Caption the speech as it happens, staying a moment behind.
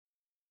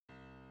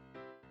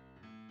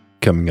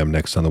Coming up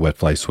next on the Wet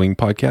Fly Swing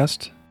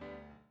podcast.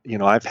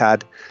 I've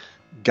had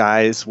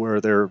guys where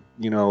they're,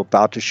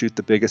 about to shoot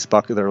the biggest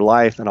buck of their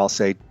life, and I'll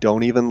say,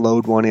 don't even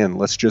load one in.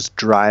 Let's just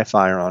dry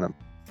fire on them.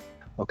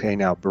 Okay,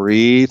 now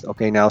breathe.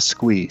 Okay, now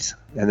squeeze.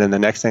 And then the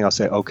next thing I'll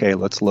say, okay,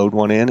 let's load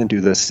one in and do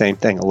the same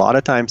thing. A lot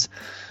of times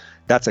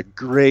that's a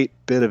great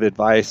bit of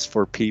advice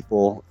for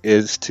people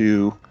is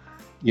to,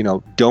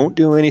 don't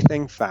do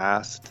anything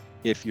fast.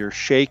 If you're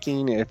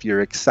shaking, if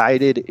you're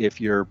excited, if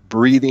you're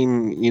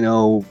breathing,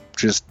 you're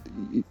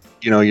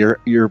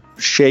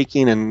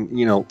shaking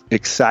and,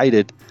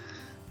 excited,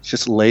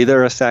 just lay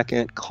there a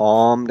second,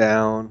 calm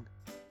down.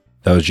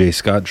 That was Jay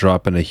Scott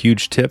dropping a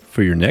huge tip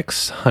for your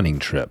next hunting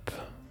trip.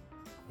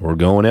 We're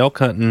going elk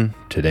hunting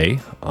today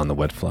on the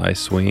Wet Fly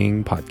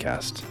Swing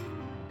podcast.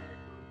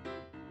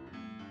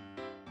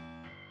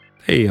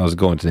 Hey, how's it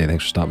going today?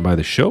 Thanks for stopping by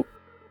the show.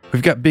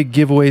 We've got big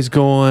giveaways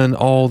going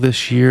all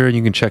this year.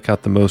 You can check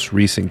out the most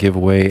recent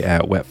giveaway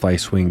at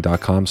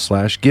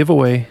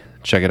wetflyswing.com/giveaway.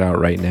 Check it out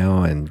right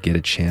now and get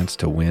a chance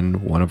to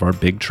win one of our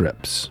big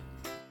trips.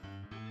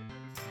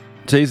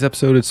 Today's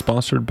episode is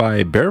sponsored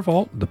by Bear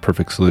Vault, the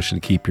perfect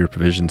solution to keep your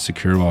provisions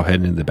secure while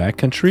heading into the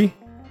backcountry.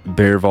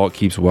 Bear Vault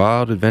keeps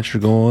wild adventure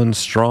going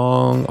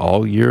strong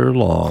all year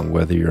long,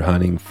 whether you're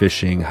hunting,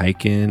 fishing,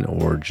 hiking,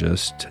 or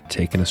just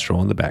taking a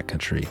stroll in the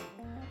backcountry.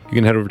 You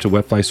can head over to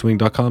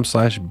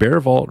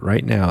wetflyswing.com/bearvault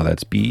right now.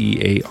 That's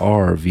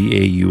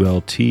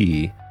BEARVAULT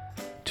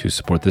to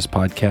support this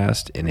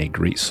podcast and a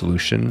great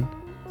solution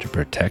to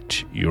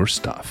protect your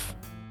stuff.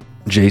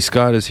 Jay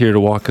Scott is here to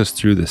walk us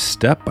through the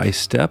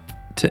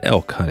step-by-step to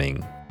elk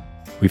hunting.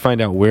 We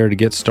find out where to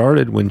get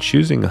started when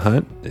choosing a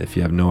hunt. If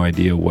you have no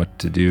idea what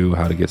to do,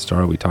 how to get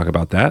started, we talk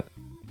about that.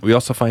 We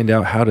also find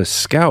out how to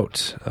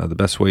scout, the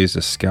best ways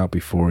to scout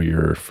before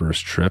your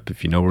first trip.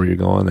 If you know where you're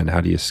going, then how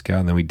do you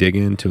scout? And then we dig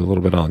into a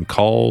little bit on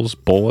calls,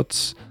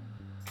 bullets.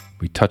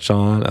 We touch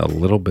on a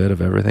little bit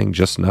of everything,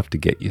 just enough to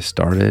get you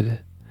started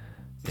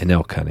in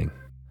elk hunting.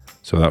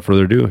 So without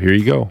further ado, here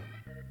you go.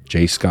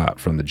 Jay Scott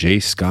from the Jay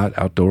Scott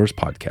Outdoors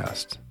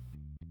podcast.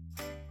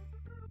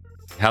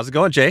 How's it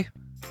going, Jay?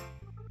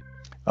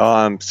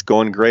 It's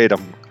going great.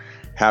 I'm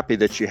happy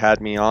that you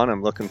had me on.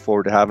 I'm looking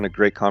forward to having a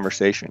great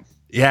conversation.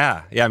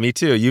 Yeah, me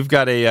too. You've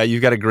got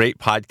a great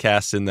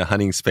podcast in the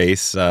hunting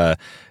space,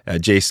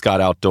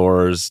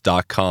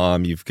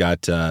 JayScottOutdoors.com. You've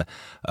got a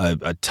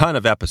ton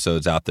of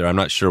episodes out there. I'm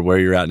not sure where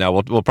you're at now.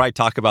 We'll probably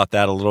talk about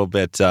that a little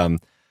bit,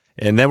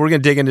 and then we're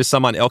going to dig into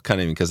some on elk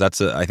hunting because that's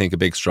I think a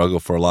big struggle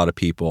for a lot of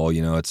people.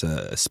 It's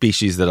a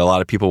species that a lot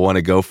of people want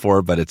to go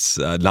for, but it's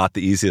not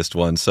the easiest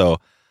one.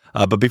 So,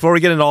 but before we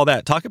get into all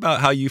that, talk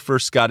about how you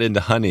first got into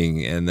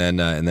hunting, and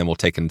then we'll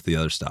take into the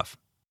other stuff.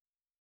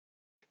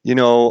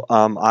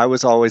 I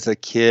was always a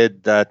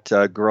kid that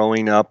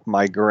growing up,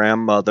 my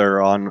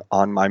grandmother on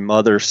my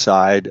mother's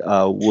side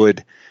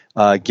would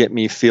get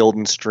me Field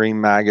and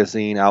Stream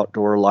magazine,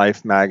 Outdoor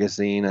Life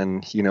magazine,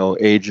 and,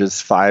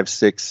 ages 5,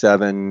 6,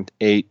 7,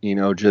 8,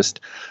 just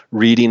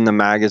reading the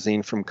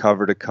magazine from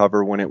cover to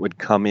cover when it would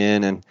come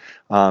in. And,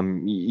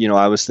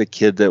 I was the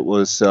kid that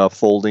was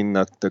folding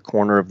the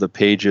corner of the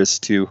pages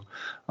to,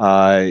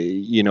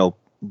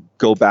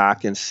 go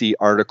back and see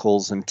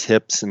articles and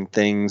tips and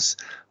things,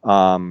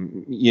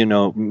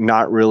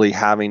 not really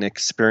having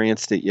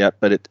experienced it yet,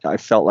 but I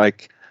felt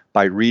like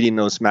by reading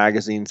those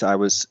magazines,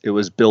 it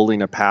was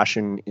building a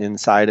passion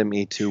inside of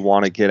me to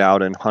want to get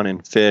out and hunt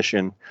and fish.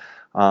 And,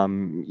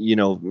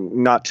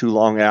 not too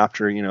long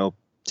after,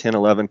 10,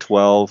 11,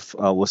 12,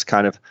 was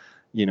kind of,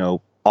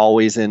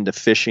 always into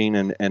fishing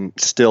and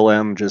still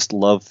am, just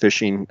love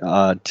fishing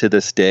to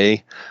this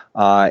day.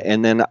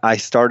 And then I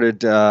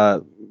started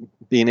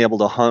being able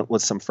to hunt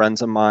with some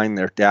friends of mine.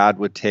 Their dad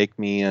would take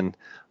me and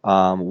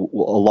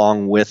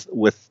along with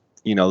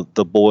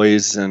the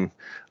boys, and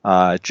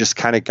just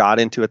kind of got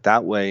into it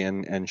that way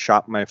and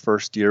shot my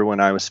first deer when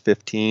I was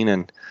 15,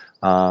 and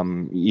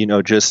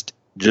just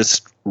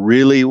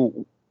really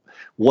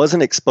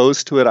wasn't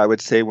exposed to it, I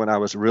would say, when I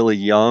was really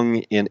young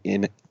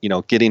in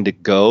getting to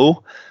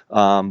go,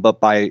 but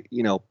by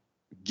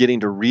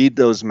getting to read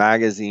those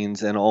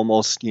magazines and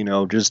almost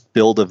just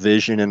build a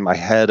vision in my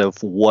head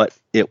of what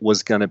it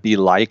was going to be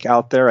like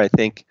out there, I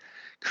think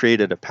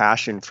created a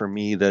passion for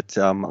me that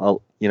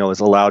has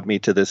allowed me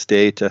to this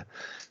day to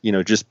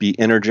just be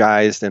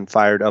energized and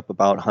fired up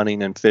about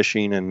hunting and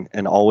fishing,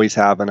 and always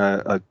having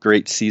a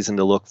great season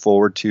to look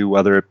forward to,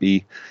 whether it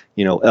be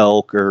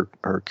elk or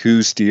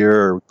Coues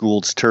deer or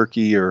Gould's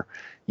turkey, or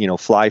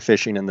fly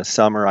fishing in the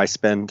summer. I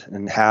spend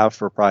and have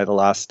for probably the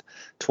last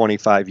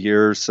 25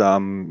 years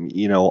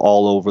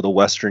all over the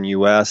western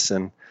U.S.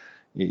 and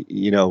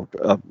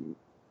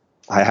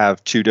I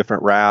have 2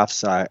 different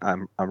rafts.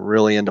 I'm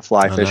really into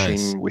fly fishing.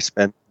 Nice. We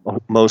spend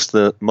most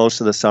of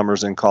the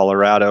summers in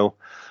Colorado,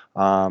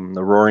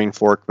 the Roaring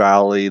Fork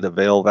Valley, the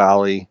Vail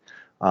Valley,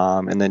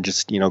 and then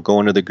just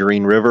going to the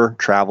Green River,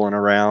 traveling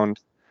around.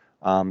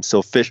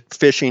 So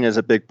fishing is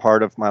a big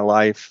part of my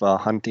life.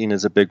 Hunting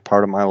is a big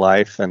part of my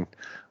life, and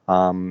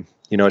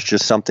it's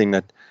just something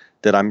that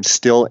I'm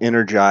still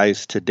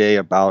energized today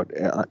about,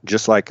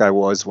 just like I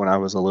was when I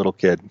was a little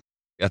kid.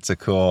 That's a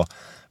cool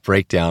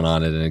breakdown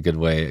on it and a good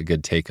way, a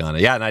good take on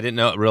it. Yeah, and I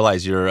didn't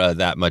realize you're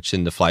that much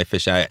into fly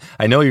fishing.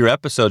 I know your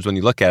episodes, when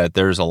you look at it,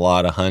 there's a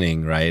lot of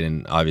hunting, right?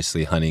 And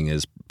obviously hunting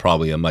is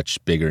probably a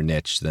much bigger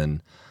niche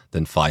than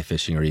fly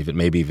fishing, or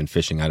maybe even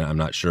fishing. I'm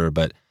not sure,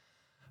 but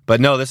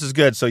no, this is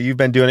good. So you've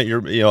been doing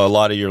it a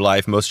lot of your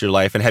life, most of your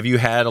life. And have you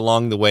had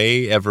along the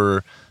way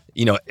ever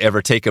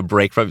take a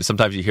break from it?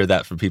 Sometimes you hear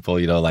that from people,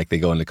 like they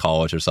go into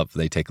college or something,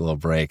 they take a little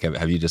break.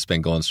 Have you just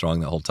been going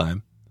strong the whole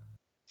time?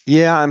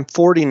 Yeah, I'm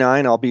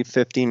 49. I'll be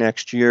 50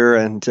 next year.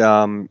 And,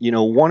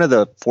 one of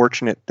the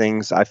fortunate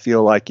things I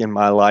feel like in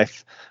my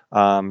life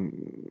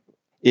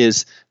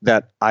is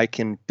that I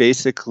can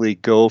basically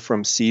go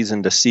from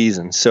season to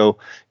season. So,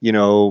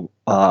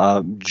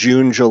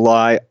 June,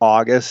 July,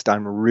 August,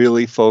 I'm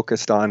really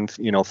focused on,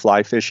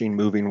 fly fishing,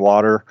 moving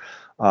water,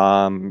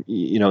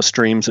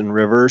 streams and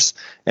rivers.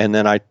 And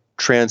then I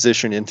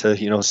transition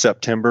into,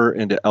 September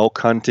into elk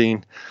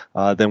hunting.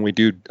 Then we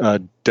do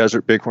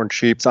desert bighorn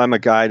sheep. So I'm a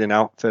guide and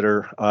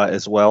outfitter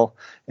as well.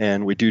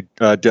 And we do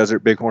desert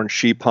bighorn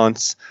sheep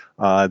hunts.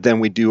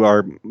 Then we do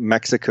our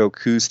Mexico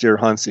Coues deer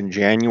hunts in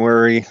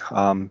January.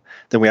 Then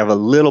we have a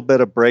little bit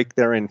of break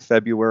there in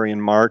February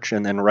and March,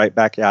 and then right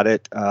back at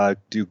it,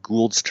 do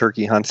Gould's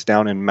turkey hunts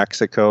down in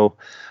Mexico.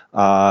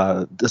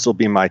 This will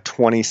be my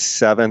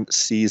 27th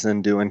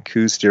season doing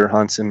Coues deer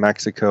hunts in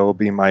Mexico. It'll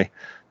be my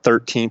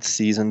 13th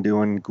season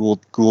doing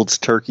Gould's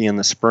turkey in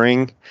the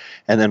spring.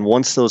 And then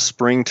once those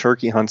spring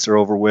turkey hunts are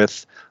over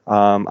with,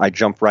 I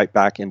jump right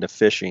back into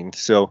fishing.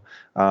 So,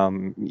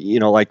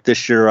 like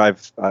this year,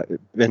 I've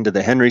been to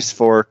the Henry's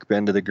Fork,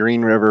 been to the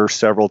Green River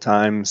several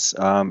times,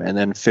 and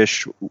then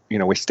fish,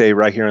 we stay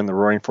right here in the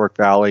Roaring Fork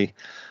Valley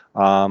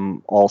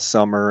all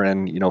summer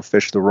and,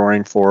 fish the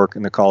Roaring Fork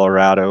and the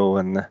Colorado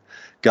and the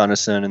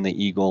Gunnison and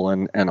the Eagle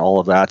and all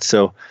of that.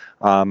 So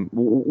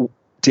to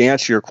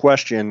answer your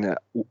question,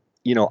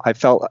 I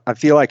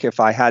feel like if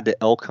I had to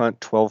elk hunt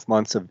 12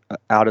 months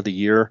out of the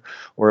year,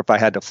 or if I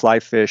had to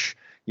fly fish,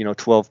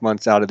 12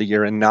 months out of the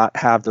year and not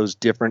have those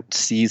different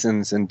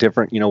seasons and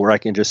different, where I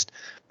can just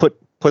put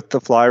the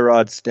fly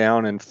rods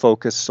down and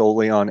focus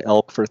solely on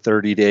elk for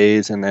 30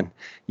 days and then,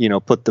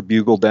 put the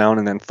bugle down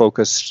and then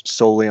focus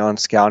solely on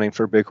scouting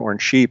for bighorn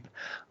sheep,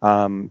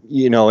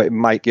 it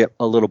might get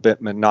a little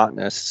bit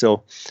monotonous.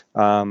 So,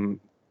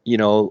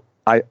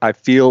 I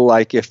feel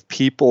like if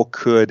people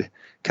could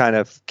kind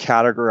of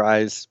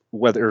categorize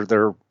whether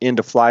they're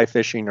into fly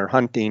fishing or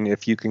hunting,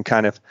 if you can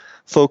kind of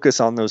focus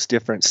on those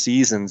different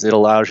seasons, it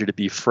allows you to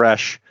be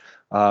fresh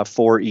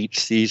for each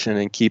season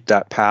and keep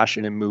that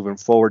passion and moving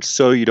forward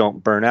so you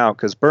don't burn out,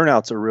 because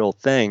burnout's a real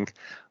thing.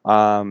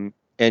 And,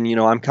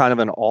 I'm kind of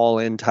an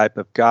all-in type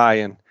of guy,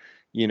 and,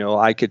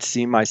 I could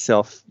see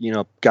myself,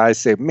 guys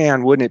say,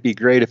 man, wouldn't it be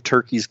great if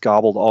turkeys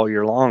gobbled all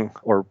year long?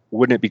 Or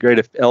wouldn't it be great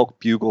if elk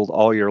bugled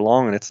all year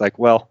long? And it's like,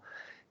 well,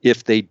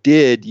 if they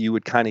did, you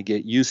would kind of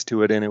get used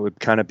to it and it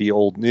would kind of be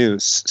old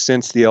news.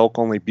 Since the elk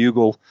only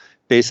bugle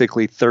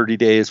basically 30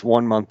 days,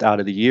 1 month out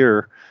of the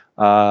year,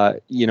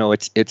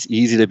 it's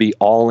easy to be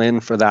all in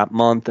for that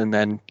month and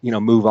then,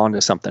 move on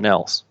to something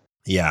else.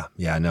 Yeah,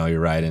 no, you're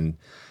right. And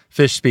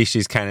fish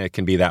species kind of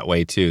can be that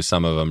way too,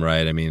 some of them,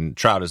 right? I mean,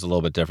 trout is a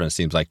little bit different. It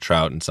seems like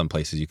trout in some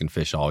places you can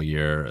fish all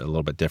year, a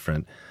little bit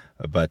different.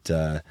 But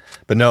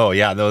no,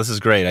 this is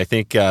great. I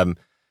think,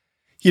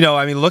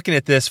 looking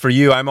at this for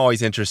you, I'm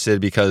always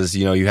interested because,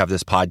 you have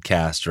this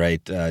podcast,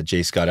 right?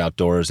 J. Scott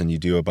Outdoors, and you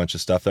do a bunch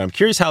of stuff there. I'm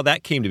curious how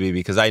that came to be,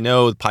 because I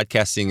know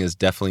podcasting is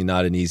definitely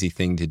not an easy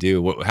thing to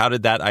do. How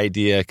did that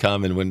idea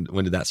come, and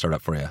when did that start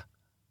up for you?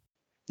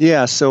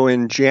 Yeah, so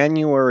in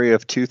January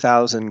of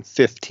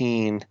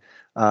 2015,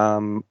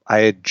 I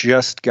had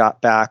just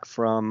got back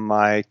from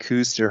my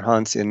Coues deer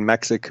hunts in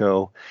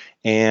Mexico,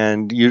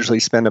 and usually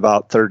spend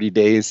about 30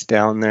 days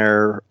down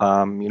there.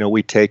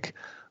 We take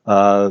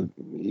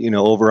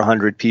over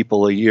 100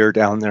 people a year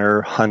down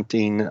there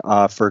hunting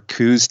for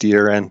Coues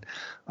deer. And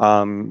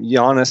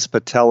Giannis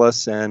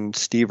Patelis and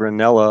Steve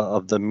Ranella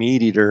of the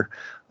Meat Eater,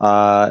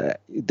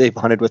 they've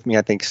hunted with me,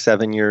 I think,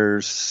 7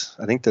 years.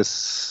 I think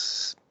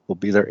this will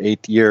be their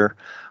 8th year.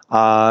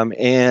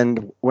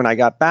 And when I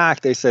got back,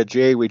 they said,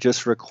 Jay, we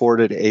just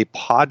recorded a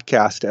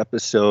podcast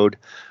episode.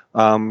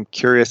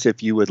 Curious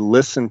if you would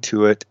listen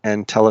to it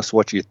and tell us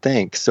what you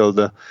think.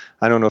 So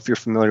I don't know if you're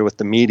familiar with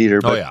the Meat Eater,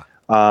 but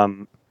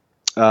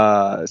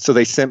so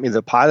they sent me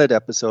the pilot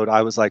episode.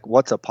 I was like,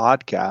 what's a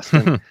podcast?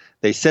 And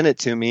they sent it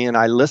to me and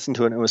I listened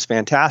to it and it was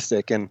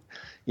fantastic. And,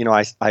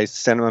 I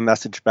sent them a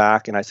message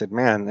back and I said,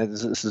 man,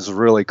 this is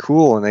really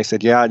cool. And they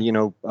said, yeah,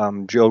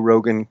 Joe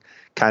Rogan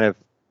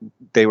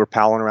they were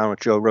palling around with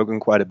Joe Rogan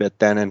quite a bit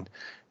then.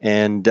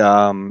 And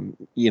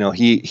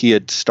he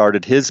had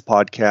started his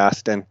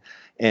podcast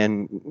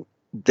and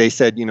they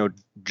said,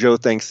 Joe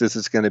thinks this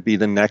is going to be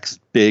the next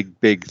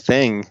big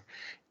thing.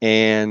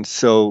 And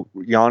so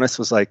Giannis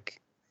was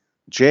like,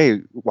 Jay,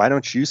 why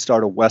don't you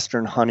start a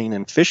Western hunting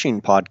and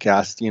fishing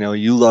podcast?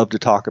 You love to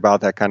talk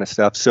about that kind of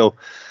stuff. So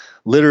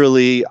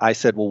literally I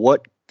said, well,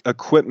 what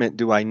equipment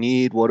do I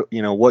need?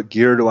 What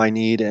gear do I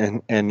need?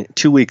 And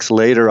 2 weeks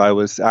later, I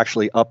was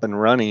actually up and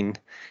running.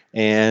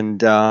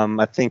 And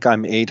I think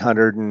I'm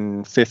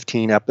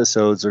 815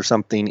 episodes or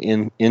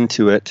something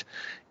into it.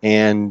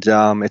 And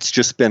it's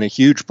just been a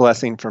huge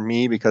blessing for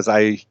me because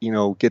I,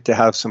 get to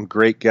have some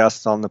great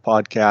guests on the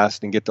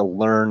podcast and get to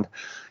learn,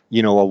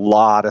 a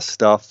lot of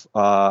stuff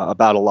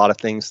about a lot of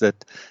things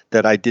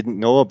that I didn't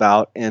know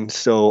about. And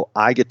so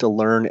I get to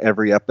learn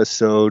every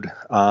episode.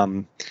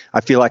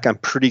 I feel like I'm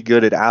pretty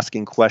good at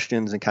asking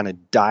questions and kind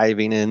of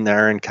diving in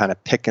there and kind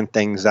of picking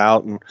things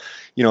out. And,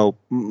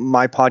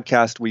 my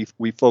podcast,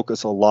 we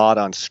focus a lot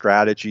on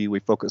strategy. We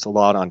focus a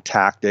lot on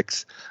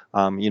tactics.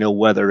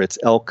 Whether it's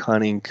elk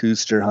hunting,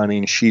 coos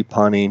hunting, sheep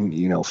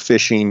hunting,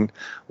 fishing,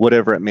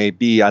 whatever it may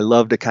be. I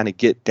love to kind of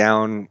get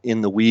down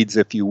in the weeds,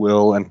 if you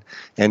will,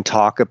 and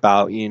talk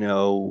about,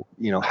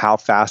 how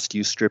fast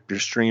you strip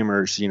your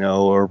streamers,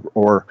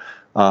 or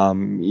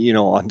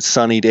on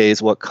sunny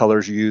days, what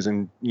colors you use,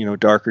 and,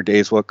 darker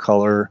days, what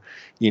color,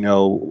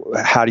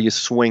 how do you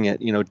swing it,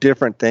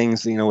 different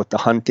things, with the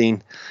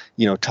hunting,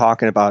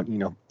 talking about,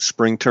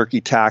 spring turkey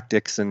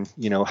tactics and,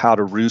 how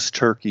to roost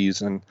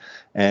turkeys and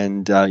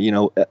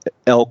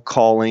elk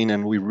calling.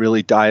 And we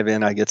really dive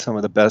in. I get some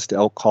of the best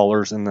elk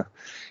callers in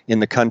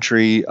the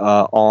country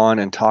on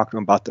and talking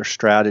about their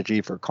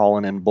strategy for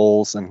calling in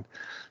bulls. And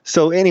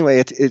so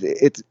anyway,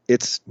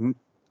 it's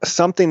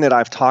something that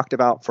I've talked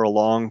about for a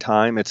long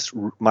time. It's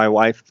my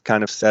wife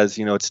kind of says,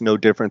 it's no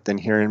different than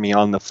hearing me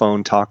on the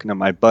phone talking to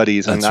my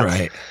buddies. That's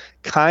right.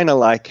 Kind of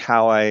like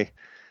how I,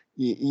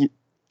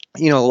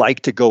 like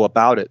to go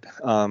about it,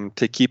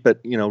 to keep it,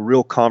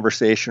 real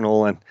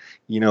conversational. And,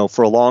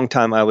 for a long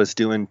time I was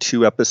doing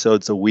 2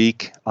 episodes a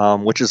week,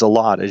 which is a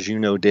lot, as you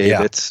know, Dave.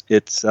 Yeah.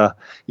 It's a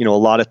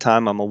lot of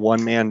time. I'm a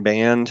one-man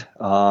band,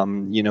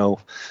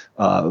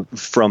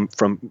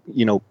 from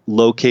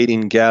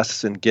locating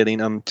guests and getting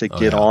them to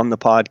get on the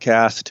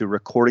podcast, to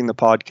recording the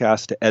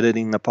podcast, to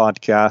editing the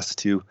podcast,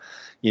 to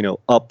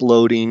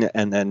uploading,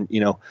 and then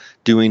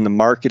doing the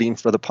marketing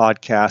for the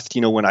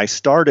podcast. When I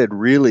started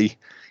really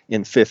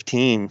in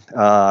 15,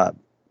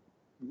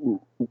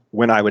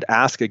 when I would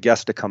ask a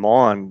guest to come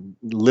on,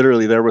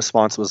 literally their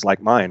response was like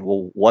mine.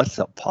 Well, what's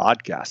a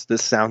podcast?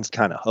 This sounds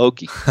kind of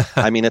hokey.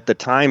 I mean, at the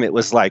time it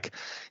was like,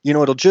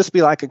 it'll just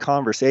be like a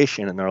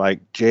conversation. And they're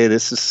like, Jay,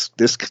 this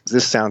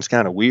sounds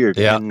kind of weird.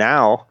 Yeah. And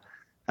now,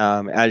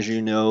 as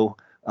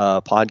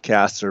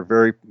podcasts are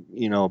very,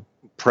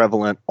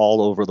 prevalent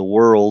all over the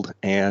world.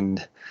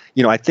 And,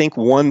 I think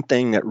one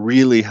thing that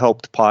really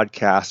helped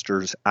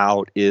podcasters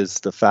out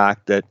is the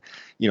fact that,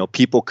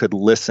 people could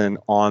listen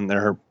on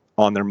their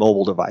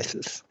mobile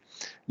devices.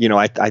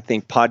 I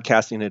think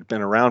podcasting had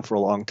been around for a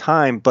long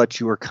time, but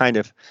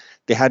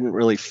they hadn't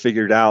really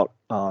figured out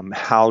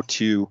how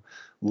to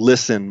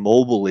listen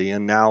mobily.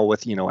 And now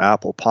with,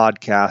 Apple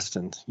Podcasts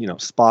and,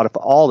 Spotify,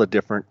 all the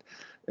different,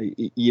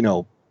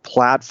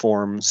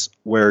 platforms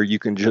where you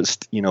can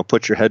just,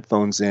 put your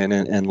headphones in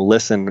and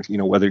listen,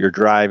 whether you're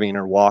driving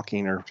or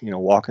walking or,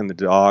 walking the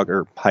dog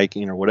or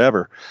hiking or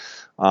whatever.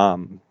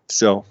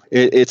 So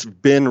it's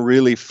been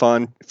really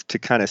fun to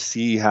kind of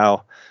see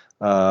how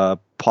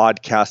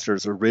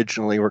podcasters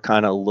originally were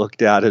kind of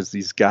looked at as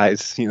these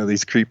guys,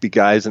 these creepy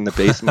guys in the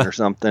basement or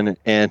something.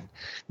 And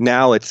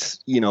now it's,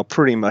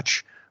 pretty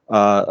much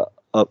an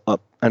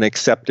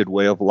accepted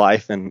way of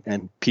life,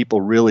 and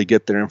people really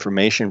get their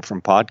information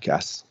from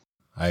podcasts.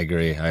 I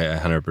agree.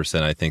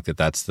 100%. I think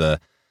that's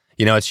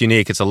it's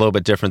unique. It's a little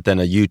bit different than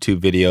a YouTube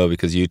video,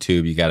 because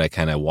YouTube, you got to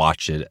kind of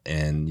watch it,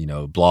 and,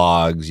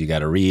 blogs, you got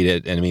to read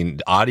it. And I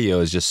mean, audio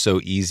is just so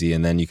easy,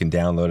 and then you can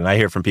download. And I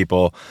hear from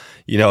people,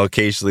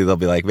 occasionally they'll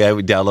be like, man,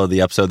 we download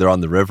the episode, they're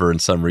on the river in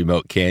some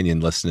remote canyon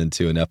listening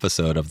to an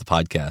episode of the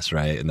podcast,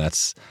 right? And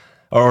that's,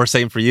 or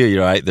same for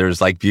you, right?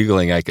 There's like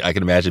bugling. I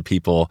can imagine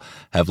people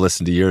have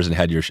listened to yours and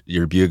had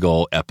your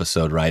bugle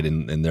episode, right?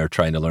 And they're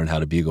trying to learn how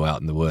to bugle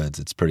out in the woods.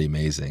 It's pretty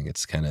amazing.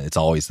 It's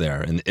always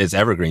there, and it's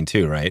evergreen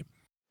too, right?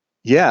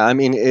 Yeah, I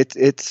mean,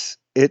 it's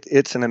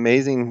an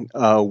amazing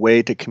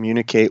way to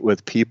communicate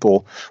with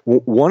people.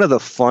 One of the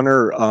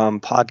funner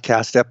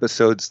podcast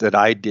episodes that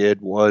I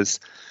did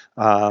was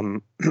a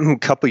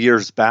couple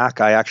years back.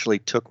 I actually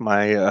took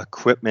my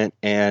equipment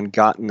and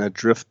got in a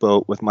drift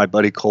boat with my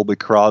buddy Colby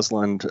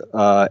Crosland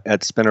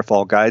at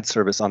Spinnerfall Guide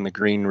Service on the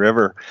Green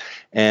River.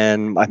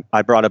 And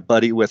I brought a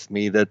buddy with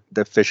me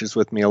that fishes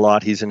with me a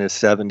lot. He's in his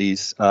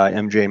 70s,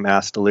 MJ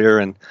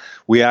Mastelier, and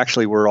we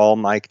actually were all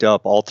mic'd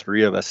up, all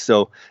 3 of us.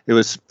 So it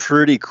was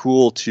pretty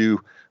cool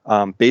to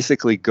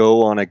basically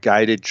go on a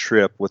guided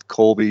trip with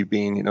Colby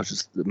being,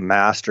 just the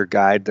master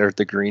guide there at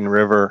the Green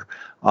River.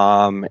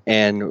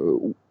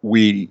 And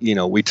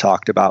we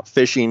talked about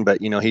fishing, but,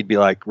 he'd be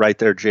like, right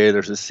there, Jay,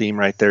 there's a seam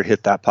right there,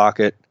 hit that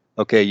pocket.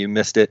 Okay, you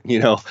missed it,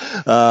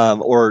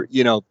 or,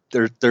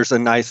 there's a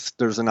nice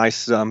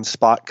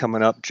spot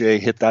coming up, Jay,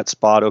 hit that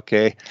spot.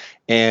 Okay.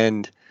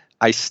 And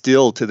I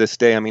still, to this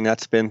day, I mean,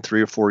 that's been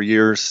 3 or 4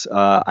 years.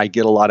 I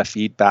get a lot of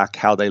feedback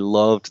how they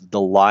loved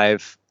the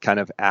live kind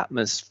of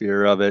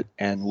atmosphere of it.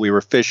 And we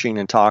were fishing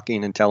and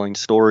talking and telling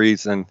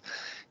stories. And,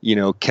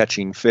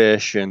 catching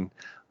fish. And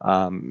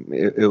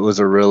it was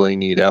a really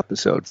neat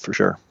episode for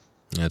sure.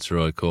 That's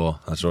really cool.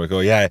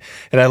 Yeah.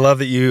 And I love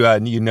that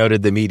you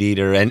noted the Meat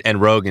Eater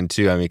and Rogan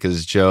too. I mean,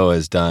 because Joe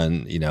has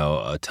done,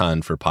 a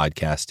ton for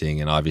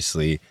podcasting, and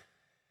obviously,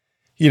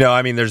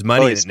 there's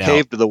money in it now. He's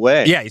paved the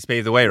way. Yeah, he's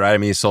paved the way, right? I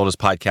mean, he sold his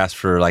podcast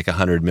for like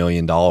 $100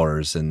 million,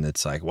 and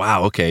it's like,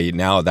 wow, okay,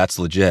 now that's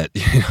legit.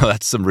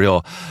 That's some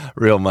real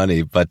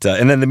money. But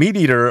and then the Meat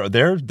Eater,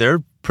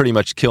 they're pretty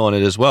much killing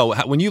it as well.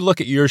 When you look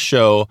at your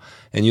show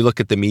and you look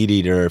at the Meat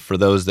Eater, for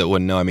those that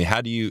wouldn't know, I mean, how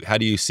do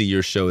you see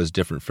your show as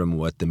different from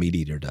what the Meat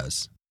Eater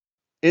does?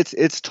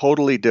 It's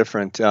totally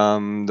different.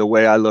 The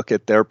way I look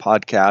at their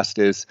podcast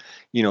is,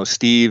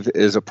 Steve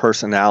is a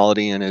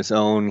personality in his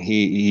own.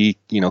 He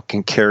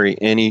can carry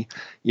any,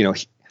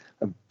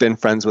 I've been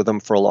friends with him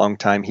for a long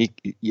time. He,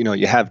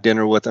 you have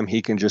dinner with him,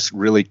 he can just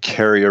really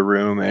carry a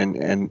room,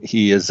 and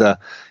he is a,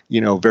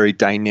 very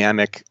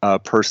dynamic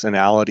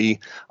personality.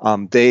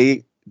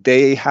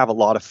 They have a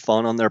lot of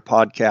fun on their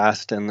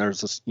podcast, and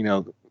there's this,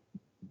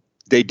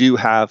 they do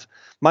have.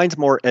 Mine's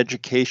more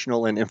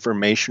educational and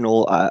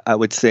informational. I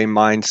would say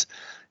mine's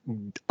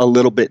a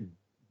little bit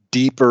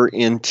deeper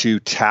into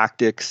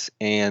tactics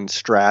and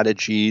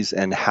strategies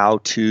and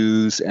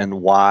how-tos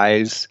and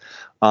whys,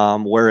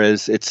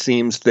 whereas it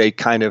seems they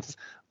kind of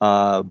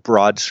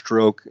broad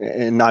stroke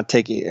and not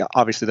taking,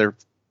 obviously their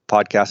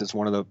podcast is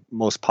one of the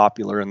most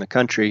popular in the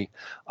country.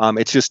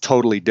 It's just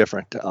totally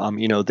different.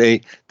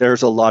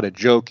 There's a lot of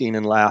joking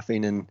and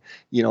laughing and,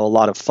 a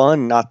lot of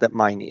fun. Not that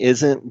mine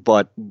isn't,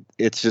 but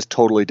it's just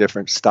totally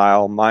different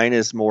style. Mine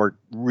is more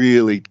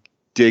really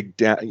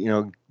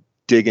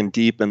digging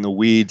deep in the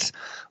weeds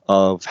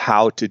of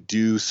how to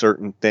do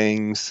certain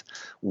things,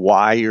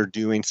 why you're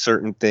doing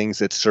certain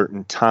things at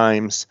certain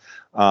times.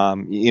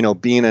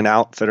 Being an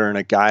outfitter and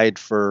a guide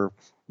for,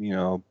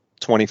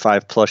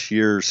 25 plus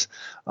years,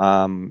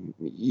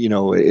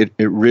 it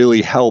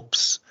really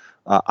helps,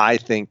 I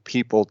think,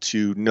 people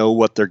to know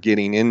what they're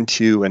getting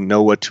into and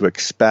know what to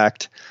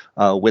expect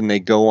when they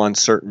go on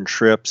certain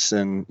trips,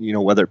 and,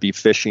 whether it be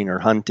fishing or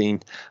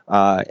hunting,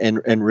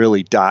 and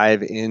really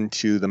dive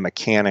into the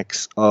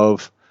mechanics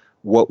of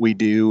what we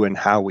do and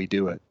how we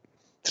do it.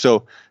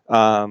 So,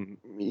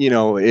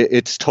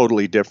 it's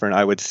totally different,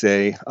 I would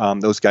say.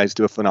 Those guys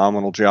do a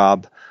phenomenal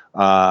job.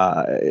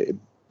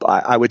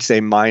 I would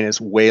say mine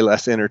is way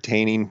less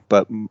entertaining,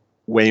 but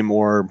way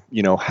more,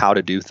 how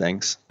to do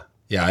things.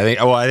 Yeah,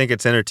 I think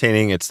it's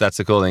entertaining. That's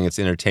the cool thing. It's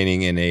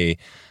entertaining in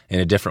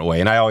a different way.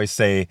 And I always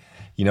say,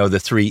 the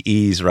 3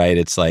 E's, right?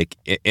 It's like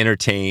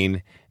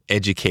entertain,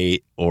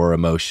 educate, or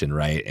emotion,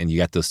 right? And you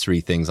got those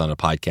 3 things on a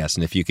podcast.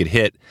 And if you could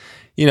hit,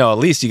 at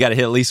least you got to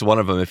hit at least one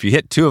of them. If you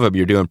hit 2 of them,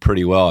 you're doing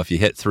pretty well. If you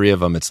hit 3 of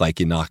them, it's like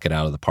you knock it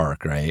out of the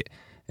park, right?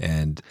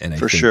 And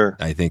sure.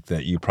 I think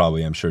that you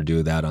probably, I'm sure,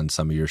 do that on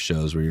some of your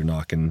shows where you're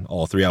knocking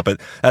all 3 out.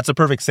 But that's a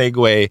perfect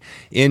segue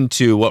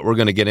into what we're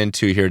going to get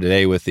into here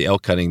today with the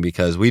elk hunting,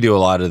 because we do a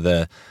lot of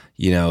the,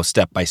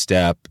 step by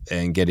step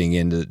and getting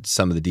into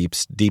some of the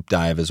deep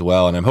dive as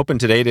well. And I'm hoping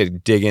today to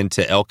dig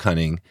into elk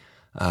hunting,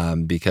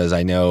 because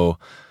I know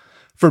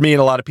for me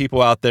and a lot of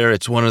people out there,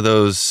 it's one of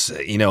those,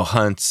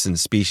 hunts and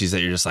species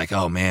that you're just like,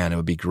 oh man, it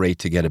would be great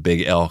to get a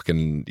big elk.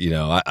 And,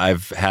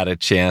 I've had a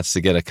chance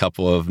to get a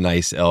couple of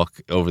nice elk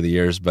over the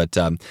years, but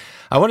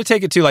I want to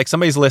take it to, like,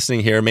 somebody's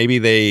listening here. Maybe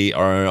they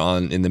are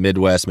in the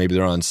Midwest, maybe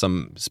they're on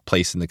some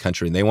place in the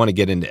country and they want to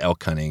get into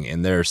elk hunting,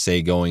 and they're,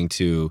 say, going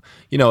to,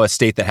 a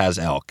state that has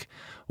elk.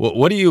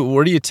 Where do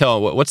you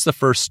tell, what's the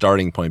first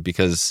starting point?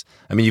 Because,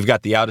 you've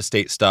got the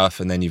out-of-state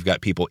stuff, and then you've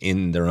got people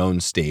in their own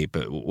state,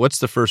 but what's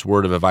the first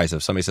word of advice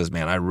if somebody says,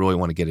 man, I really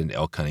want to get into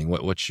elk hunting?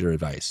 What's your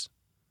advice?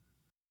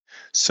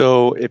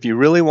 So if you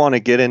really want to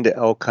get into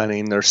elk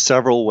hunting, there's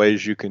several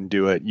ways you can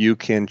do it. You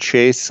can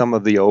chase some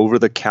of the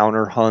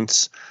over-the-counter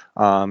hunts.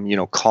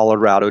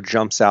 Colorado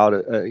jumps out,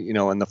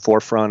 in the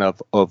forefront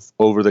of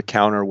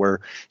over-the-counter,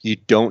 where you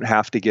don't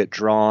have to get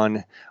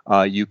drawn.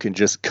 You can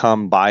just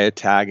come buy a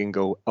tag and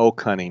go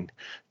elk hunting.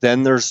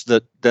 Then there's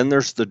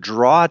the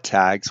draw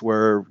tags,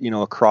 where,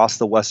 across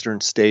the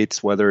western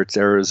states, whether it's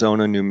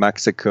Arizona, New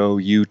Mexico,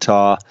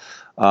 Utah,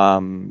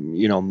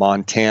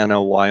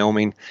 Montana,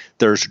 Wyoming,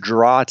 there's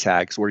draw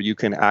tags where you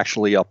can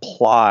actually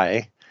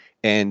apply.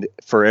 And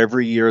for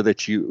every year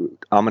that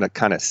I'm going to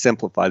kind of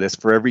simplify this,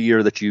 for every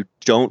year that you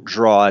don't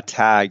draw a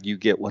tag, you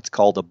get what's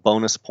called a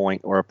bonus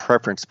point or a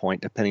preference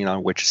point, depending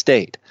on which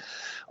state.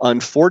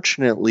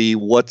 Unfortunately,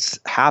 what's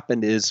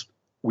happened is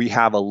we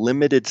have a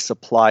limited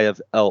supply of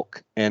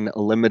elk and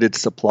a limited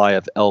supply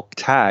of elk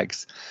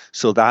tags.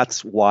 So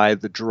that's why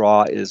the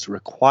draw is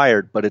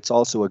required. But it's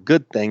also a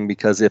good thing,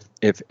 because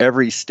if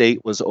every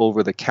state was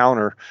over the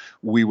counter,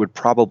 we would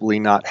probably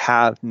not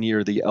have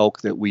near the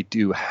elk that we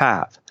do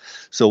have.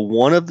 So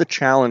one of the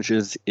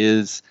challenges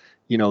is,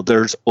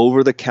 there's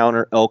over the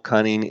counter elk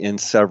hunting in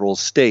several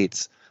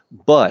states,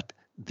 but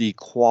the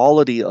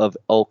quality of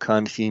elk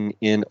hunting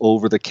in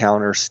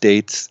over-the-counter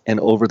states and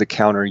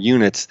over-the-counter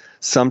units,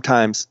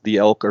 sometimes the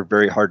elk are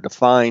very hard to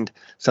find,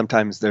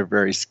 sometimes they're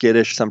very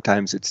skittish,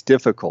 sometimes it's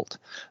difficult.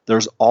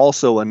 There's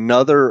also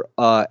another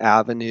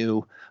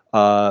avenue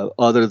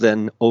other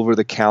than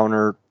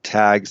over-the-counter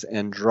tags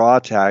and draw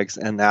tags,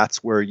 and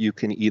that's where you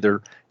can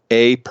either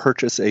A,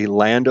 purchase a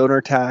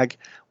landowner tag,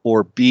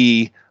 or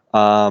B,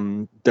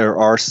 there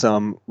are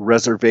some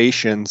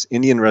reservations,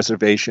 Indian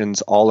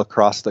reservations all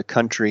across the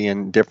country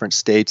in different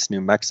states,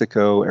 New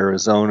Mexico,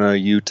 Arizona,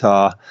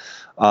 Utah,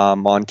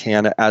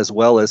 Montana, as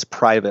well as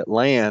private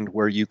land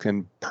where you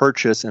can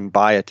purchase and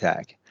buy a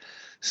tag.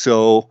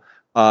 So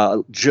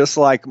just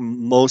like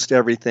most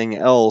everything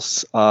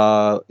else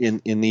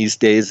in these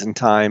days and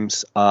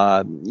times,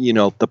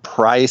 the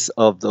price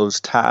of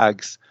those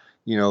tags,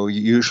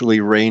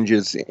 usually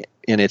ranges,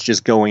 and it's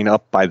just going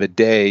up by the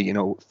day,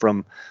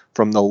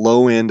 from the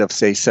low end of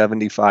say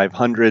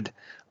 7,500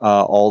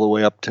 all the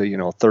way up to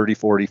 $30,000,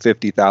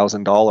 $40,000,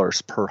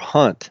 $50,000 per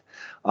hunt.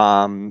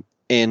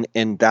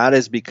 And that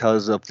is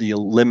because of the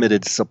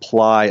limited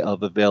supply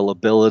of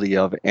availability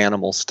of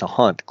animals to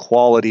hunt.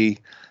 Quality,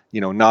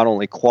 not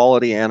only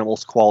quality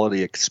animals,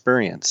 quality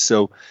experience.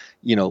 So,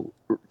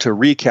 to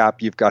recap,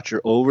 you've got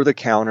your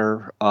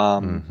over-the-counter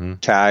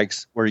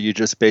tags where you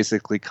just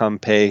basically come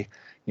pay,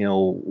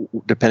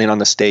 depending on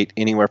the state,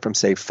 anywhere from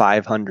say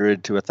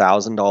 $500 to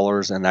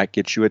 $1,000, and that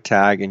gets you a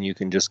tag, and you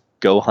can just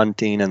go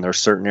hunting. And there's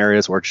certain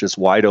areas where it's just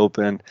wide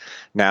open,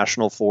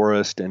 national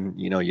forest, and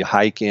you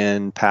hike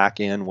in, pack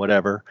in,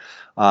 whatever.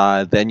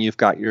 Then you've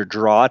got your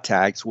draw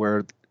tags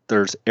where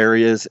there's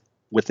areas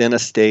within a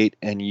state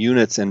and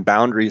units and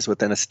boundaries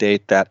within a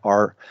state that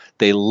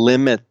they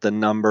limit the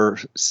number,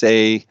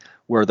 say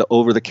where the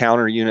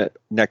over-the-counter unit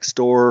next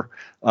door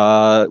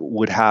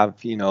would have,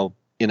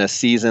 in a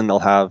season, they'll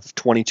have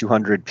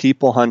 2,200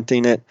 people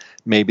hunting it.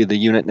 Maybe the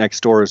unit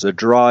next door is a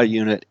draw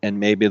unit, and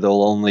maybe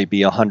there'll only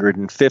be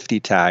 150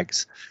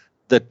 tags.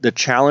 The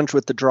challenge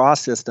with the draw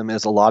system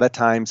is a lot of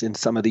times in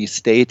some of these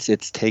states,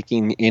 it's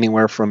taking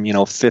anywhere from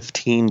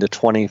 15 to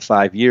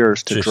 25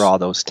 years to draw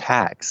those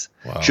tags.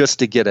 Wow. Just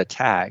to get a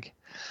tag,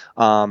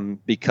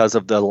 because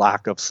of the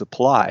lack of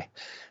supply.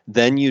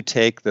 Then you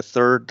take the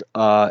third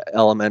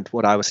element,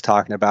 what I was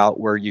talking about,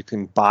 where you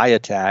can buy a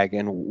tag,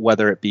 and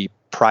whether it be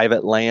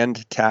private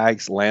land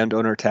tags,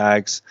 landowner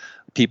tags,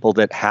 people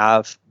that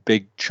have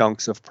big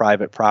chunks of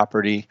private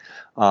property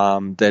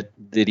that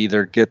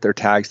either get their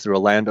tags through a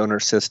landowner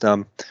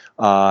system.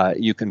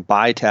 You can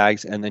buy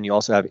tags, and then you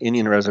also have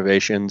Indian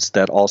reservations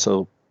that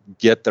also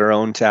get their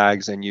own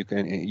tags, and you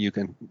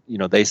can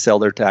they sell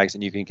their tags,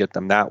 and you can get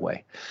them that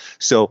way.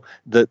 So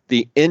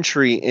the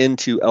entry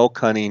into elk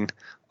hunting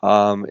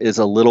is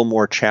a little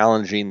more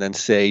challenging than,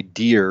 say,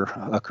 deer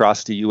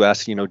across the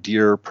U.S.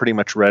 Deer are pretty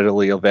much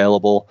readily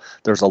available.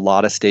 There's a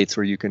lot of states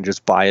where you can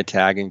just buy a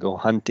tag and go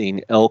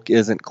hunting. Elk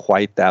isn't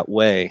quite that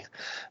way.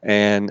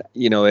 And,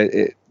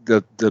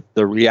 the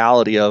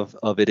reality of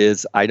it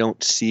is I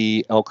don't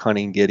see elk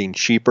hunting getting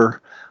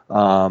cheaper.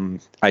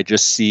 I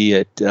just see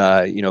it,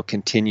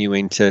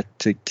 continuing to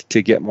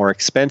get more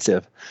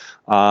expensive.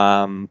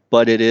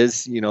 But it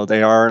is,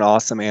 they are an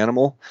awesome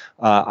animal.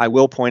 I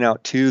will point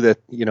out too that,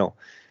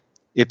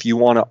 if you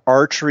want to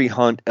archery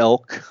hunt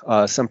elk,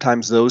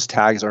 sometimes those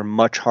tags are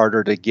much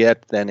harder to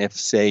get than if,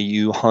 say,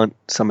 you hunt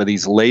some of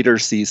these later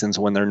seasons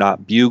when they're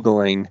not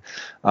bugling,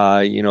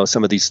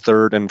 some of these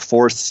third and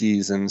fourth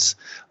seasons,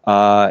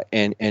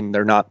 and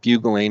they're not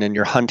bugling, and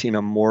you're hunting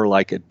them more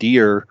like a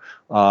deer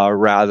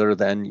rather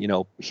than,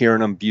 hearing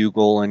them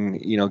bugle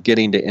and,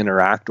 getting to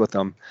interact with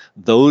them.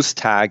 Those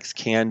tags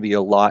can be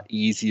a lot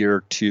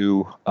easier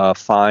to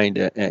find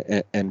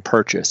and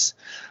purchase.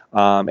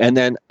 And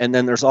then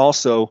there's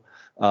also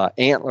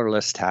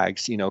antlerless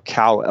tags,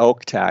 cow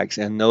elk tags,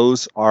 and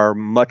those are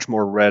much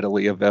more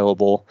readily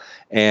available.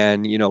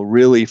 And,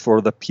 really for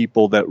the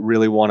people that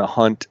really want to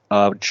hunt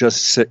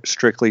just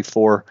strictly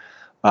for,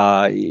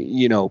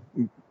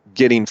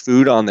 getting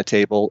food on the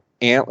table,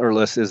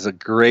 antlerless is a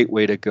great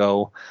way to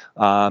go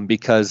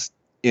because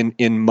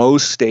in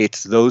most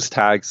states, those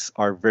tags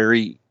are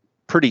pretty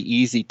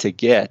easy to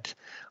get.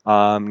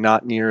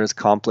 Not near as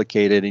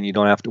complicated, and you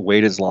don't have to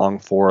wait as long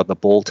for the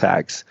bull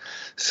tags.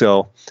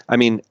 So,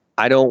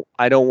 I don't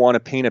want to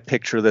paint a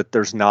picture that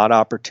there's not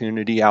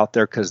opportunity out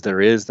there, because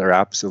there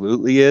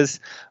absolutely is.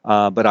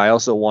 But I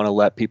also want to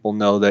let people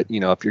know that,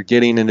 if you're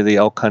getting into the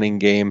elk hunting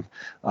game,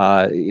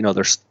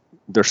 there's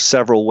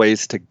several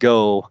ways to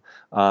go.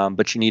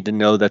 But you need to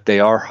know that they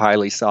are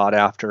highly sought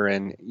after,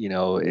 and,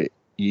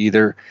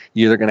 you're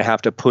either going to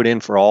have to put in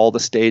for all the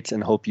states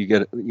and hope you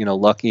get,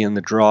 lucky in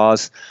the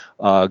draws,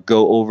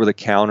 go over the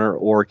counter,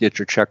 or get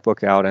your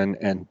checkbook out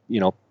and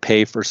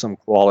pay for some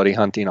quality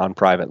hunting on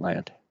private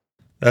land.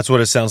 That's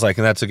what it sounds like,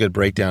 and that's a good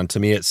breakdown. To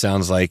me, it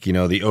sounds like,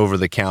 the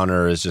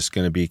over-the-counter is just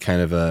going to be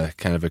kind of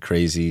a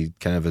crazy,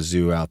 kind of a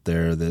zoo out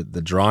there.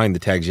 The drawing the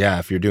tags,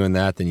 if you're doing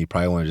that, then you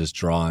probably want to just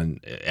draw on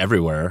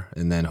everywhere,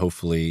 and then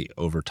hopefully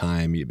over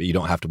time, you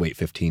don't have to wait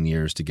 15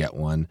 years to get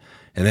one.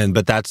 And then,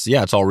 but that's,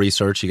 it's all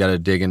research. You got to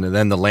dig into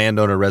then the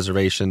landowner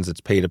reservations.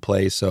 It's pay to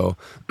play, so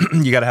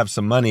you got to have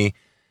some money.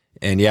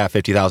 And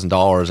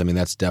 $50,000.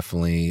 That's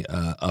definitely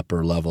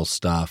upper level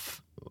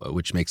stuff.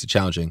 which makes it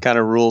challenging. Kind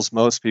of rules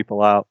most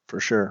people out for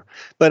sure.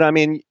 But I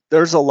mean,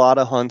 there's a lot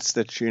of hunts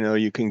that,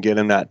 you can get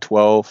in that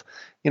 12,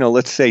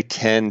 let's say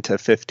 10 to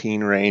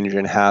 15 range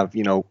and have,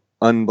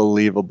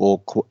 unbelievable,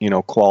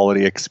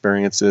 quality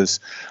experiences.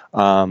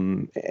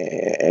 And,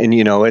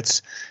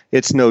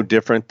 it's no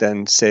different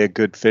than, say, a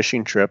good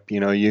fishing trip.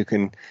 You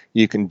can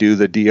do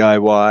the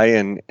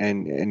DIY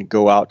and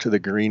go out to the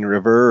Green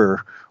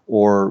River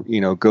or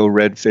go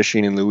red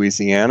fishing in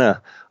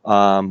Louisiana.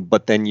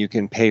 But then you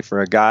can pay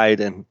for a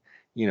guide and,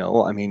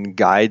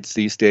 guides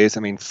these days.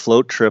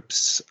 Float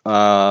trips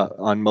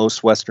on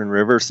most Western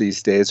rivers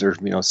these days are,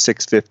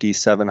 $650,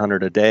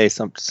 $700 a day,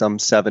 some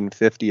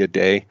 $750 a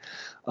day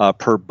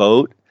per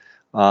boat.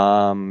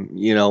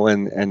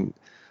 And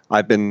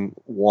I've been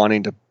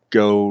wanting to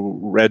go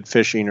red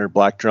fishing or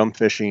black drum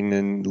fishing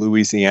in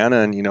Louisiana,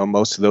 and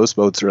most of those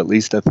boats are at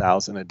least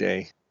 $1,000 a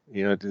day.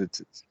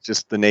 It's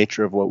just the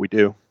nature of what we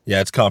do.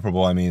 Yeah, it's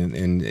comparable.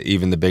 And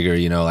even the bigger,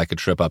 like a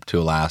trip up to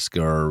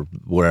Alaska or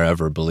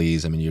wherever,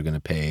 Belize, you're going to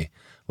pay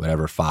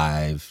whatever,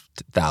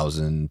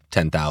 $5,000,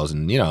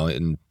 $10,000,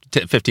 and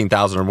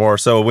 $15,000 or more.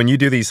 So when you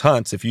do these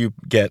hunts,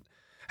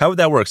 how would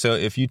that work? So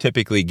if you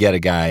typically get a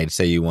guide,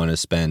 say you want to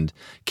spend,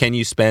 can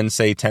you spend,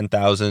 say,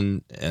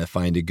 $10,000 and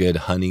find a good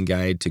hunting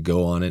guide to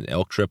go on an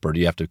elk trip, or do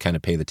you have to kind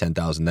of pay the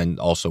 $10,000 then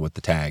also with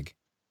the tag?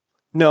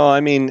 No,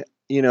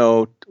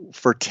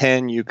 for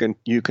 10, you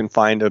can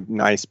find a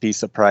nice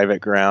piece of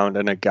private ground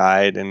and a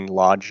guide and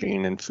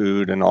lodging and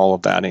food and all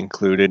of that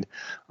included.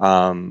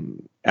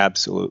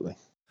 Absolutely.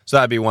 So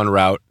that'd be one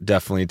route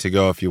definitely to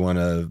go if you want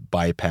to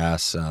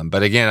bypass.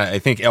 But again, I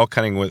think elk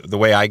hunting, the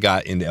way I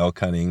got into elk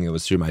hunting, it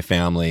was through my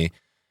family,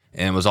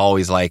 and it was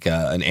always like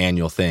an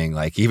annual thing.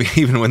 Like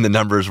even when the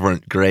numbers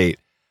weren't great,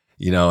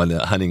 and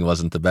the hunting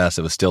wasn't the best,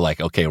 it was still like,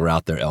 okay, we're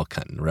out there elk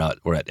hunting.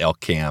 We're at elk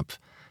camp.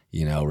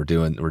 We're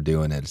doing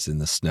it. It's in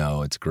the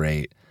snow. It's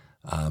great.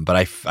 But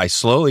I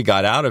slowly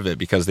got out of it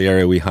because the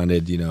area we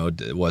hunted,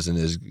 it wasn't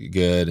as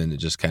good, and it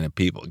just kind of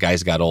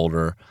guys got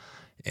older.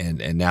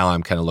 And now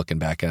I'm kind of looking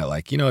back at it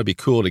like, it'd be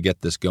cool to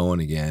get this going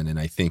again. And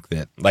I think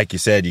that, like you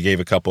said, you gave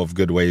a couple of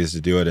good ways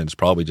to do it, and it's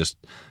probably just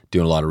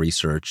doing a lot of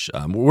research.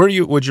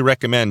 Where would you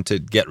recommend to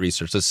get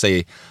research? Let's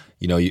say,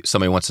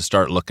 somebody wants to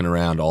start looking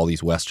around all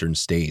these Western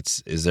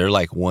states. Is there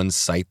like one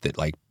site that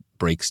like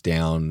breaks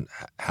down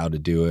how to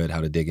do it,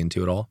 how to dig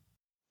into it all?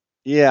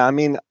 Yeah,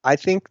 I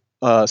think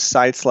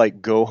sites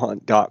like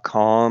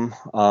GoHunt.com,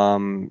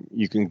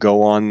 you can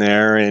go on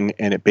there and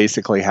it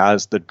basically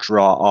has the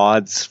draw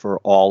odds for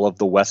all of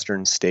the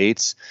Western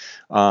states.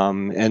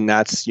 And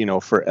that's,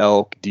 for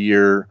elk,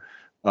 deer,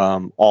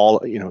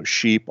 all,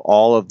 sheep,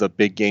 all of the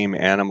big game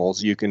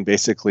animals. You can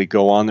basically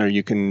go on there.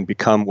 You can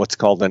become what's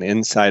called an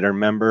insider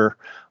member.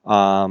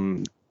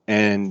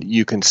 And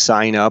you can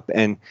sign up,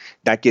 and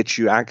that gets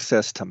you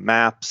access to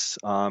maps.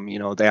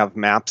 They have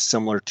maps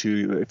similar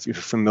to, if you're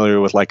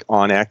familiar with like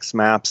OnX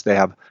Maps, they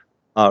have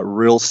a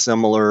real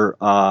similar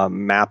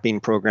mapping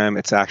program.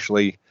 It's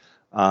actually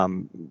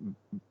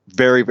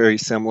very, very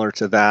similar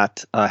to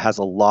that. Has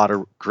a lot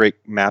of great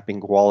mapping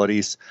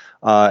qualities,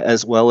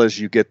 as well as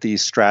you get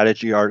these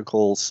strategy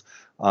articles,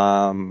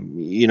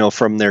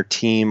 from their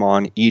team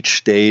on each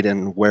state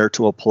and where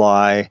to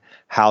apply,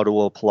 how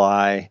to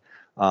apply.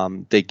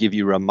 They give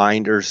you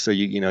reminders, so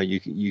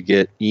you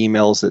get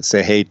emails that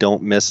say, "Hey,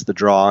 don't miss the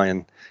draw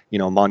in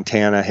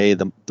Montana. Hey,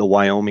 the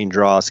Wyoming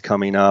draw is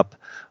coming up,"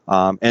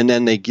 and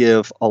then they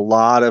give a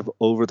lot of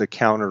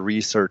over-the-counter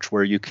research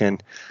where you can,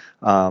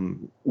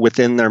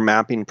 within their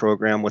mapping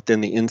program,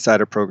 within the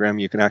insider program,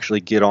 you can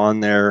actually get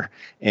on there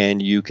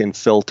and you can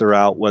filter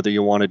out whether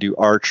you want to do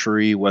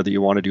archery, whether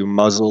you want to do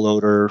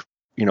muzzleloader,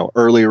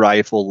 early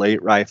rifle,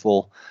 late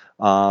rifle.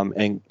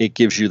 And it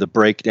gives you the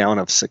breakdown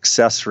of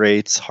success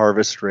rates,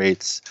 harvest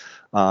rates,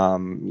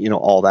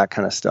 all that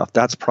kind of stuff.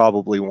 That's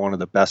probably one of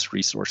the best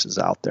resources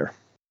out there.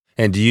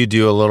 And do you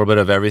do a little bit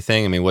of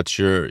everything? What's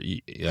your,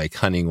 like,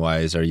 hunting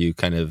wise, are you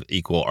kind of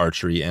equal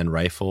archery and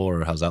rifle,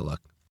 or how's that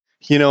look?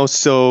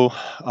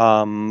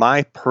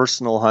 My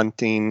personal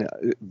hunting,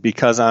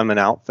 because I'm an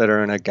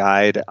outfitter and a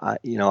guide,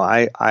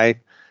 I've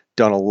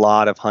done a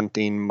lot of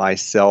hunting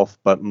myself,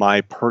 but my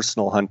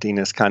personal hunting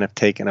has kind of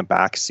taken a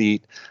back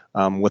seat.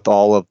 With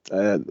all of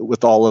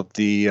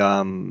the,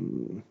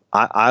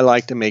 I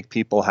like to make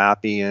people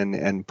happy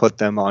and put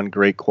them on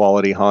great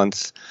quality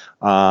hunts.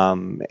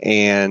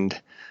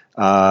 And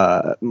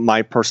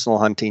my personal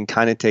hunting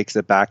kind of takes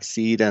a back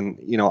seat, and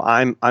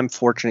I'm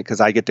fortunate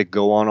because I get to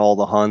go on all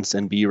the hunts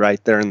and be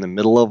right there in the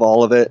middle of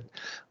all of it.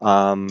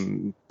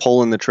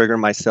 Pulling the trigger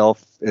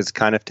myself has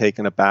kind of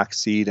taken a back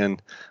seat,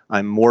 and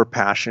I'm more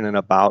passionate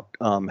about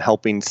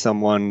helping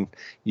someone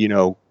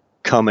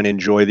come and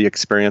enjoy the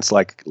experience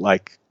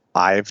like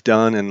I've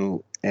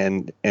done,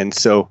 and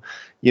so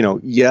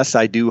yes,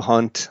 I do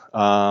hunt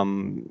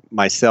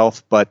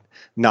myself, but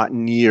not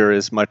near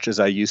as much as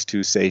I used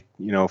to, say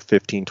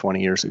 15,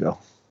 20 years ago.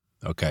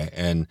 Okay.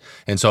 And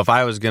so if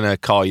I was going to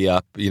call you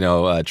up,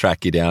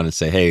 track you down and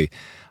say, hey,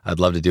 I'd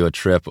love to do a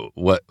trip.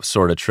 What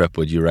sort of trip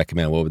would you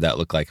recommend? What would that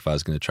look like if I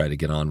was going to try to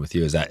get on with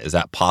you? Is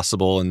that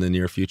possible in the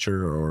near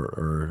future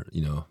or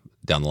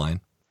down the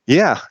line?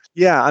 Yeah.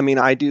 I mean,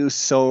 I do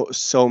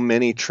so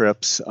many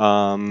trips.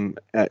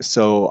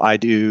 So I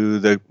do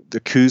the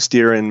Coues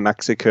deer in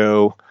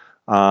Mexico.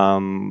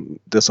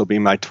 This will be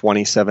my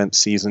 27th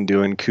season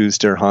doing Coues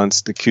deer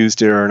hunts. The Coues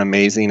deer are an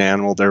amazing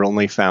animal. They're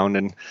only found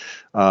in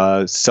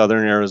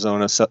southern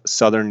Arizona,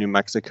 southern New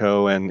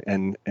Mexico,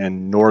 and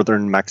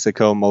northern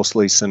Mexico,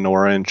 mostly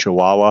Sonora and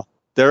Chihuahua.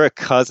 They're a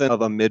cousin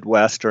of a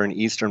Midwest or an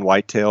Eastern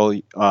whitetail,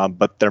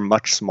 but they're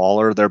much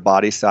smaller. Their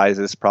body size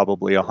is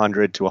probably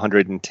 100 to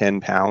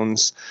 110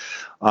 pounds.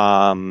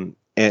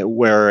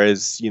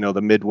 Whereas,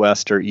 the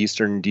Midwest or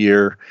Eastern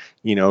deer,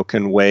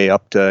 can weigh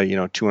up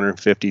to,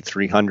 250,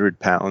 300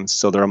 pounds.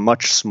 So they're a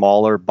much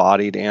smaller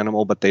bodied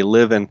animal, but they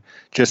live in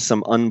just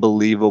some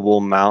unbelievable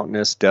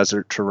mountainous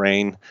desert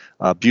terrain,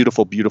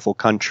 beautiful, beautiful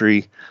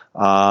country,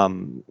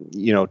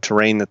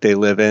 terrain that they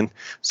live in.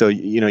 So,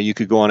 you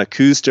could go on a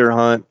Coues deer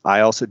hunt.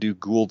 I also do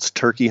Gould's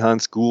turkey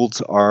hunts.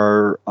 Gould's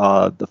are,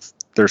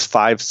 there's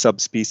 5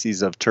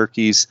 subspecies of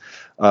turkeys.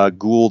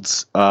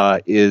 Gould's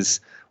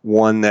is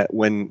one that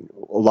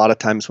a lot of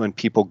times when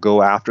people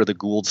go after the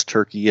Gould's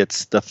turkey,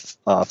 it's the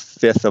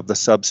 5th of the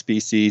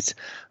subspecies.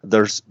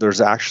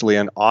 There's actually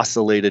an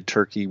ocellated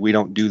turkey. We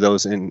don't do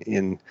those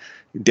in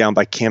down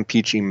by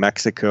Campeche,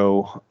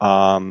 Mexico.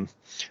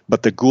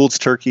 But the Gould's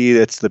turkey,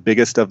 it's the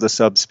biggest of the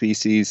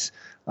subspecies.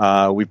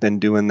 We've been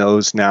doing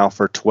those now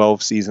for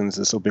 12 seasons.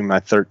 This will be my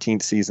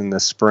 13th season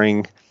this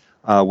spring.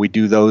 We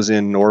do those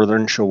in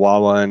northern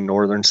Chihuahua and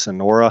northern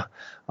Sonora.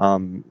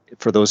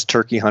 For those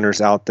turkey hunters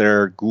out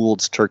there,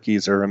 Gould's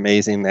turkeys are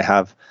amazing. They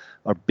have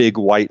a big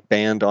white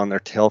band on their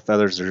tail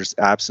feathers. They're just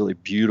absolutely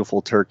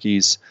beautiful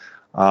turkeys.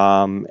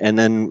 And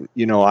then,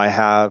 I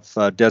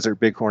have desert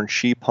bighorn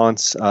sheep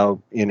hunts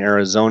in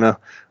Arizona.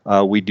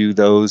 We do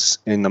those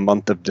in the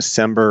month of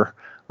December.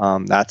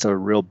 That's a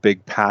real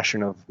big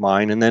passion of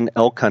mine. And then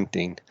elk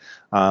hunting.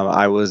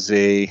 I was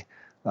a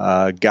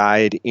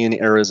guide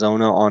in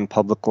Arizona on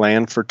public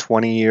land for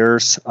 20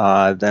 years.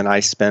 Then I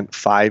spent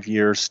 5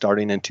 years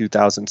starting in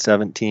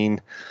 2017.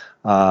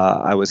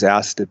 I was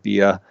asked to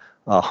be a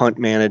hunt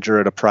manager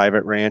at a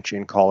private ranch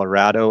in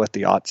Colorado at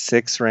the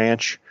Ot6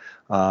 Ranch.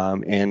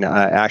 And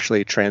I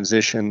actually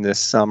transitioned this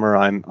summer.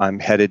 I'm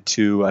headed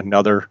to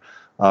another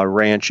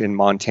ranch in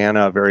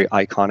Montana, a very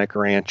iconic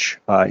ranch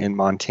in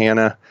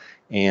Montana,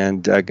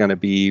 and going to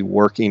be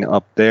working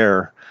up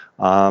there.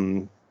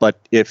 But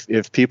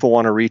if people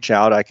want to reach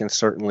out, I can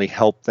certainly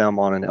help them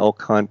on an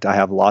elk hunt. I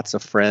have lots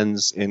of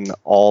friends in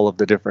all of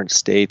the different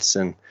states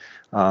and,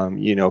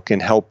 can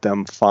help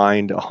them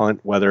find a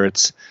hunt, whether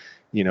it's,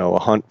 a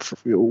hunt for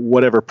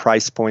whatever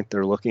price point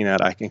they're looking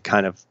at. I can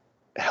kind of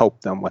help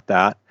them with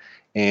that.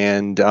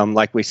 And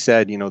like we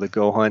said, the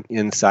Go Hunt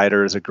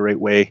Insider is a great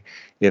way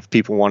if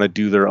people want to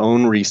do their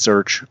own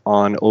research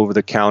on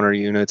over-the-counter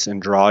units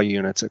and draw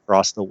units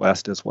across the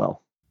West as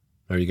well.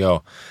 There you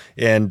go.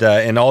 And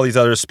all these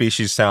other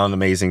species sound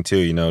amazing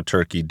too,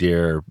 turkey,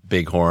 deer,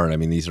 bighorn. I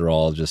mean, these are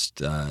all just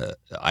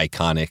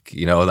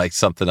iconic, like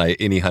something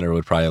any hunter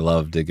would probably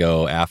love to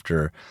go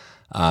after.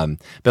 But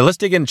let's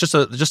dig in just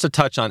a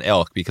touch on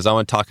elk, because I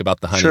want to talk about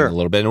the hunting a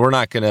little bit. And we're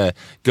not going to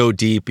go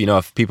deep.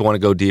 If people want to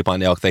go deep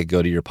on elk, they can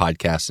go to your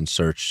podcast and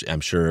search,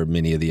 I'm sure,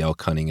 many of the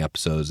elk hunting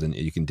episodes, and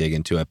you can dig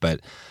into it.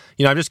 But,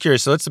 I'm just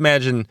curious. So let's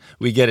imagine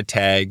we get a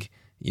tag,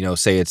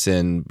 say it's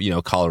in,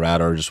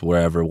 Colorado or just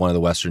wherever, one of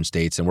the Western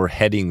states, and we're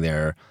heading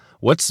there.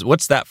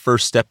 What's that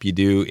first step you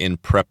do in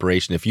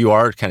preparation? If you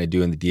are kind of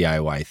doing the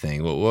DIY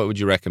thing, what would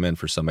you recommend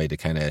for somebody to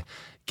kind of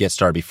get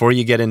started before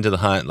you get into the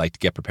hunt, like to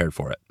get prepared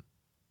for it?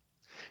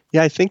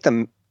 Yeah, I think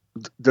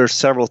there's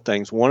several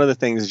things. One of the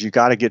things is you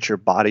got to get your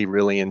body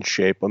really in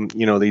shape.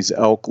 These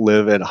elk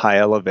live at high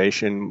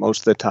elevation most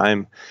of the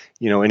time,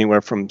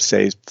 anywhere from,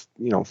 say,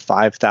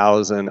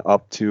 5,000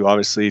 up to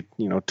obviously,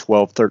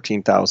 12,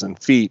 13,000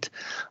 feet.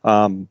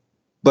 But,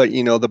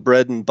 the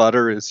bread and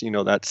butter is,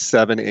 that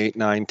 7, 8,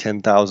 9,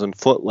 10,000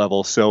 foot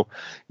level. So,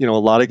 a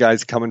lot of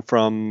guys coming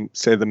from,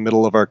 say, the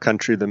middle of our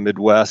country, the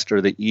Midwest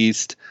or the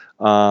East,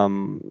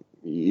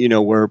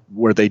 where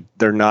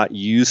they're not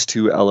used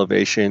to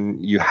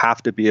elevation, you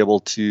have to be able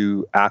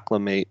to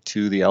acclimate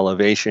to the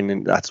elevation,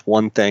 and that's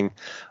one thing.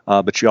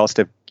 But you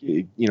also have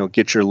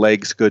get your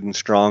legs good and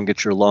strong,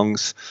 get your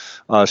lungs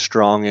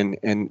strong,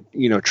 and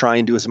try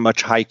and do as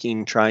much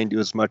hiking, try and do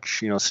as much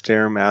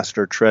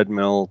Stairmaster,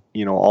 treadmill,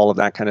 all of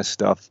that kind of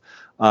stuff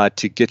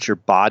to get your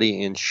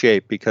body in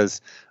shape, because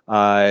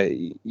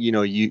it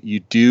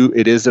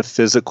is a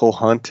physical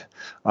hunt.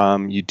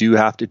 You do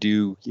have to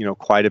do,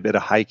 quite a bit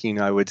of hiking.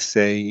 I would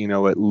say,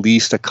 at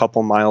least a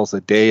couple miles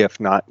a day, if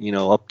not,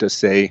 up to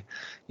say,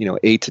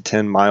 8 to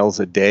 10 miles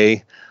a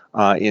day,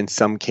 in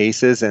some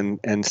cases.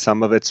 And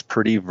some of it's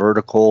pretty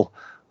vertical,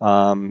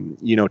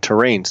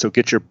 terrain. So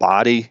get your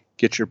body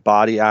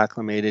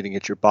acclimated and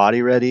get your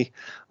body ready.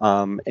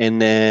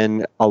 And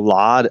then a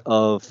lot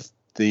of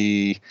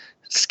the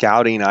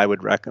scouting I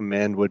would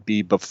recommend would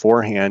be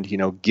beforehand,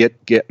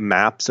 get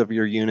maps of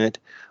your unit.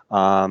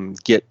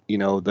 Get,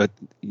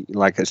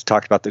 like I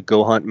talked about, the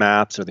Go Hunt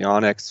maps or the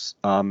onX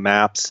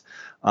maps,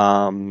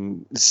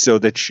 so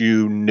that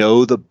you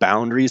know the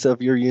boundaries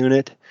of your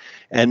unit,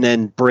 and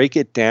then break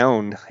it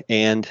down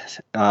and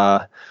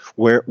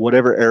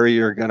whatever area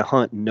you're going to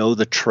hunt, know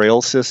the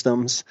trail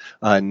systems,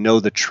 know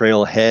the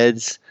trail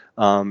heads,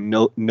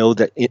 know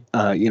that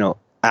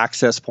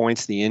access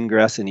points, the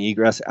ingress and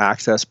egress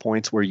access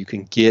points where you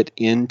can get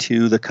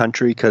into the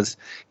country, because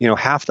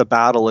half the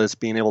battle is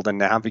being able to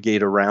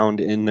navigate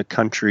around in the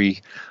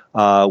country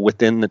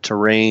within the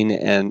terrain,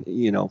 and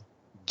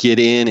get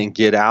in and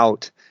get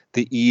out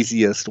the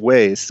easiest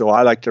ways. So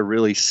I like to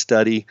really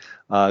study.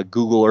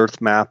 Google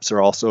Earth maps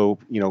are also,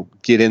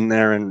 get in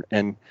there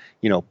and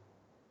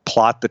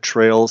plot the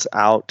trails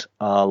out.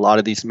 A lot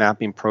of these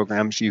mapping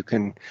programs, you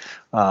can,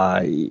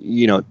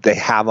 they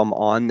have them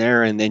on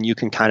there, and then you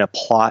can kind of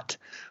plot,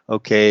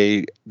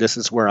 okay, this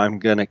is where I'm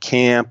going to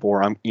camp,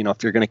 or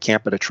if you're going to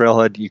camp at a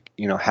trailhead,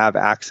 you have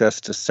access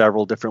to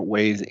several different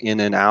ways in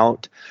and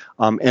out.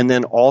 And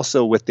then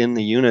also within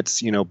the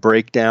units,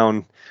 break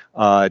down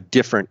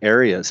different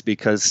areas,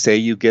 because say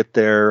you get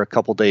there a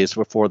couple days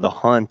before the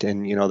hunt,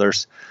 and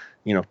there's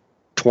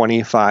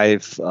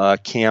 25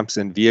 camps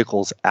and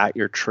vehicles at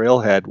your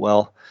trailhead.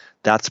 Well,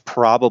 that's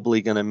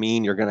probably going to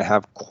mean you're going to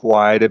have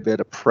quite a bit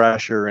of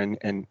pressure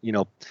and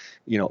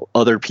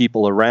other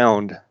people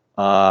around.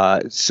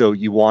 So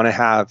you want to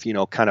have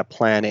kind of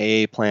plan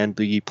A, plan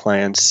B,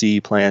 plan C,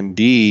 plan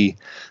D,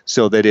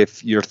 so that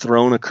if you're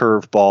thrown a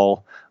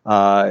curveball,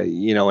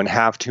 and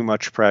have too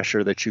much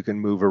pressure, that you can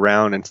move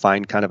around and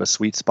find kind of a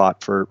sweet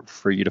spot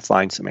for you to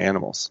find some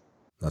animals.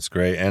 That's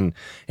great. And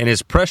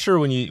is pressure,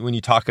 when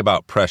you talk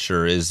about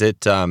pressure, is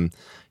it can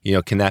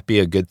that be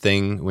a good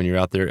thing when you're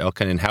out there elk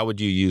hunting? And how would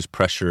you use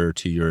pressure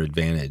to your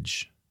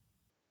advantage?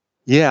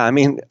 Yeah, I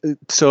mean,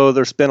 so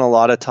there's been a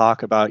lot of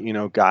talk about,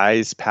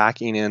 guys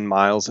packing in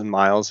miles and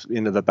miles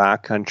into the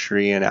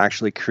backcountry and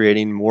actually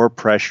creating more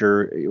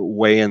pressure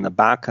way in the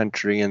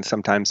backcountry, and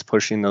sometimes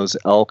pushing those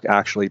elk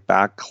actually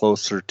back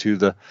closer to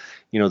the,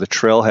 the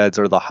trailheads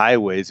or the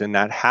highways, and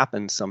that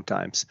happens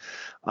sometimes.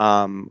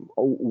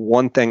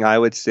 One thing I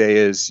would say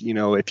is,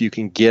 if you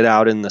can get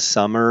out in the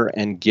summer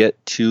and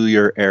get to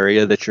your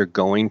area that you're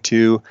going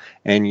to,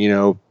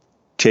 and,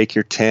 take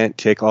your tent,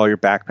 take all your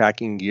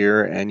backpacking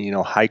gear, and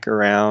hike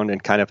around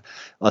and kind of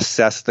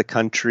assess the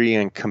country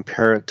and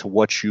compare it to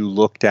what you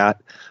looked at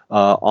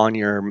on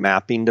your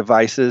mapping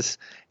devices,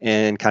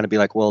 and kind of be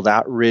like, well,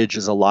 that ridge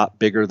is a lot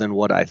bigger than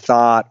what I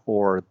thought,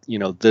 or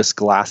this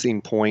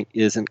glassing point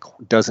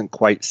doesn't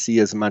quite see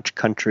as much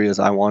country as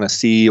I want to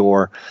see,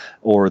 or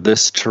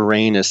this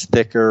terrain is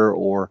thicker,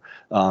 or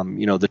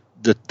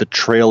the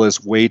trail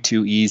is way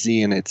too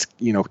easy and it's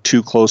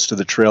too close to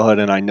the trailhead,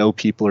 and I know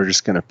people are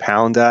just going to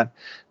pound that.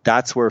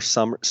 That's where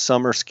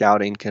summer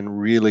scouting can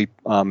really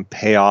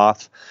pay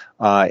off,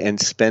 and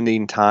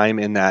spending time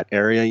in that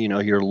area.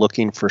 You're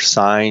looking for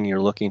sign, you're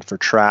looking for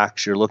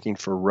tracks, you're looking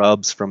for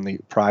rubs from the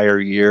prior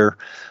year.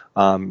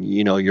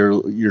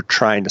 You're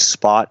trying to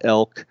spot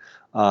elk.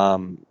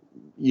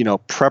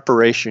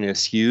 Preparation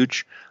is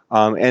huge.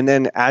 And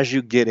then as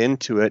you get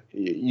into it,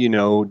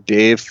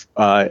 Dave,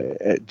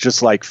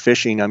 just like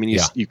fishing, I mean,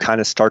 you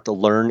kind of start to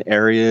learn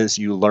areas,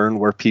 you learn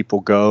where people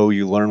go,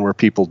 you learn where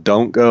people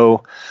don't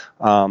go.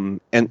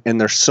 And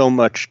there's so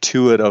much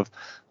to it of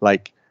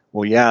like,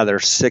 well, yeah,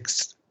 there's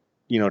 6,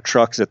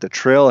 trucks at the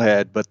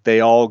trailhead, but they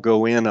all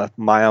go in 1.5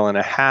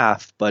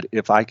 miles. But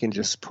if I can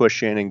just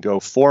push in and go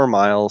 4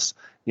 miles,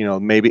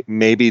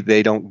 maybe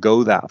they don't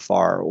go that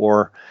far.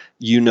 Or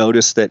you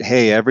notice that,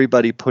 hey,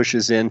 everybody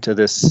pushes into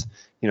this,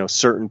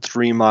 certain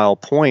 3-mile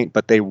point,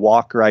 but they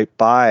walk right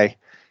by,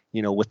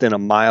 within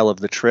 1 mile of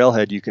the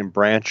trailhead. You can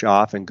branch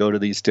off and go to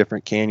these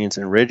different canyons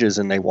and ridges,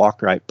 and they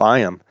walk right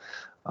by them.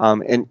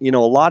 And a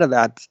lot of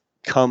that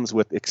comes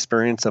with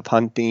experience of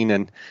hunting,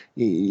 and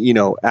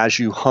as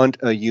you hunt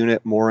a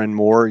unit more and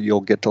more,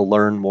 you'll get to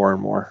learn more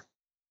and more.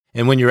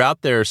 And when you're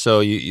out there, so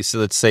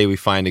let's say we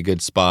find a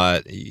good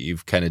spot,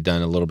 you've kind of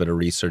done a little bit of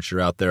research, you're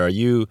out there.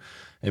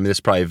 This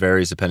probably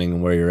varies depending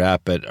on where you're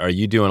at, but are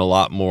you doing a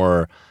lot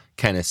more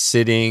kind of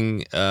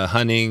sitting,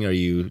 hunting? Are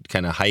you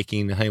kind of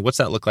hiking? What's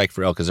that look like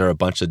for elk? Is there a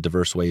bunch of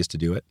diverse ways to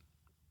do it?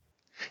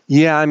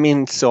 Yeah, I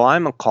mean, so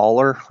I'm a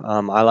caller.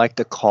 I like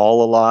to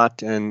call a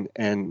lot and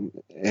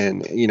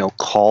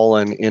call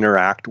and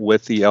interact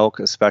with the elk,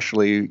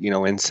 especially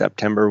in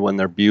September when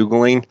they're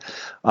bugling.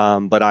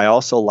 But I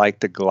also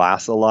like to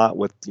glass a lot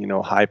with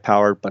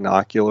high-powered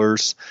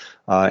binoculars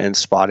and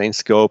spotting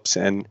scopes.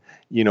 And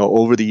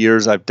over the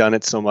years I've done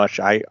it so much,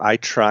 I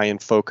try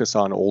and focus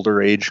on older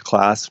age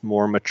class,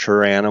 more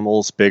mature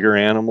animals, bigger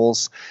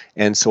animals.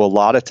 And so a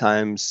lot of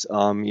times,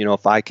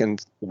 if I can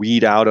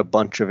weed out a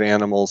bunch of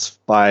animals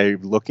by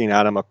looking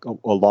at them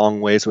a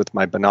long ways with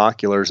my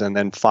binoculars, and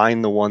then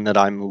find the one that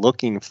I'm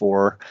looking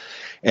for,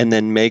 and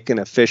then make an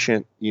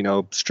efficient,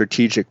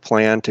 strategic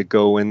plan to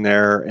go in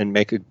there and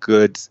make a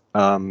good,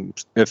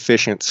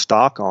 efficient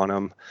stalk on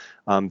them.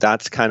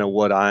 That's kind of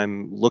what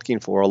I'm looking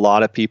for. A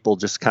lot of people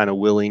just kind of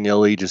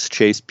willy-nilly just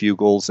chase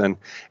bugles, and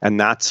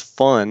that's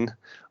fun.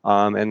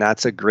 And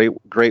that's a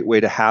great way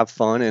to have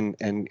fun,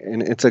 and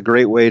it's a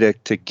great way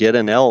to get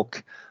an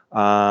elk.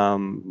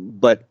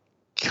 But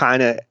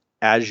kind of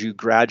as you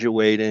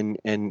graduate and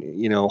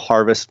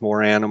harvest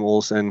more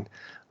animals and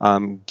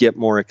get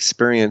more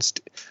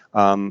experienced,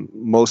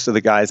 most of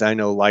the guys I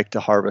know like to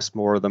harvest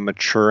more of the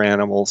mature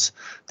animals,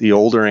 the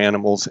older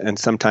animals, and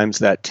sometimes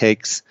that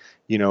takes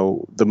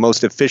the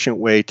most efficient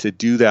way to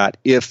do that,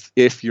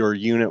 if your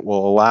unit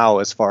will allow,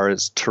 as far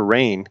as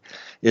terrain,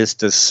 is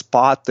to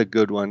spot the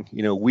good one,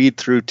 weed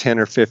through 10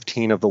 or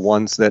 15 of the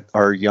ones that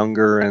are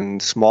younger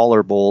and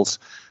smaller bulls,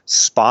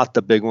 spot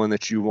the big one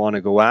that you want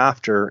to go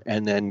after,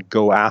 and then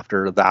go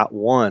after that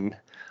one.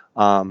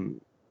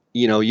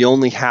 You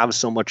only have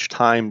so much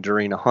time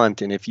during a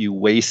hunt, and if you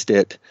waste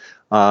it,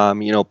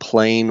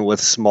 playing with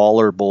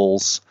smaller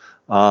bulls,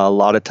 a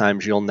lot of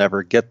times you'll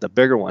never get the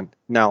bigger one.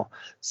 Now,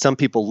 some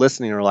people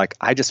listening are like,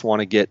 I just want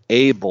to get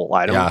a bull.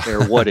 I don't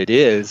care what it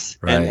is.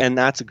 Right. And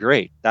that's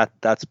great.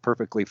 That's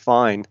perfectly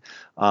fine.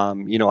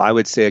 I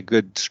would say a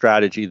good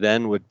strategy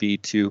then would be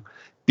to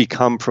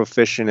become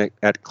proficient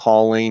at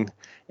calling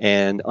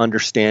and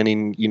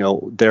understanding,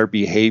 their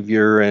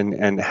behavior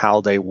and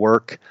how they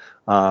work.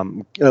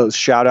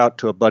 Shout out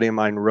to a buddy of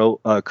mine,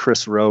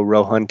 Chris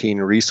Rowe Hunting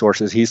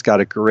Resources. He's got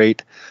a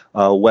great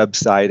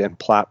website and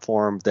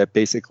platform that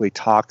basically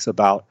talks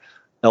about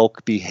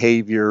elk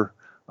behavior,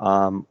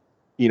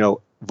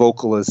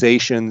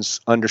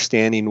 vocalizations,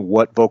 understanding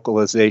what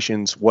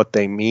vocalizations, what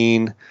they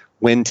mean,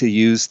 when to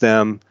use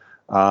them,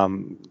 a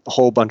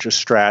whole bunch of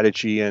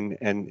strategy, and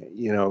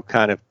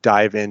kind of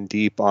dive in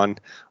deep on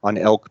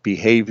elk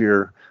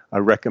behavior. I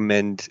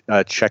recommend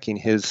checking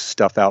his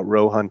stuff out,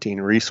 Rowe Hunting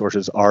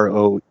Resources,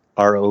 ROE.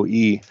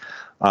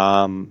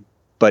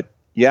 But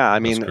yeah, I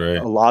mean,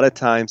 a lot of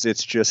times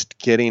it's just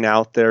getting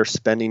out there,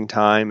 spending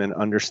time and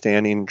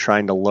understanding,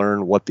 trying to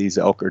learn what these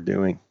elk are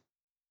doing.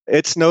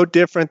 It's no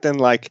different than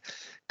like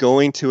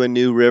going to a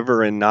new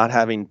river and not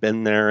having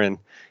been there, and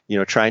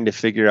trying to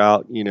figure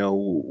out,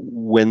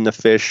 when the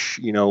fish,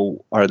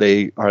 are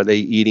they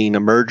eating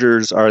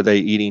emergers? Are they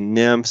eating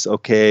nymphs?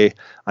 Okay,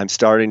 I'm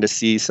starting to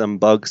see some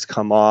bugs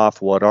come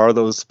off. What are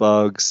those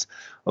bugs?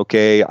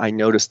 Okay, I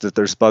noticed that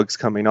there's bugs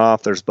coming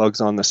off. There's bugs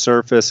on the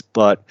surface,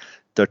 but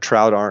the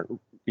trout aren't,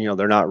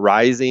 they're not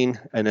rising.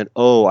 And then,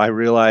 I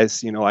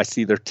realize, I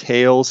see their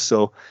tails.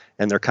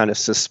 And they're kind of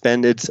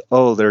suspended.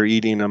 Oh, they're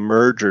eating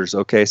emergers.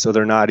 Okay, so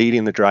they're not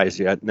eating the dries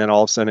yet. And then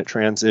all of a sudden it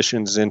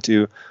transitions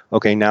into,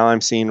 okay, now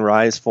I'm seeing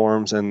rise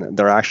forms and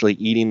they're actually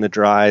eating the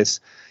dries.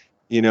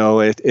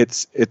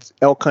 It's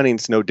elk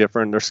hunting's no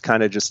different. There's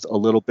kind of just a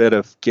little bit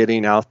of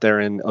getting out there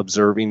and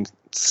observing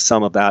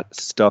some of that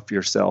stuff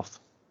yourself.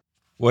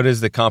 What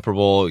is the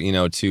comparable,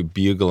 to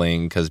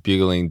bugling? Because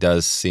bugling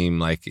does seem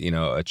like,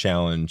 a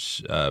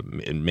challenge.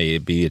 It may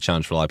be a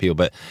challenge for a lot of people,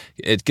 but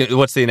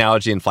what's the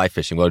analogy in fly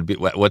fishing?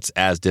 What's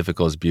as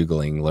difficult as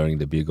bugling, learning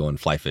to bugle in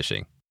fly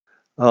fishing?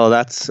 Oh,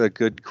 that's a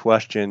good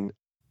question.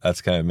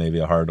 That's kind of maybe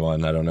a hard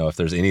one. I don't know if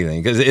there's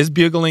anything. Because is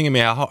bugling, I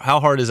mean, how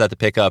hard is that to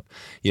pick up?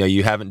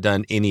 You haven't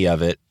done any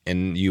of it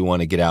and you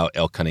want to get out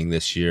elk hunting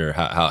this year.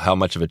 How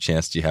much of a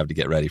chance do you have to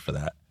get ready for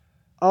that?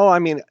 Oh, I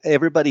mean,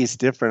 everybody's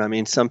different. I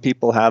mean, some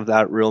people have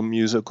that real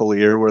musical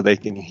ear where they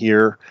can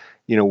hear,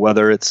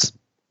 whether it's,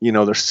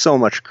 there's so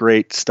much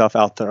great stuff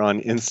out there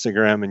on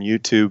Instagram and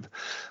YouTube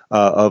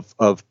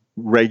of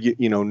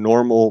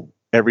normal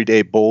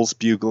everyday bulls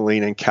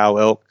bugling and cow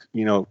elk,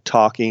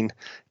 talking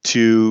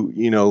to,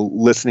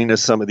 listening to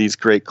some of these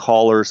great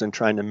callers and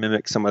trying to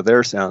mimic some of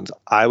their sounds.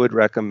 I would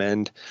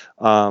recommend,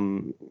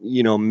 trying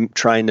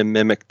to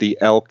mimic the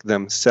elk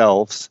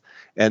themselves,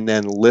 and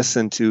then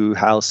listen to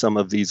how some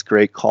of these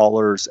great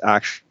callers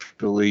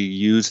actually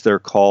use their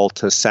call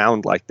to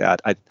sound like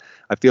that. I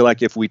feel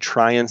like if we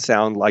try and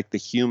sound like the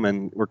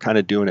human, we're kind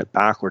of doing it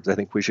backwards. I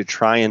think we should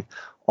try and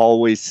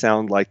always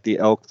sound like the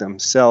elk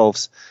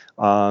themselves.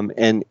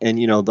 And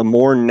the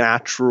more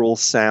natural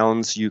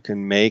sounds you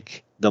can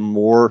make, the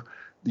more,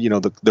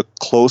 the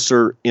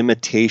closer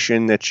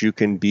imitation that you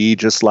can be,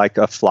 just like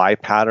a fly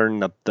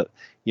pattern.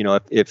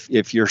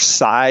 If your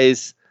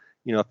size,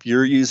 if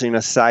you're using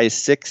a size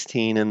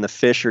 16 and the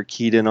fish are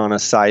keyed in on a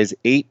size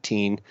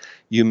 18,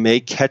 you may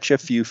catch a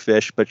few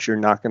fish, but you're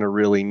not going to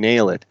really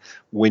nail it.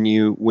 When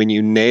you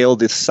nail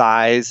the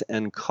size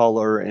and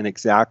color and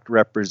exact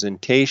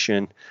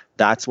representation,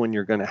 that's when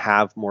you're going to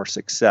have more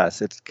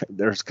success.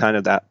 There's kind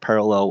of that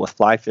parallel with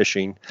fly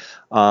fishing.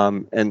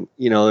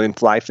 In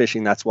fly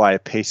fishing, that's why I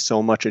pay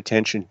so much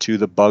attention to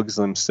the bugs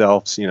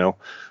themselves.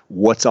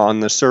 What's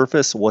on the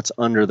surface, what's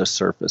under the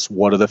surface,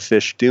 what are the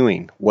fish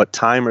doing, what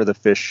time are the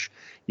fish,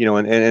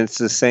 and it's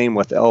the same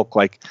with elk.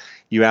 Like,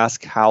 you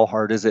ask how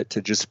hard is it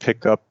to just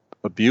pick up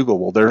a bugle?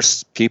 Well,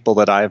 there's people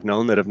that I've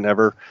known that have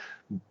never,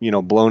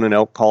 blown an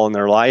elk call in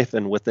their life,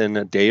 and within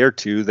a day or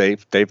two,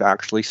 they've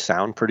actually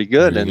sound pretty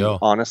good. And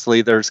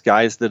honestly, there's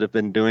guys that have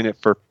been doing it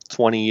for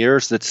 20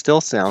 years that still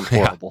sound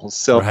horrible.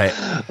 So, right.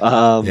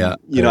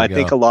 I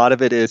think a lot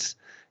of it is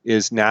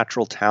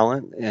natural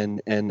talent,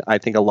 and I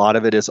think a lot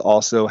of it is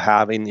also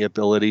having the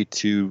ability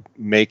to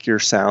make your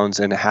sounds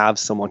and have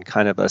someone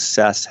kind of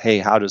assess, hey,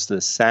 how does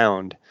this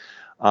sound?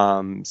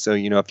 So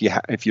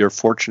if you're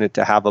fortunate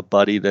to have a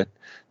buddy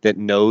that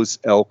knows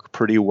elk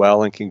pretty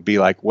well and can be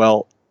like,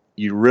 well,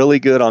 you're really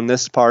good on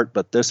this part,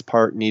 but this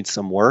part needs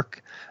some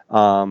work.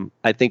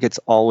 I think it's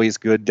always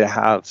good to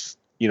have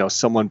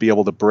someone be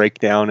able to break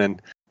down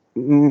and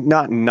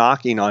not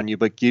knocking on you,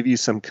 but give you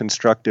some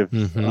constructive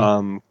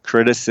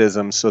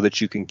criticism so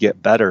that you can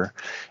get better.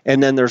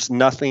 And then there's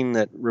nothing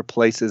that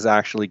replaces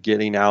actually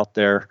getting out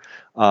there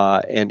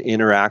and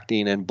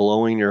interacting and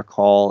blowing your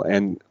call.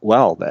 And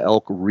well, the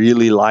elk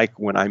really like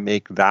when I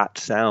make that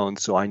sound,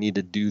 so I need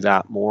to do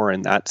that more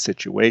in that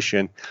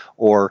situation.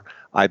 Or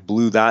I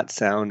blew that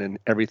sound and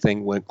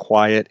everything went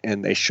quiet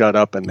and they shut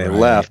up and they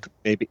left.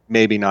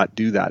 Maybe not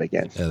do that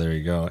again. Yeah, there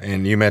you go.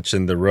 And you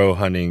mentioned the row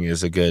hunting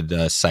is a good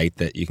site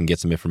that you can get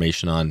some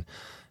information on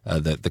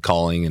the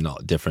calling and all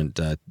different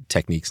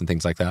techniques and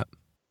things like that.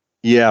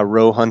 Yeah,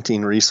 row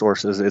hunting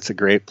resources. It's a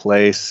great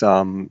place.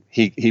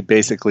 He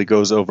basically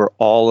goes over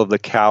all of the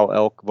cow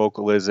elk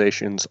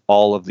vocalizations,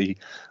 all of the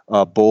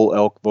bull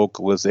elk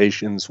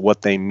vocalizations,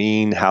 what they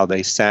mean, how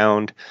they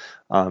sound.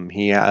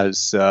 He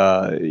has,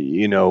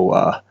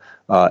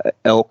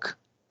 elk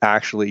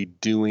actually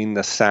doing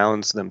the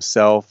sounds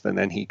themselves, and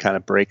then he kind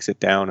of breaks it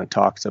down and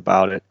talks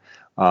about it.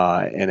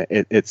 And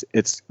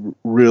it's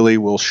really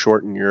will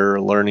shorten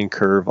your learning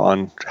curve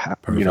on,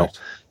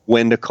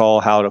 when to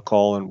call, how to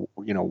call, and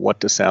what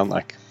to sound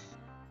like.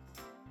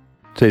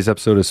 Today's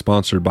episode is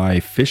sponsored by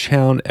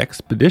Fishhound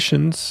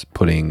Expeditions,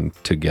 putting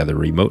together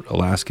remote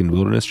Alaskan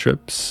wilderness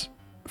trips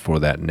for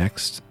that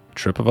next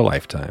trip of a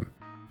lifetime.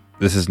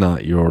 This is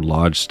not your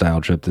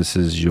lodge-style trip. This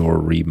is your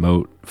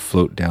remote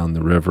float down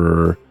the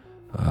river,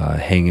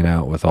 hanging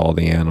out with all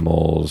the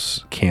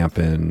animals,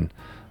 camping,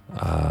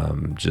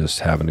 just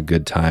having a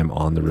good time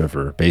on the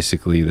river.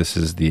 Basically, this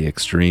is the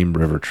extreme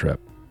river trip.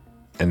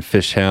 And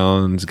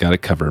Fishhound's got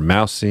it covered.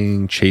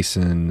 Mousing,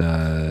 chasing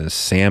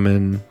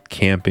salmon,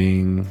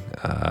 camping,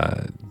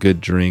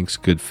 good drinks,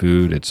 good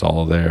food. It's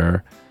all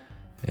there.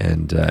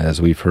 And as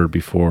we've heard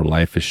before,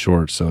 life is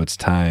short, so it's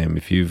time.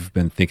 If you've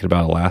been thinking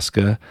about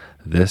Alaska,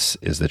 this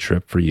is the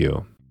trip for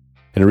you.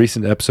 In a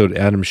recent episode,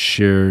 Adam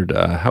shared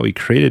how he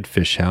created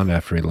Fishhound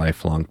after a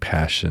lifelong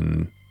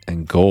passion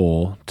and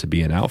goal to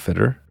be an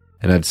outfitter.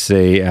 And I'd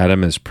say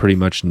Adam has pretty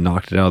much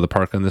knocked it out of the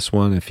park on this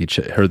one. If you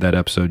heard that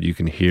episode, you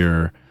can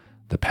hear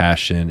the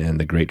passion and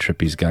the great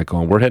trip he's got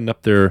going. We're heading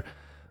up there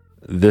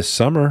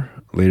later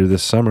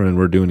this summer, and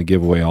we're doing a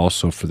giveaway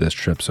also for this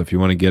trip. So if you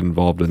want to get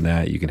involved in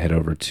that, you can head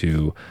over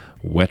to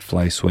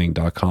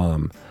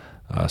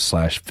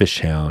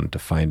wetflyswing.com/fishhound to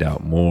find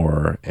out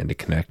more and to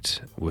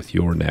connect with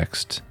your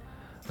next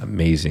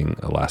amazing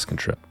Alaskan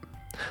trip.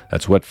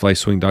 That's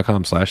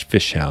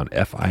wetflyswing.com/fishhound,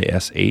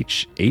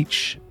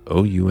 FISHHOUND.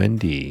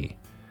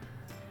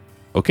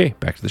 Okay,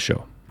 back to the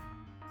show.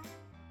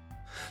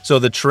 So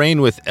the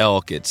terrain with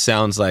elk, it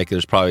sounds like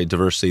there's probably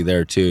diversity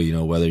there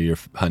too, whether you're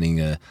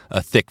hunting a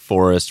thick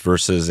forest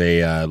versus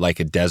a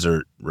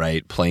desert,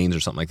 right? Plains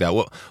or something like that.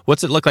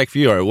 What's it look like for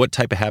you, or what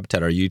type of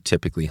habitat are you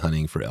typically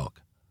hunting for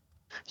elk?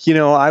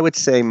 I would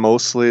say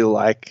mostly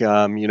like,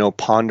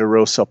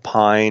 ponderosa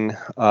pine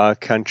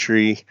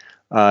country,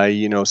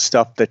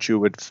 stuff that you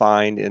would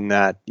find in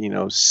that,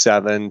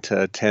 7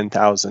 to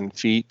 10,000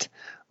 feet.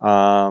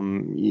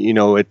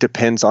 It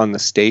depends on the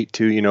state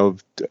too.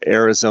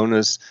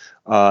 Arizona's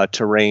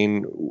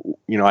terrain,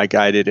 I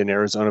guided in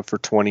Arizona for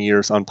 20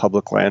 years on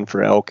public land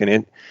for elk,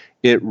 and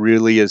it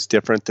really is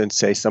different than,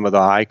 say, some of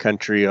the high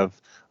country of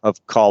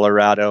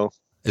Colorado.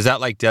 Is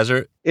that like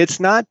desert? It's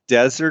not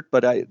desert,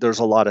 but there's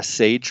a lot of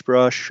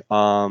sagebrush.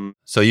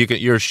 So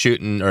you're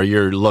shooting, or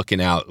you're looking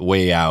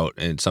way out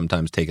and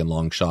sometimes taking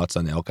long shots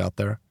on elk out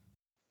there?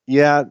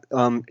 Yeah,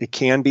 it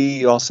can be.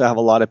 You also have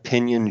a lot of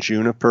pinyon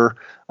juniper,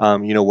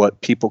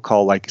 what people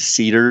call like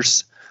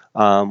cedars,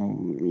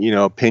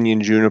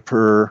 pinyon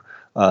juniper,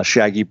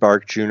 shaggy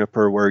bark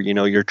juniper, where,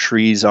 your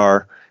trees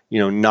are,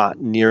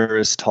 not near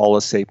as tall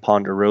as, say,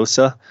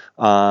 ponderosa,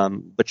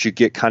 but you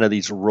get kind of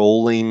these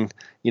rolling,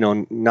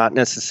 not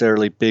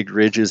necessarily big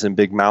ridges and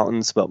big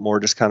mountains, but more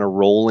just kind of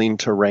rolling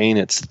terrain.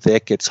 It's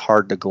thick, it's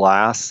hard to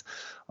glass.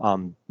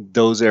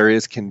 Those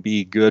areas can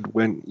be good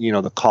when,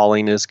 the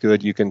calling is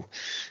good. You can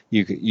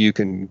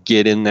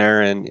get in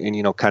there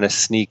and kind of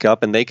sneak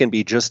up, and they can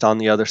be just on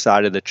the other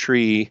side of the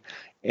tree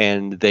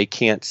and they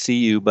can't see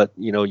you, but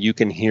you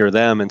can hear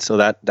them. And so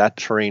that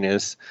terrain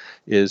is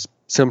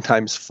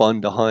sometimes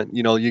fun to hunt.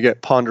 You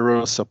get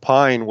ponderosa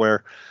pine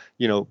where,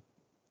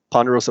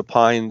 ponderosa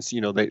pines,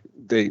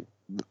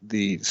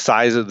 the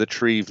size of the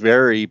tree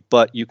vary,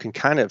 but you can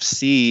kind of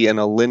see in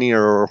a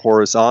linear or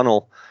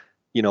horizontal,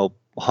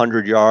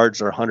 100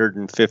 yards or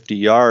 150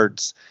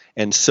 yards,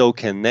 and so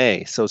can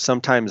they. So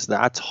sometimes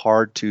that's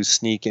hard to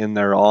sneak in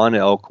there on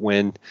elk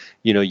when,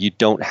 you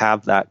don't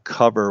have that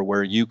cover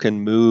where you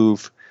can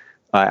move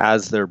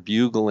as they're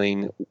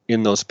bugling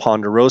in those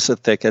ponderosa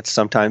thickets.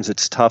 Sometimes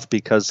it's tough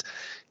because,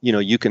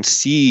 you can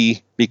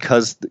see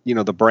because,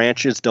 the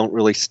branches don't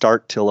really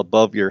start till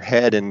above your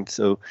head. And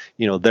so,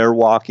 they're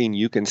walking,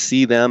 you can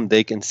see them,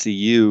 they can see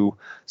you.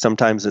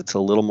 Sometimes it's a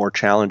little more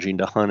challenging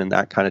to hunt in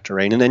that kind of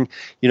terrain. And then,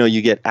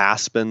 you get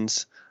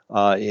aspens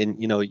in,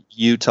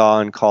 Utah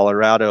and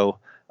Colorado.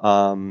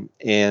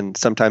 And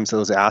sometimes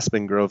those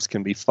aspen groves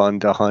can be fun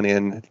to hunt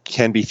in,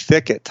 can be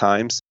thick at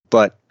times,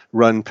 but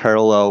run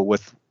parallel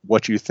with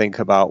what you think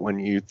about when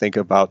you think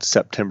about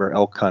September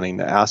elk hunting.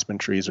 The aspen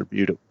trees are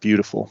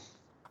beautiful.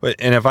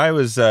 And if I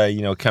was,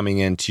 coming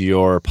into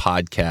your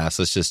podcast,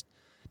 let's just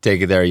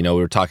take it there. We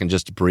were talking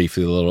just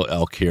briefly a little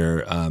elk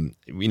here.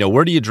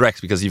 Where do you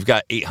direct? Because you've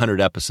got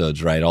 800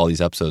 episodes, right? All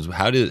these episodes.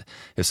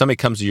 If somebody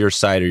comes to your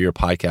site or your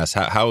podcast,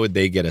 how would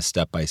they get a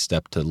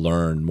step-by-step to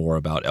learn more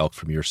about elk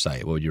from your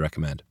site? What would you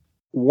recommend?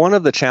 One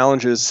of the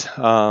challenges,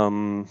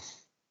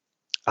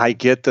 I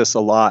get this a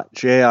lot.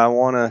 Jay, I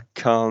want to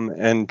come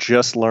and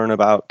just learn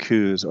about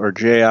Coues, or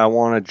Jay, I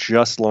want to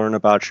just learn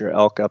about your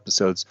elk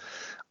episodes.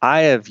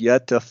 I have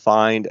yet to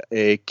find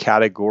a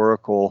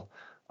categorical,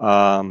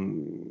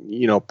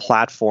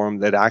 platform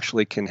that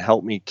actually can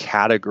help me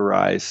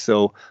categorize.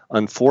 So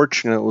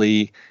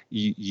unfortunately,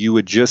 you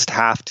would just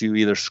have to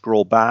either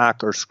scroll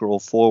back or scroll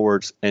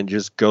forwards and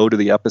just go to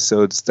the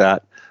episodes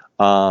that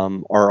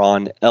are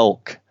on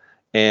elk.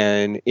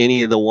 And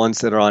any of the ones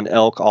that are on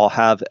elk, I'll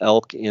have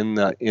elk in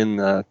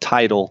the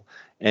title.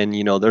 And,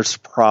 there's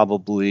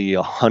probably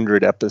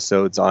 100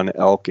 episodes on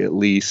elk at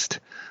least.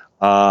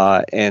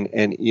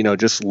 And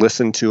just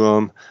listen to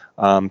them,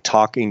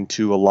 talking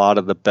to a lot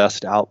of the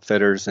best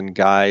outfitters and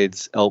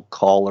guides, elk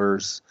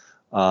callers,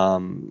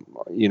 in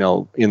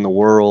the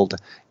world.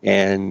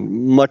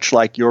 And much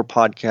like your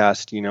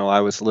podcast,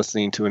 I was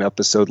listening to an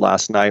episode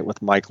last night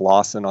with Mike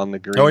Lawson on the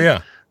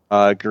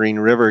Green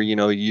River.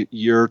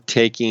 You're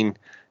taking,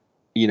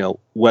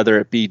 whether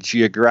it be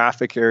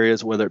geographic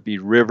areas, whether it be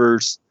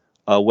rivers,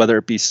 whether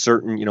it be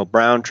certain,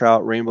 brown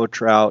trout, rainbow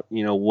trout,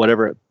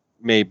 whatever it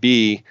may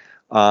be,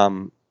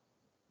 awesome.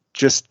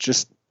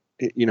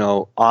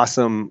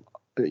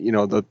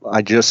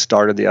 I just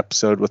started the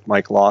episode with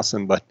Mike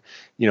Lawson, but,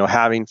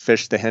 having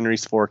fished the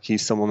Henry's Fork,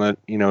 he's someone that,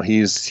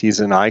 he's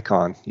an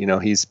icon.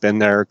 He's been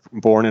there,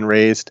 born and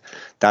raised.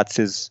 That's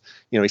his,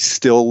 he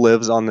still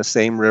lives on the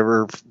same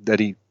river that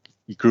he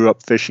grew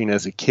up fishing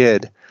as a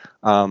kid.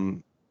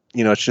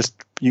 It's just,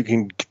 you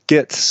can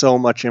get so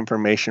much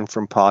information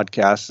from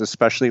podcasts,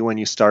 especially when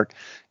you start,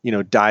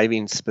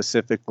 diving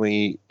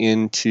specifically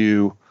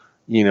into,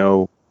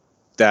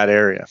 that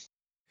area.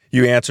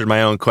 You answered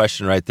my own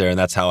question right there, and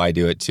that's how I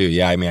do it too.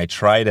 Yeah, I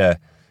try to,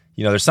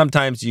 there's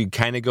sometimes you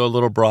kind of go a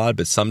little broad,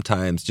 but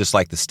sometimes, just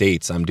like the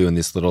states, I'm doing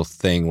this little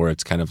thing where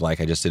it's kind of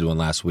like, I just did one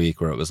last week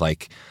where it was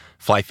like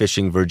fly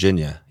fishing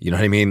Virginia. You know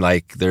what I mean?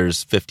 Like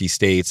there's 50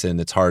 states and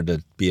it's hard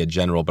to be a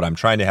general, but I'm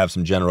trying to have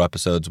some general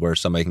episodes where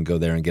somebody can go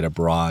there and get a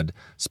broad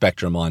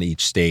spectrum on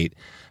each state.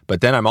 But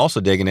then I'm also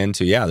digging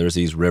into, there's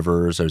these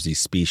rivers, there's these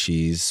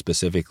species.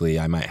 Specifically,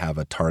 I might have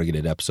a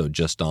targeted episode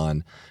just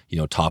on,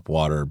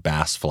 topwater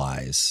bass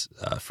flies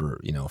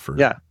for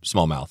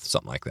smallmouth,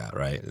 something like that,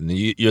 right? And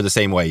you're the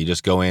same way. You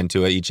just go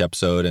into it each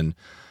episode and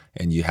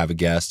you have a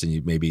guest and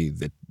you maybe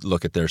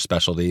look at their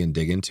specialty and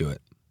dig into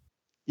it.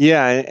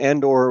 Yeah,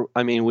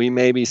 we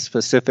may be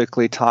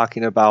specifically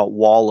talking about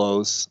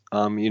wallows,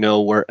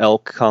 where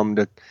elk come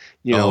to,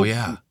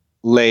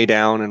 lay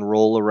down and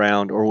roll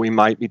around, or we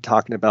might be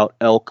talking about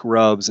elk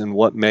rubs and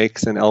what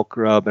makes an elk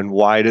rub and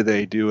why do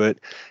they do it,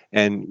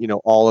 and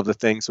all of the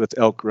things with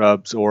elk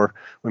rubs. Or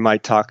we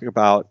might talk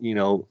about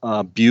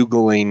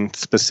bugling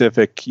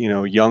specific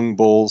young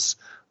bulls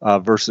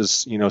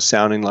versus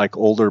sounding like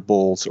older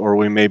bulls, or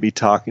we may be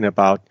talking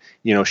about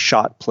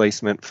shot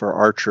placement for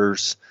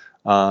archers,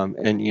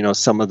 and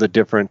some of the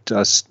different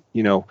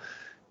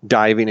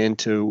diving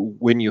into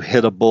when you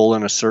hit a bull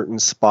in a certain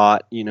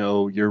spot,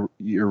 your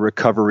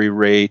recovery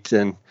rate,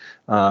 and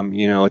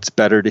it's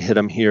better to hit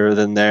them here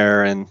than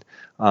there, and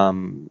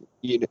and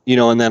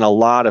then a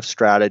lot of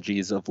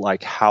strategies of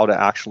like how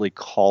to actually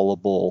call a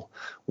bull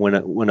when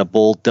a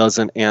bull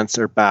doesn't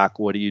answer back.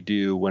 What do you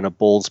do when a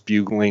bull's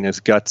bugling his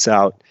guts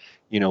out?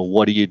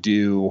 What do you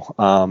do?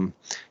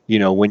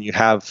 When you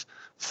have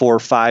 4 or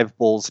 5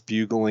 bulls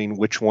bugling,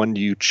 which one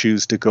do you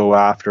choose to go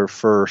after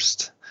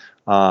first?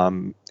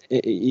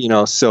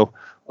 So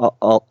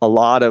a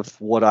lot of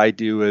what I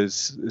do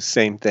is the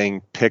same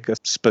thing, pick a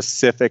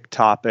specific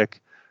topic,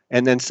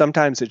 and then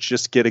sometimes it's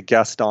just get a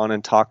guest on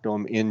and talk to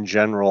them in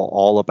general,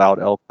 all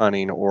about elk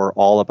hunting or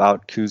all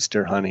about Coues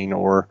deer hunting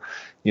or,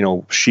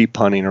 sheep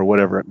hunting or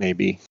whatever it may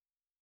be.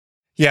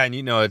 Yeah, and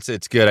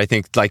it's good. I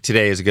think like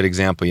today is a good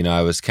example.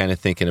 I was kind of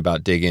thinking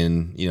about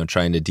digging,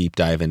 trying to deep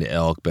dive into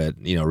elk, but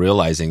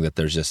realizing that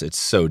it's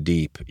so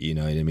deep, you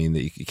know what I mean,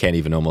 that you can't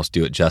even almost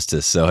do it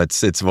justice. So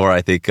it's more,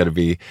 I think, going to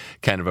be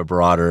kind of a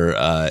broader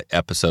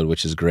episode,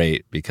 which is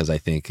great because I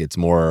think it's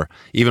more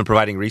even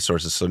providing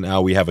resources. So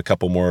now we have a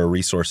couple more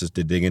resources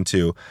to dig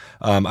into.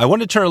 I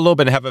want to turn a little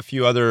bit and have a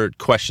few other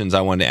questions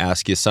I wanted to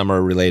ask you. Some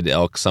are related to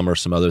elk, some are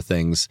some other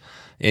things.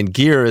 And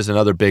gear is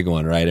another big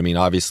one, right? I mean,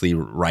 obviously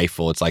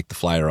rifle, it's like the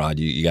fly rod.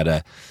 You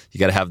gotta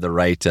have the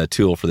right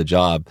tool for the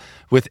job.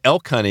 With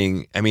elk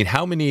hunting, I mean,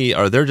 how many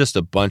are there? Just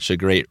a bunch of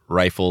great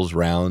rifles,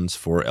 rounds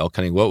for elk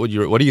hunting. What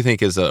do you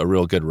think is a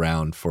real good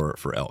round for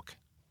elk?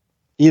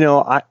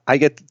 I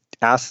get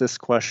asked this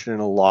question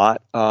a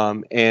lot,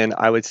 and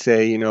I would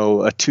say, a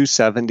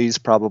 270's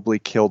probably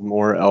killed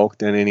more elk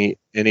than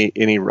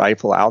any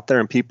rifle out there,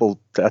 and people,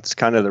 that's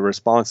kind of the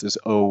response is,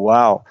 oh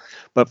wow.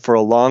 But for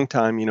a long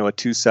time, a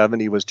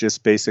 270 was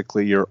just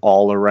basically your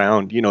all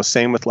around.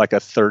 Same with like a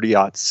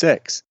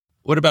 30-06.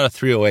 What about a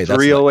 308?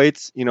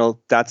 308s,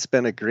 that's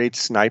been a great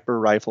sniper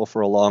rifle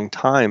for a long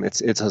time.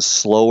 It's a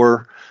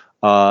slower,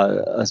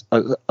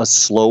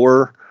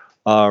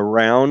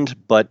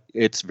 round, but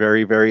it's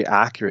very, very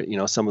accurate.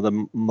 Some of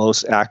the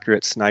most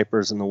accurate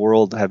snipers in the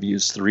world have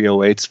used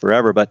 308s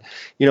forever. But,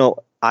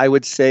 I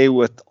would say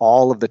with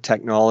all of the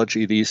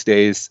technology these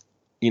days,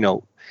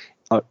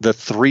 the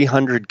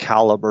 300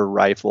 caliber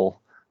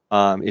rifle,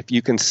 if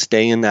you can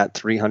stay in that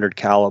 300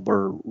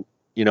 caliber,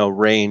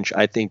 range,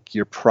 I think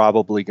you're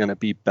probably going to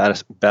be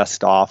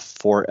best off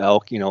for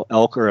elk.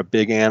 Elk are a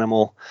big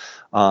animal.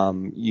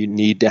 You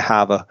need to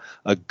have a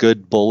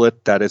good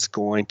bullet that is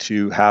going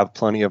to have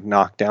plenty of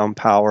knockdown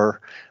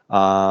power.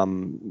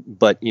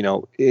 But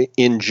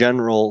in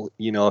general,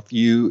 if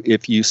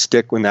you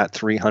stick with that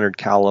 300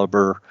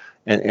 caliber,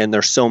 and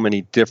there's so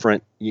many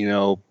different,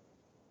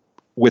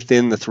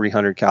 within the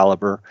 300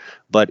 caliber,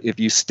 but if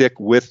you stick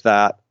with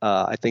that,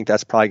 I think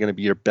that's probably going to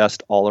be your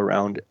best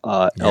all-around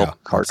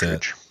elk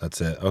cartridge.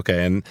 That's it.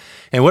 Okay, and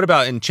what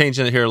about, and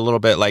changing it here a little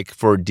bit, like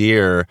for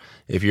deer,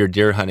 if you're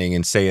deer hunting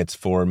and say it's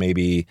for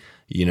maybe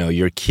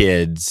your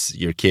kid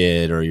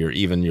or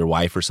even your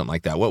wife or something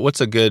like that,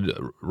 what's a good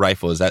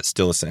rifle? Is that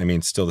still the same? I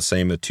mean, still the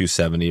same, the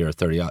 270 or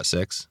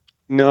 30-06?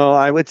 No,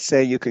 I would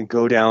say you can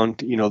go down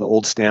to, the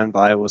old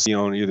standby was, the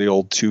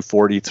old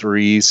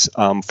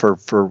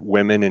 243s for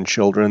women and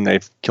children.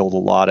 They've killed a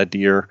lot of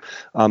deer.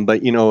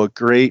 But, a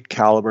great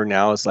caliber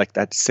now is like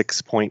that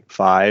 6.5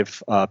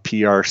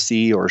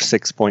 PRC or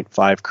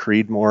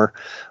 6.5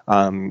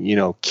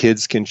 Creedmoor.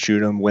 Kids can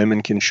shoot them,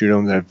 women can shoot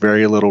them. They have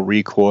very little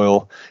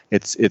recoil.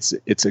 It's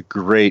a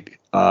great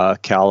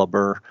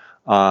caliber.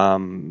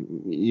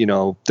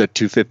 The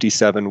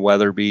 257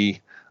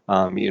 Weatherby.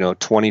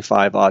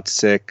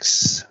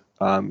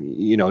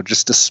 25-06,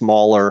 just a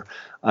smaller,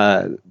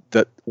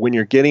 that when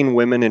you're getting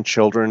women and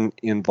children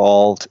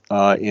involved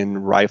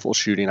in rifle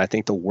shooting, I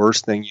think the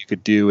worst thing you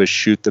could do is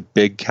shoot the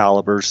big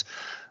calibers,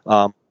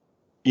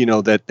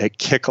 that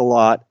kick a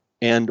lot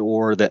and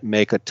or that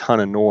make a ton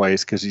of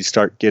noise, because you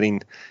start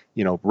getting,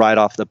 right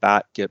off the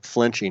bat, get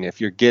flinching.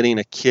 If you're getting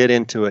a kid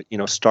into it,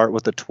 start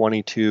with the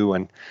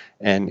 22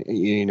 and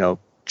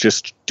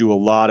just do a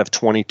lot of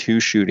 22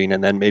 shooting,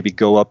 and then maybe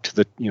go up to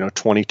the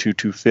 22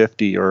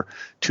 250 or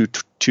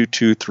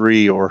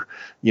 223 or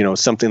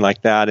something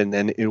like that, and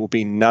then it will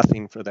be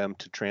nothing for them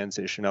to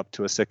transition up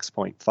to a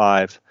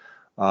 6.5.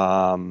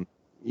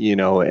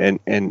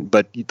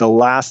 But the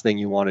last thing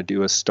you want to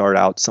do is start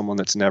out someone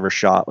that's never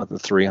shot with a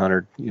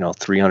 300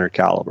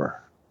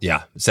 caliber.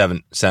 Yeah,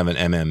 7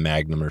 mm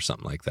Magnum or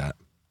something like that.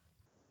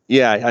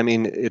 Yeah, I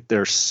mean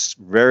they're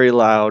very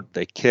loud.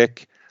 They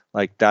kick.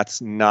 Like,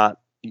 that's not.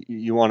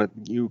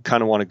 You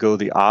kind of want to go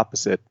the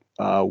opposite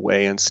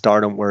way and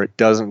start them where it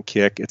doesn't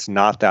kick. It's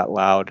not that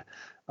loud.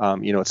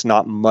 It's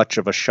not much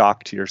of a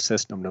shock to your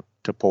system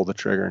to pull the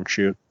trigger and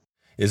shoot.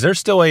 Is there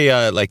still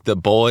a like the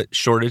bullet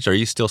shortage? Are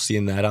you still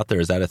seeing that out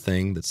there? Is that a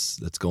thing that's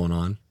going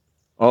on?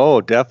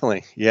 Oh,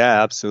 definitely.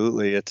 Yeah,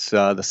 absolutely. It's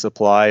the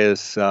supply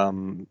is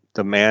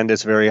demand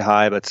is very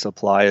high, but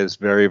supply is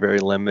very, very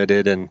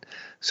limited. And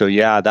so,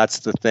 yeah, that's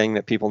the thing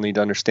that people need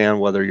to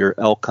understand, whether you're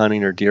elk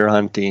hunting or deer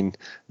hunting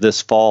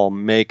this fall.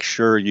 Make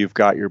sure you've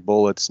got your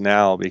bullets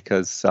now,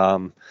 because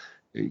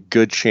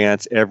good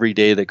chance every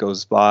day that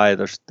goes by,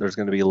 there's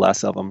going to be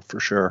less of them for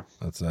sure.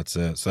 That's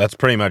it. So that's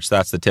pretty much,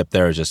 that's the tip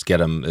there, is just get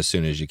them as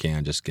soon as you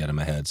can. Just get them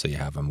ahead so you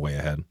have them way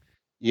ahead.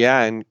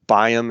 Yeah, and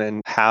buy them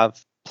and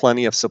have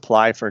plenty of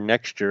supply for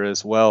next year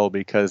as well,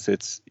 because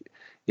it's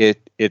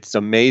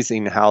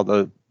amazing how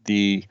the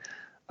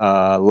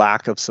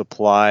lack of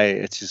supply,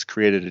 it's just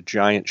created a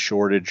giant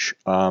shortage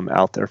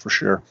out there for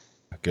sure.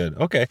 Good.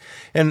 Okay.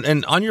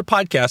 And on your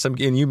podcast,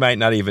 and you might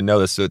not even know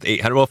this, with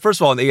 800. Well,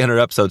 first of all, in the 800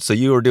 episodes, so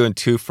you were doing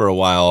 2 for a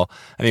while.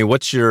 I mean,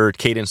 what's your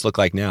cadence look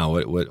like now?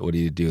 What do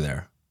you do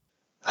there?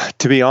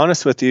 To be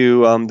honest with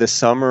you, this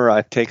summer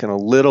I've taken a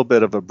little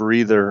bit of a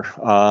breather,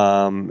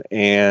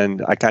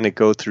 and I kind of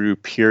go through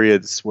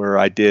periods where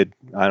I did,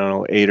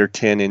 8 or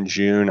 10 in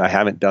June. I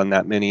haven't done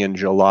that many in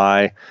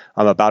July.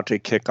 I'm about to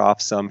kick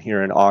off some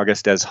here in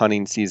August as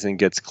hunting season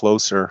gets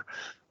closer.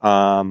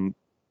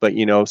 But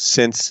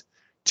since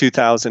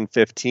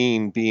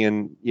 2015,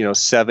 being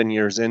 7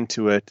 years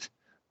into it,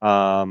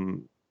 I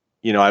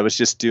was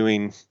just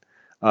doing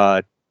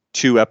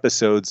 2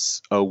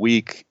 episodes a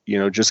week,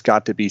 just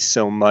got to be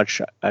so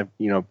much. I've,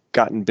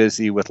 gotten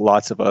busy with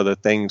lots of other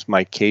things.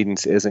 My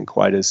cadence isn't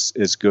quite as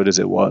good as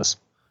it was.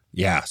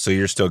 Yeah. So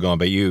you're still going,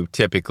 but you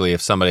typically,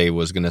 if somebody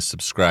was going to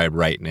subscribe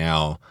right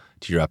now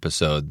to your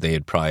episode,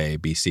 they'd probably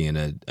be seeing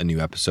a new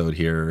episode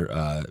here,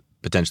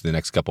 potentially the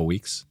next couple of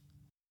weeks.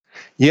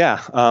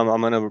 Yeah,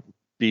 I'm going to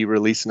be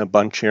releasing a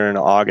bunch here in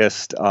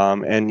August,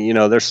 and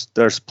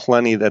there's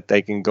plenty that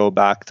they can go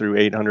back through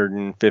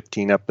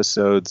 815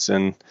 episodes,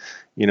 and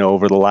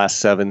over the last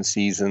 7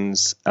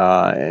 seasons,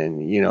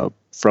 and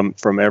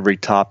from every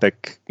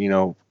topic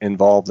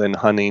involved in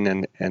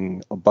hunting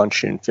and a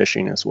bunch in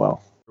fishing as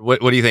well. What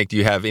do you think? Do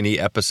you have any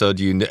episode?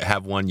 Do you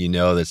have one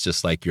that's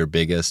just like your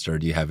biggest, or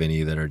do you have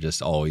any that are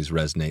just always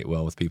resonate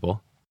well with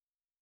people?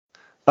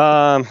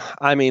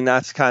 I mean,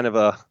 that's kind of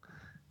a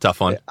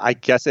tough one. I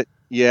guess it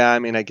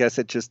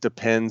just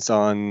depends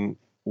on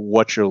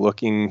what you're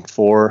looking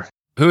for.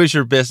 Who is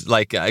your best,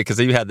 because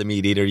you had the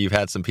meat eater, you've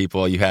had some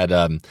people, you had,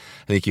 I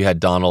think you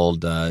had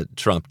Donald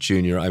Trump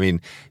Jr. I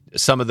mean,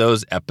 some of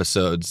those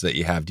episodes that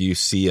you have, do you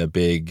see a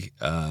big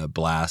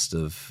blast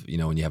of,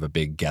 when you have a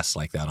big guest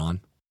like that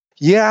on?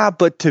 Yeah,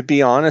 but to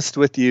be honest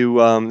with you,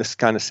 this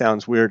kind of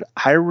sounds weird.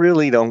 I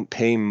really don't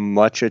pay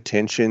much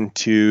attention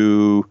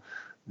to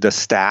the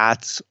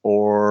stats,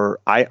 or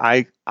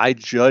I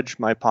judge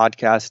my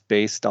podcast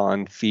based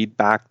on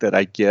feedback that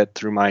I get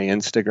through my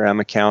Instagram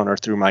account or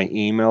through my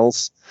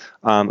emails.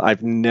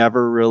 I've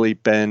never really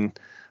been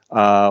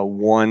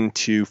one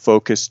to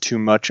focus too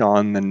much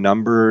on the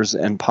numbers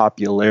and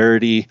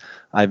popularity.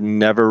 I've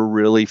never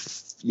really,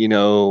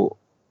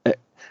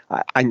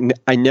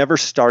 I never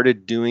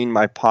started doing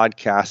my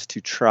podcast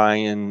to try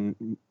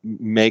and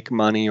make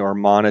money or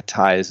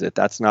monetize it.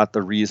 That's not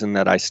the reason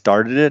that I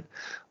started it.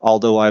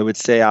 Although I would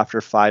say after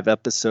 5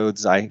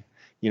 episodes, I,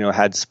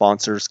 had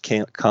sponsors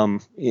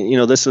come.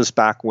 This was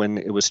back when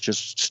it was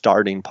just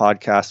starting.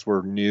 Podcasts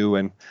were new,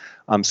 and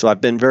so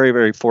I've been very,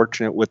 very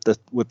fortunate with the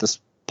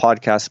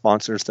podcast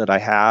sponsors that I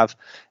have,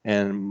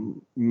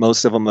 and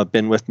most of them have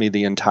been with me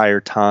the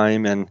entire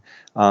time, and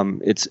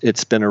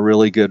it's been a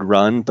really good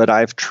run. But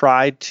I've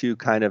tried to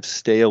kind of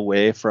stay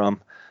away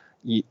from,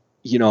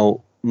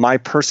 my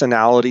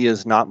personality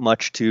is not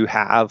much to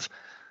have.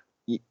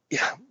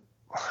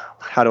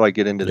 How do I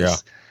get into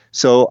this? Yeah.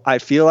 So I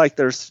feel like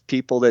there's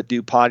people that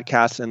do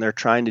podcasts and they're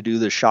trying to do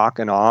the shock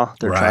and awe.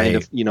 They're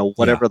trying to,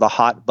 whatever the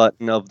hot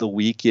button of the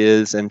week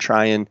is, and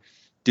try and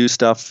do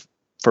stuff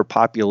for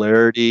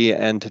popularity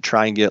and to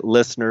try and get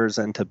listeners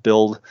and to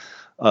build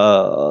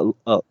a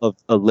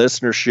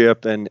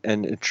listenership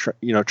and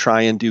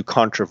try and do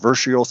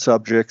controversial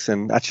subjects.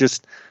 And that's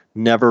just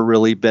never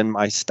really been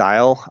my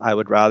style. I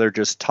would rather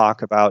just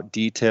talk about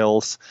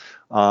details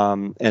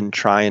and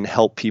try and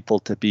help people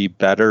to be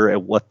better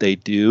at what they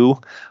do,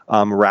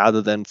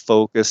 rather than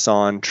focus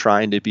on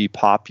trying to be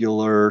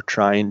popular,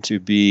 trying to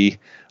be,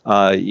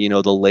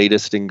 the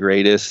latest and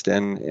greatest,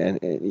 and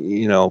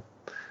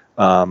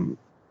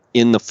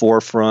in the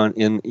forefront,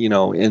 in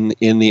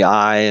the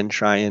eye, and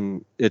try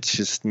and. It's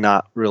just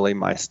not really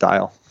my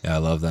style. Yeah, I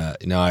love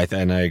that. No, I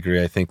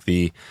agree. I think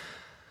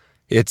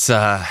it's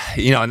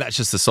and that's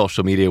just the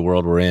social media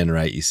world we're in,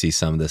 right? You see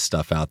some of this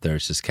stuff out there,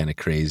 it's just kind of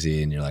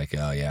crazy, and you're like,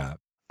 oh yeah.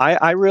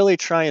 I really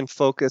try and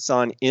focus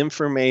on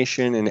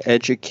information and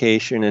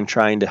education and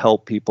trying to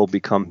help people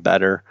become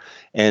better.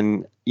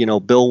 And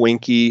Bill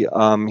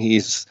Winke,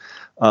 he's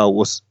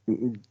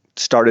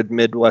started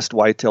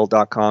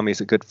MidwestWhitetail.com.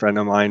 He's a good friend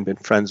of mine. Been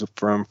friends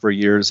with him for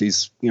years.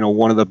 He's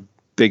one of the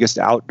biggest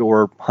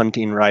outdoor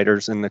hunting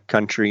writers in the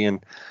country,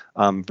 and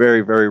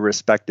very, very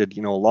respected.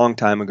 A long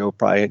time ago,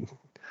 probably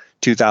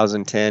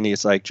 2010.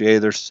 He's like, Jay,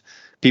 there's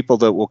people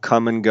that will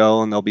come and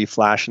go, and they'll be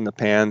flash in the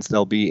pans.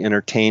 They'll be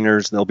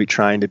entertainers. They'll be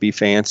trying to be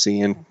fancy.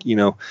 And,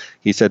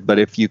 he said, but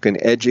if you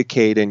can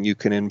educate and you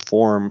can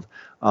inform,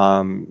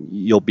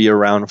 you'll be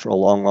around for a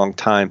long, long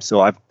time.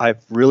 So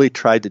I've really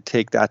tried to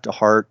take that to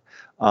heart.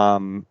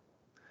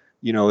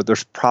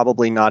 There's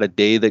probably not a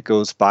day that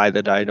goes by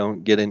that I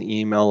don't get an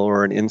email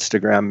or an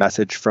Instagram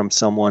message from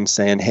someone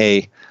saying,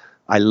 hey,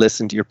 I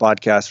listened to your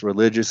podcast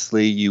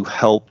religiously. You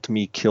helped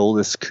me kill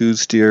this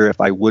Coues deer.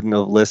 If I wouldn't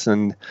have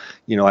listened,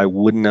 I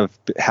wouldn't have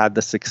had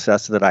the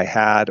success that I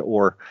had.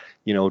 Or,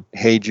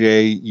 hey,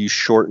 Jay, you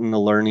shortened the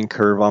learning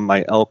curve on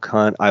my elk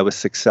hunt. I was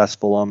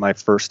successful on my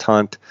first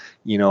hunt.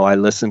 I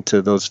listened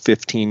to those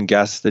 15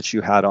 guests that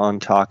you had on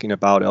talking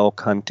about elk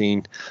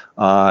hunting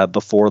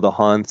before the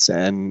hunts,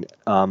 and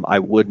I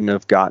wouldn't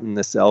have gotten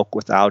this elk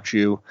without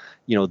you.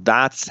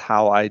 That's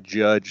how I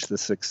judge the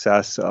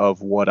success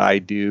of what I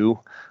do.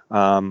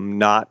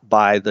 Not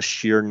by the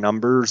sheer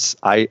numbers.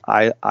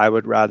 I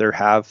would rather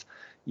have,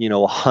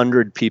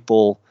 100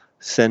 people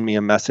send me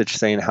a message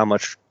saying how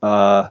much,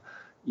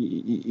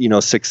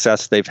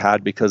 success they've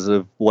had because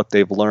of what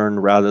they've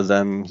learned, rather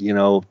than,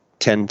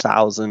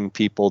 10,000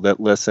 people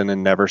that listen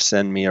and never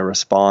send me a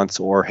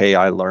response or, hey,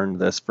 I learned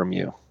this from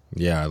you.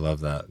 Yeah, I love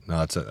that.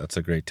 No, that's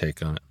a great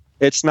take on it.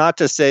 It's not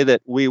to say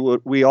that we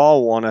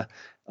all want to,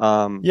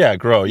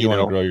 grow. You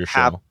want to grow your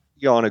show.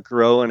 You want to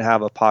grow and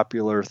have a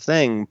popular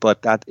thing,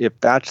 but that if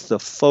that's the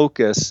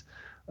focus,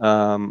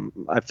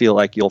 I feel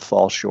like you'll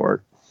fall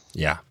short.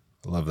 Yeah,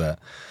 I love that.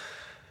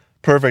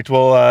 Perfect.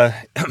 Well,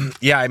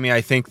 yeah, I mean,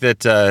 I think that,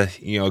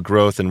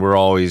 growth, and we're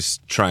always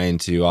trying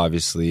to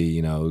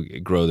obviously,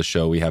 grow the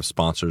show. We have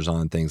sponsors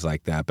on, things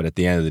like that. But at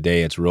the end of the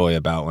day, it's really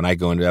about, when I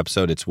go into an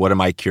episode, it's what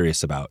am I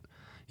curious about?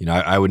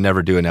 I would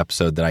never do an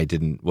episode that I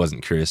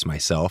wasn't curious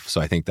myself.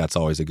 So I think that's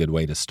always a good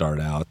way to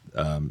start out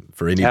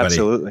for anybody.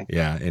 Absolutely.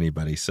 Yeah,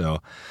 anybody. So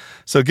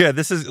good.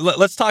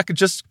 Let's talk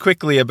just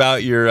quickly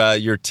about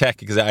your tech,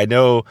 because I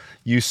know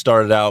you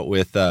started out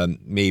with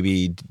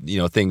maybe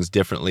things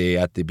differently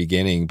at the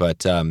beginning.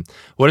 But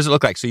what does it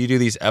look like? So you do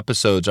these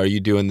episodes. Are you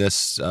doing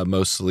this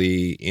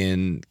mostly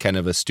in kind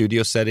of a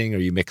studio setting, or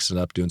are you mixing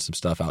up doing some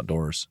stuff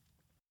outdoors?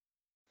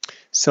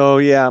 So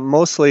yeah,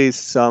 mostly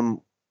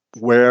some.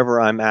 Wherever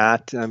I'm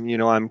at,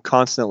 I'm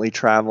constantly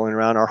traveling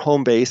around. Our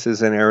home base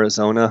is in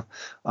Arizona,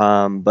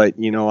 but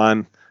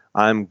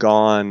I'm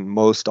gone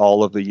most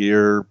all of the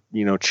year,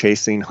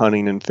 chasing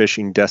hunting and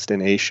fishing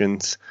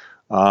destinations,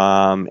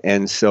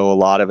 and so a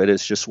lot of it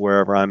is just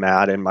wherever I'm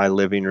at in my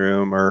living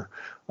room, or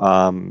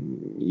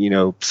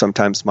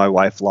sometimes my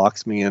wife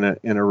locks me in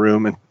a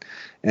room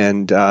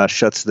and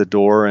shuts the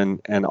door,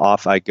 and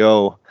off I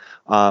go,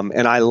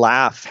 and I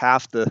laugh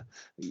half the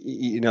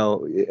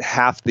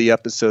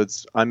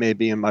episodes I may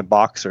be in my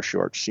boxer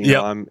shorts.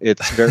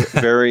 It's very,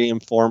 very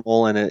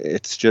informal, and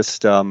it's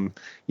just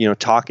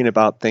talking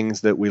about things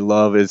that we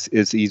love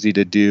is easy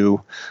to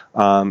do,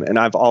 and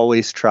I've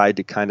always tried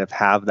to kind of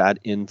have that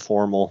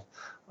informal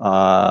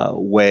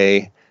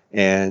way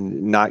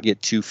and not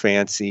get too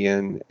fancy.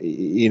 And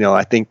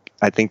I think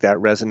that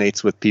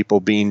resonates with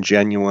people, being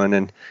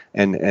genuine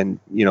and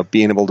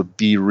being able to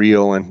be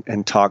real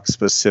and talk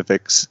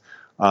specifics.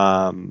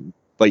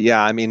 But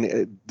yeah, I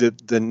mean,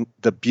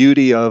 the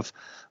beauty of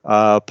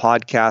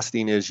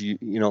podcasting is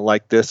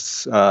like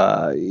this.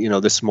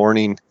 This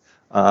morning,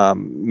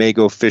 may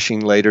go fishing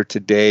later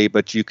today,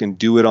 but you can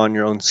do it on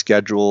your own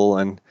schedule,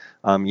 and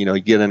you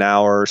get an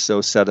hour or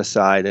so set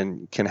aside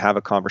and can have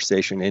a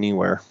conversation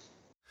anywhere.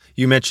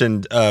 You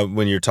mentioned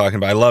when you're talking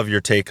about, I love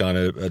your take on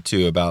it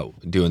too,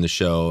 about doing the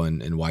show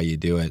and why you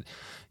do it.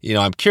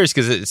 I'm curious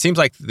because it seems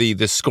like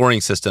the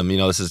scoring system,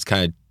 this is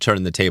kind of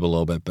turning the table a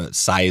little bit, but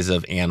size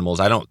of animals,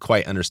 I don't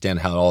quite understand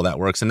how all that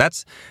works. And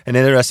that's an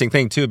interesting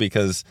thing too,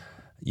 because,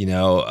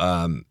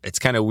 it's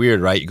kind of weird,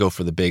 right? You go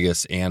for the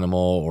biggest animal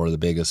or the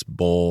biggest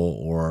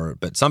bull,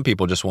 but some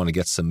people just want to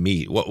get some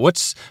meat.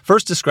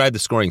 First describe the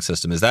scoring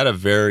system. Is that a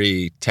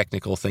very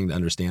technical thing to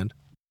understand?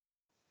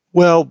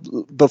 Well,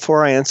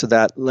 before I answer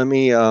that, let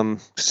me,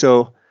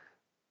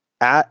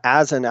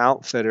 as an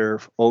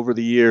outfitter over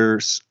the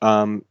years,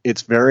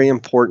 it's very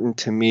important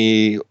to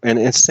me, and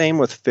it's same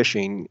with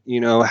fishing.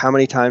 How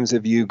many times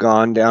have you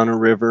gone down a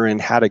river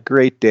and had a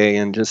great day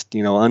and just,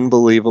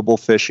 unbelievable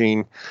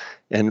fishing,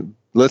 and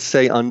let's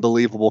say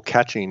unbelievable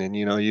catching, and,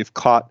 you've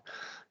caught,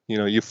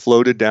 you've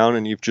floated down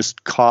and you've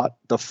just caught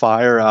the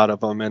fire out of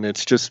them, and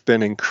it's just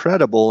been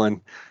incredible, and,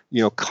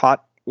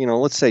 caught,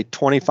 let's say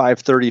 25,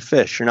 30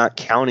 fish. You're not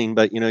counting,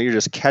 but, you're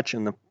just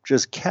catching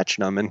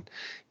them. And,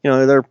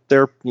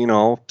 they're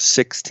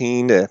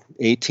 16 to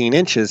 18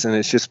 inches, and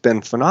it's just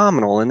been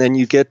phenomenal. And then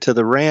you get to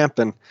the ramp,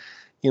 and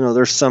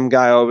there's some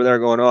guy over there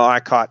going, "Oh,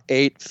 I caught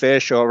 8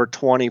 fish over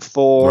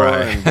 24,"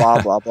 right, and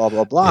blah blah blah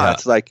blah blah. Yeah.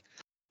 It's like,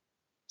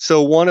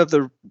 so one of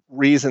the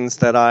reasons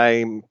that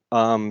I'm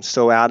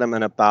so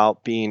adamant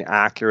about being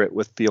accurate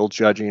with field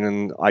judging,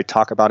 and I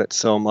talk about it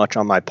so much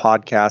on my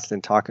podcast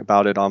and talk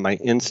about it on my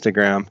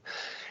Instagram,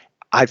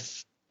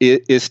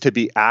 is to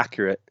be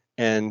accurate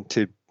and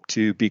to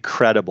be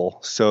credible,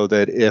 so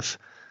that if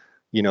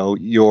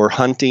you're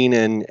hunting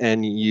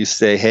and you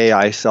say, "Hey,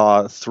 I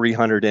saw a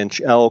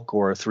 300-inch elk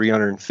or a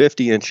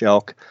 350-inch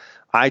elk,"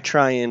 I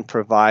try and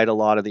provide a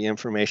lot of the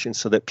information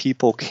so that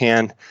people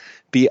can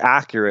be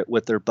accurate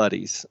with their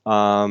buddies,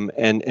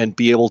 and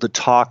be able to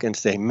talk and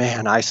say,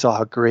 "Man, I saw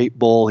a great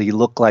bull. He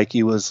looked like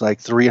he was like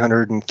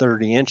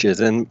 330 inches,"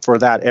 and for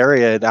that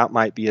area, that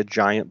might be a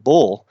giant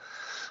bull.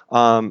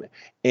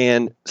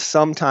 And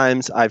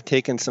sometimes I've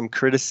taken some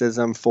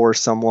criticism for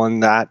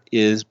someone that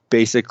is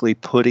basically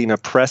putting a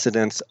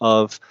precedence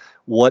of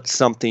what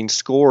something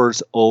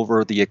scores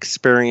over the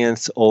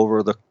experience,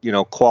 over the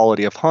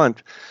quality of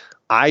hunt.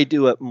 I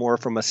do it more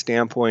from a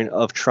standpoint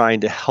of trying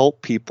to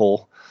help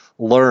people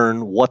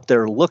learn what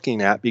they're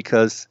looking at,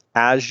 because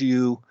as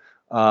you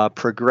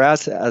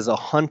progress as a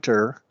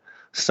hunter,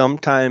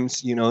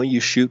 sometimes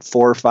you shoot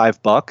 4 or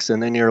 5 bucks,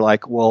 and then you're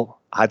like, well,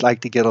 I'd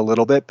like to get a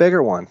little bit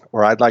bigger one,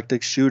 or I'd like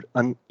to shoot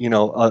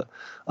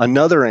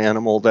another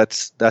animal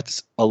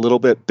that's a little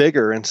bit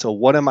bigger. And so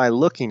what am I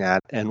looking at,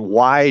 and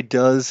why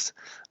does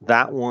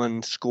that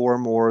one score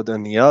more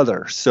than the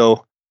other?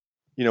 So,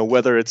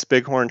 whether it's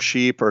bighorn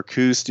sheep or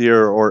Coues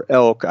deer or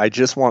elk, I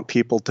just want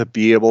people to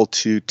be able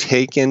to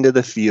take into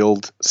the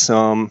field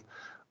some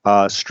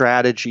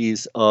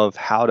strategies of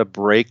how to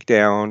break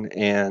down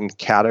and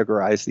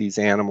categorize these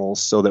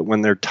animals, so that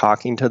when they're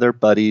talking to their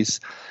buddies,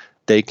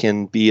 they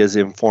can be as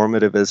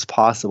informative as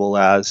possible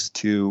as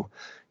to,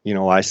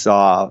 I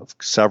saw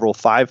several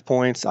 5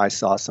 points, I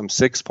saw some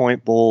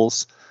 6-point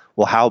bulls.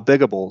 Well, how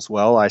big a bulls?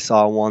 Well, I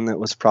saw one that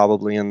was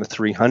probably in the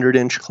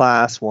 300-inch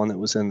class, one that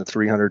was in the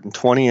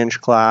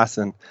 320-inch class,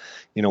 and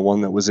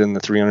one that was in the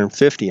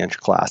 350-inch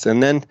class.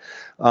 And then,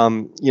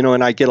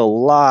 and I get a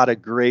lot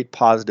of great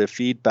positive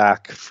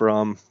feedback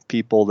from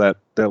people that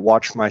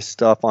watch my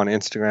stuff on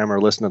Instagram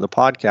or listen to the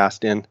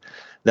podcast, in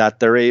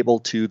that they're able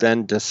to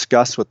then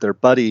discuss with their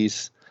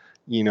buddies,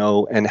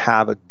 and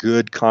have a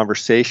good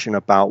conversation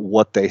about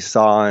what they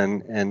saw,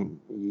 and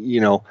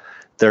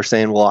they're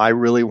saying, well, I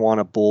really want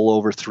a bull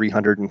over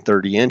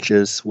 330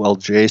 inches. Well,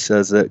 Jay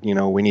says that,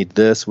 we need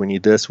this, we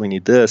need this, we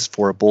need this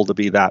for a bull to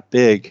be that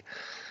big.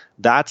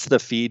 That's the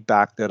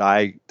feedback that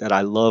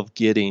I love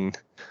getting,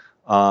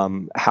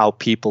 how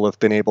people have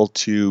been able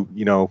to,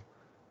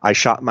 I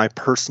shot my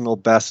personal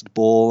best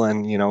bull,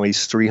 and,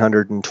 he's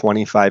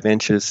 325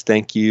 inches.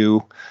 Thank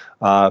you,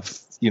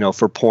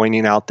 for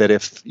pointing out that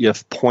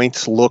if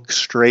points look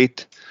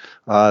straight,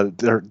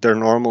 they're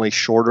normally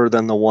shorter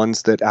than the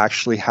ones that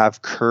actually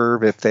have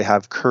curve. If they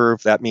have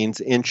curve, that means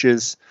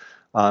inches,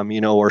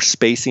 or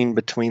spacing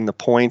between the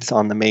points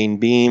on the main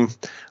beam.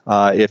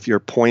 If your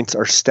points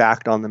are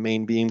stacked on the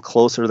main beam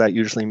closer, that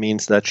usually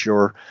means that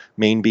your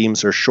main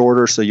beams are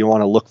shorter. So you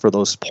want to look for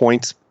those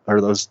points, or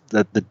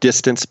the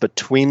distance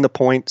between the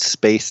points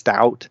spaced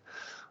out.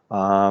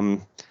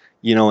 And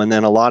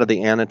then a lot of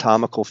the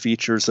anatomical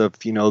features of,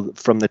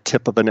 from the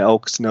tip of an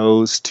elk's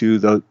nose to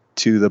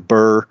the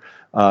burr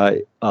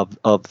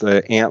of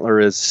the antler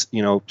is,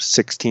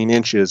 16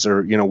 inches,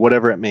 or,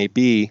 whatever it may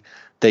be.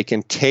 They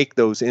can take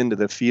those into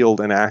the field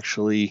and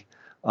actually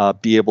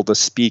be able to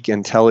speak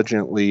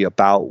intelligently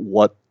about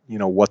what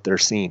they're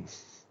seeing.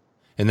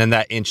 And then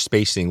that inch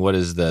spacing, what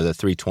is the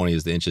 320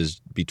 is the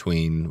inches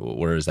between,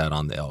 where is that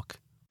on the elk?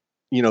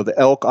 The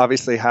elk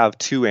obviously have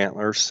two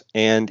antlers,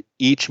 and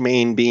each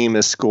main beam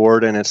is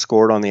scored, and it's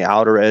scored on the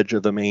outer edge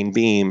of the main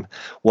beam.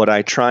 What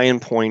I try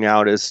and point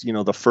out is,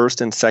 the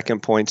first and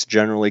second points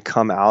generally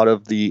come out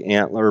of the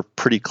antler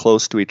pretty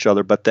close to each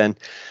other, but then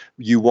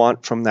you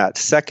want from that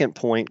second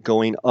point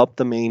going up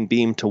the main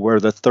beam to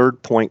where the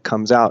third point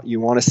comes out, you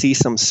want to see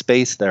some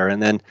space there.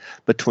 And then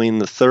between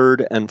the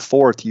third and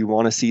fourth, you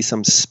want to see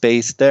some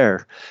space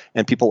there.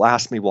 And people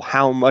ask me, well,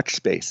 how much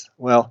space?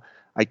 Well,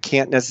 I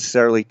can't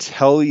necessarily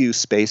tell you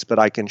space, but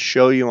I can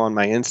show you on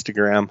my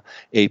Instagram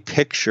a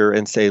picture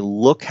and say,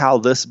 look how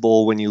this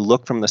bull, when you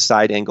look from the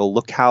side angle,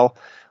 look how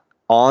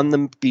on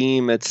the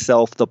beam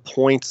itself, the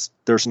points,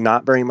 there's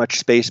not very much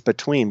space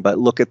between. But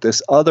look at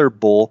this other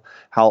bull,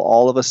 how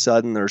all of a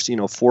sudden there's,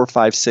 4,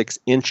 5, 6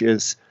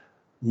 inches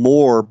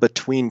more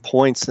between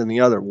points than the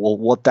other. Well,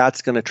 what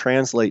that's going to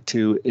translate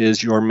to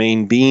is your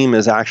main beam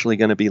is actually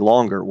going to be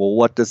longer. Well,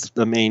 what does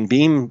the main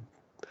beam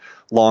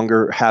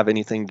longer have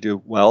anything to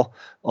do? Well,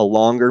 a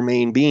longer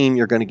main beam,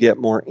 you're going to get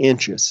more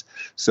inches.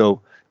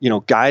 So,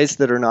 guys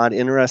that are not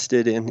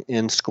interested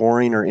in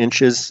scoring or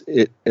inches,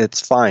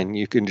 it's fine.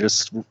 You can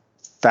just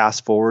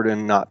fast forward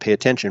and not pay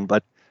attention.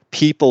 But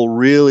people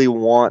really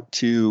want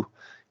to,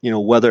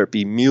 whether it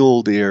be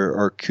mule deer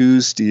or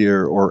coos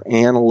deer or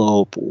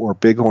antelope or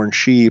bighorn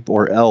sheep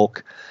or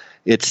elk,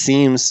 it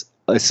seems,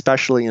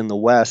 especially in the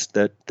West,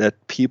 that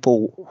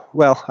people,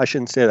 well, I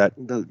shouldn't say that,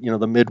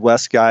 the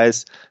Midwest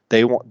guys,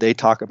 they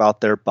talk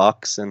about their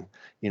bucks and,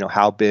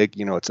 how big,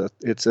 it's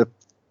a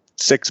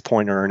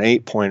 6-pointer, an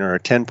 8-pointer, a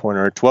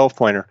 10-pointer, a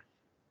 12-pointer.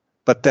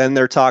 But then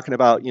they're talking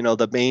about,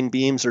 the main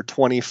beams are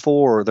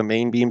 24, or the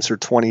main beams are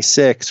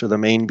 26, or the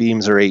main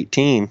beams are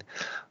 18.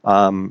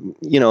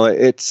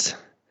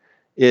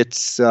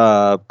 It's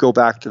go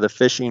back to the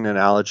fishing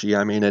analogy.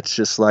 I mean, it's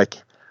just like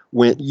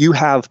when you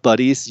have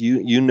buddies,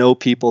 you know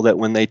people that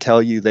when they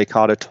tell you they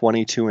caught a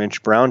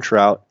 22-inch brown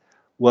trout,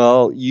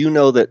 well,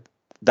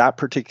 that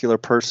particular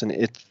person,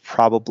 it's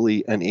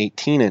probably an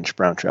 18-inch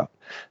brown trout.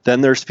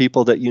 Then there's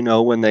people that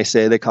when they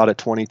say they caught a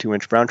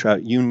 22-inch brown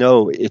trout,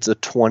 it's a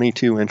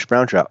 22-inch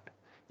brown trout.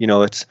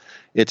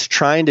 It's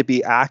trying to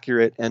be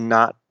accurate and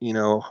not,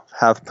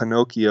 have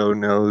Pinocchio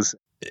nose.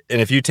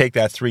 And if you take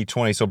that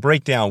 320, so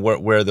break down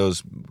where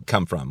those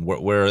come from.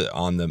 Where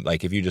on the,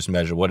 like, if you just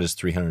measure, what is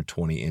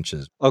 320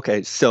 inches?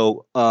 Okay,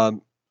 so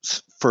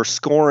for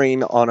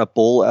scoring on a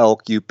bull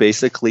elk, you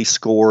basically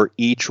score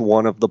each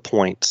one of the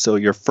points. So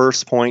your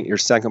first point, your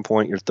second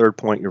point, your third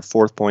point, your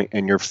fourth point,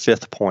 and your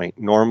fifth point.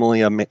 Normally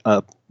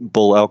a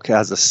bull elk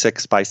has a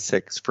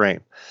 6x6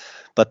 frame,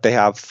 but they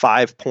have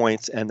 5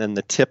 points, and then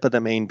the tip of the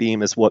main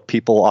beam is what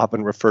people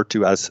often refer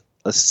to as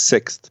a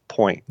sixth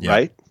point, yeah.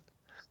 Right?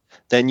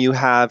 Then you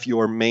have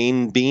your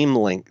main beam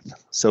length.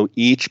 So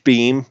each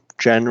beam,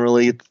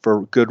 generally,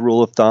 for good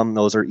rule of thumb,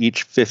 those are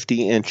each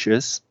 50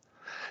 inches.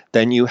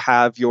 Then you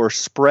have your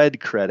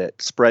spread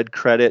credit. Spread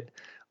credit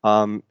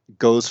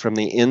goes from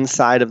the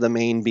inside of the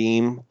main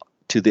beam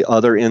to the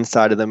other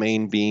inside of the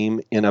main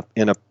beam in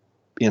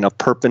a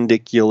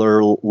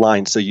perpendicular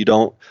line. So you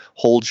don't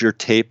hold your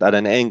tape at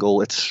an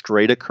angle; it's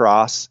straight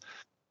across.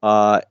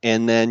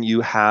 And then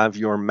you have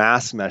your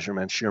mass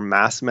measurements. Your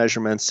mass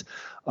measurements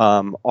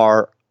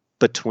are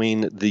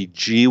between the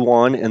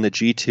G1 and the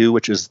G2,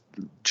 which is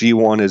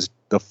G1 is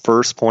the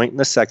first point and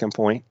the second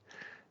point.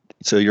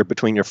 So you're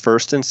between your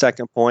first and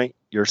second point.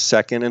 your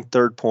second and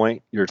third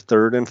point, your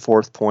third and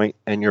fourth point,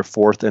 and your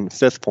fourth and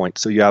fifth point.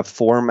 So you have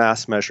 4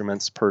 mass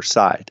measurements per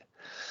side.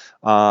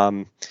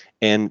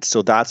 And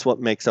so that's what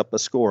makes up a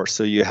score.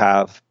 So you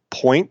have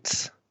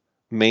points,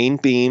 main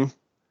beam,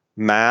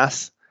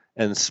 mass,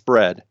 and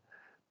spread.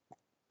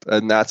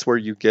 And that's where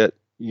you get,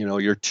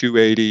 your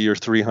 280, your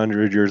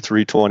 300, your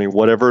 320,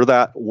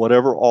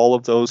 whatever all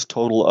of those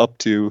total up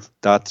to,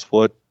 that's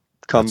what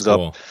comes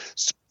up.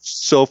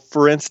 So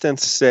for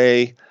instance,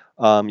 say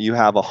you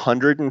have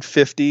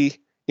 150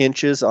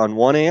 inches on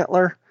one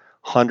antler,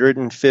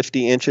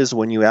 150 inches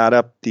when you add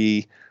up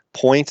the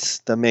points,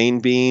 the main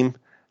beam,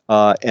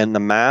 and the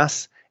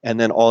mass. And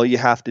then all you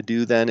have to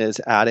do then is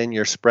add in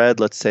your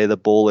spread. Let's say the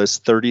bull is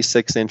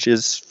 36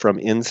 inches from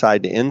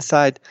inside to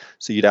inside.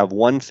 So you'd have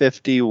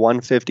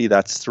 150,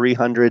 that's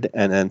 300,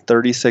 and then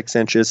 36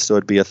 inches. So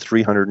it'd be a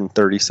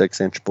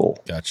 336-inch bull.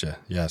 Gotcha.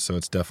 Yeah, so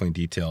it's definitely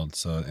detailed.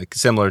 So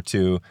similar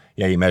to,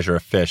 you measure a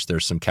fish,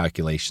 there's some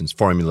calculations,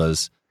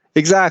 formulas.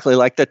 Exactly.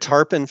 Like the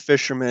tarpon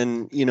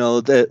fishermen,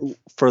 that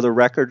for the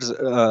records,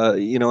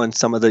 in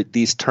some of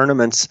these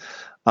tournaments,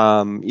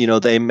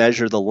 they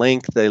measure the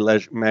length, they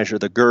measure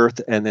the girth,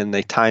 and then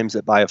they times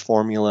it by a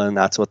formula, and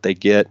that's what they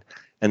get.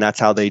 And that's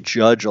how they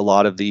judge a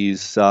lot of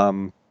these,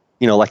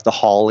 like the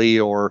Holly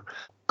or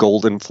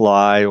Golden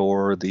Fly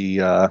or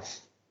the,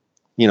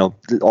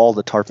 all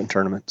the tarpon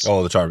tournaments.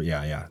 Oh, the tarpon,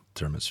 yeah,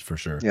 tournaments for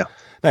sure. Yeah.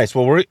 Nice.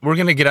 Well, we're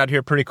going to get out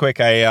here pretty quick.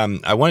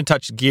 I want to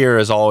touch gear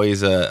as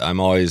always.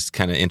 I'm always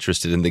kind of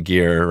interested in the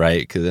gear,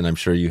 right? Because then I'm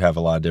sure you have a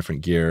lot of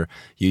different gear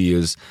you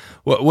use.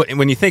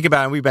 When you think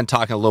about it, we've been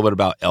talking a little bit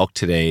about elk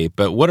today,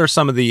 but what are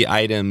some of the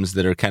items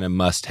that are kind of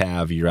must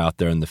have? You're out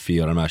there in the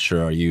field. I'm not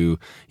sure. Are you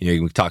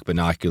can talk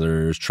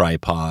binoculars,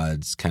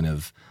 tripods, kind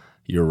of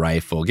your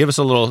rifle. Give us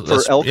a little for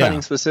elk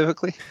hunting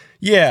specifically.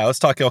 Yeah, let's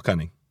talk elk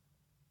hunting.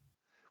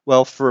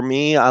 Well, for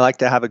me, I like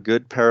to have a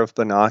good pair of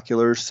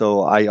binoculars,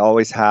 so I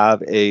always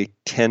have a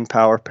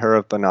 10-power pair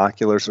of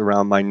binoculars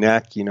around my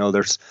neck.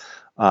 There's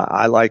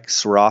I like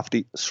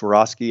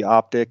Swarovski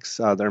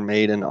optics. They're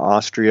made in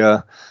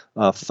Austria.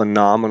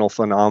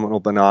 Phenomenal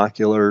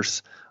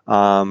binoculars.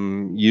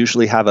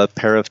 Usually have a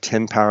pair of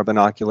 10-power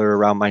binocular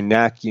around my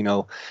neck.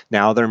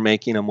 Now they're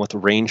making them with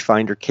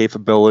rangefinder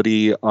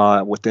capability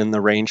within the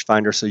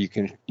rangefinder, so you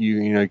can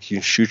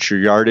shoot your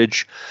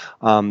yardage.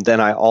 Then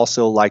I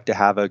also like to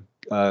have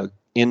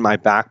in my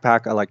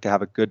backpack, I like to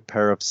have a good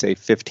pair of, say,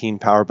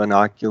 15-power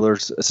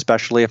binoculars,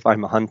 especially if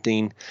I'm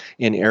hunting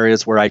in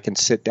areas where I can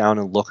sit down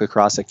and look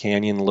across a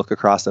canyon, look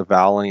across a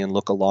valley, and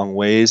look a long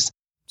ways.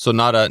 So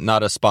not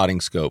a spotting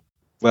scope.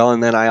 Well,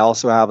 and then I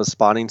also have a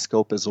spotting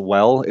scope as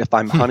well. If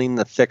I'm hunting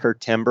the thicker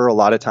timber, a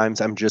lot of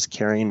times I'm just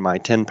carrying my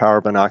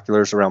 10-power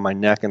binoculars around my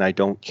neck, and I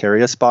don't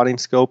carry a spotting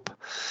scope.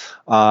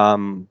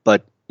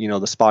 But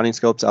the spotting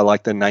scopes, I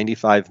like the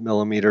 95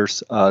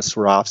 millimeters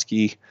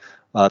Swarovski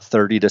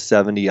 30 to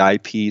 70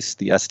 eyepiece,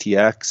 the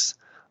STX.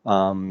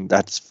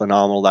 That's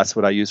phenomenal. That's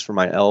what I use for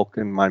my elk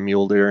and my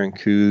mule deer and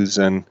coos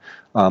and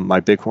my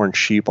bighorn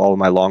sheep, all of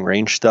my long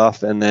range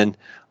stuff. And then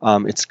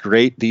it's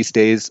great these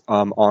days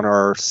on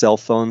our cell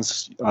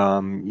phones.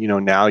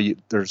 Now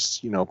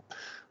there's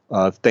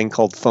a thing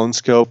called Phone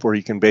Scope where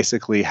you can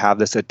basically have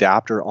this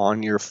adapter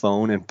on your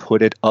phone and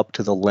put it up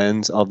to the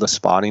lens of the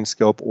spotting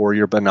scope or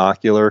your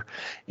binocular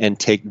and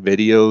take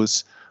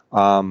videos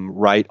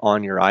right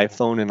on your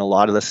iPhone. And a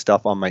lot of the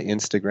stuff on my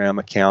Instagram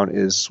account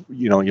is,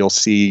 you'll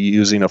see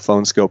using a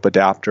Phone Scope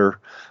adapter,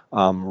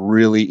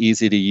 really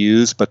easy to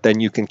use, but then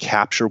you can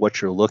capture what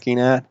you're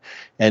looking at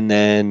and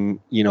then,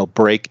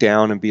 break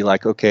down and be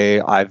like,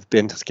 okay, I've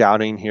been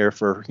scouting here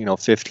for,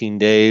 15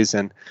 days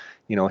and,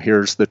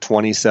 here's the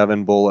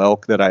 27 bull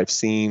elk that I've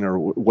seen or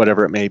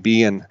whatever it may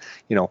be. And,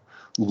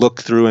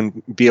 look through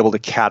and be able to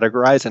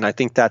categorize. And I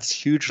think that's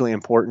hugely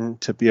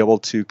important to be able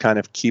to kind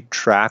of keep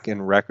track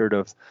and record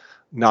of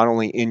not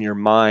only in your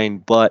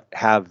mind, but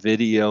have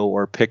video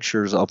or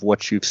pictures of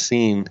what you've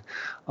seen.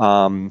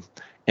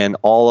 And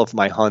all of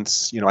my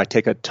hunts, I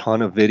take a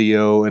ton of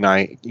video and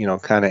I,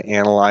 kind of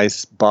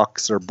analyze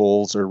bucks or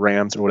bulls or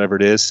rams or whatever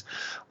it is.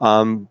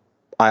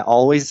 I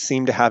always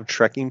seem to have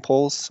trekking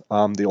poles.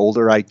 The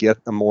older I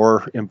get, the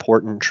more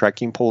important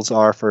trekking poles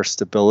are for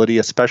stability,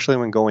 especially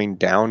when going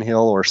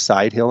downhill or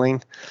side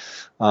hilling.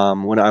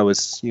 When I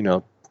was,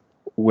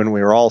 when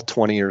we were all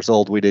 20 years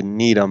old, we didn't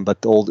need them.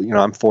 But the old,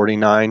 I'm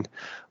 49.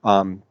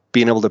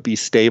 Being able to be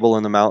stable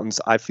in the mountains,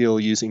 I feel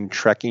using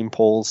trekking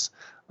poles,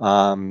 is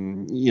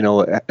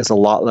a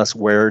lot less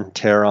wear and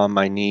tear on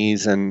my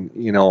knees and,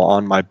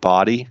 on my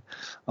body.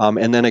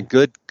 And then a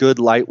good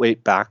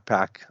lightweight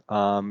backpack,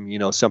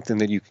 something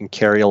that you can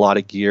carry a lot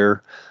of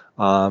gear.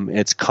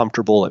 It's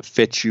comfortable. It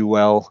fits you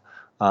well.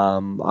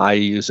 I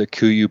use a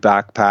KUIU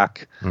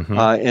backpack. Mm-hmm.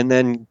 And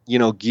then,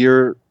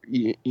 gear,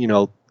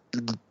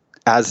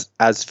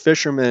 as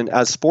fishermen,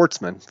 as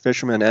sportsmen,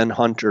 fishermen and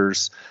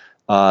hunters,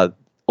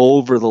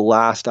 over the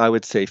last, I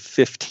would say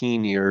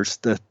 15 years,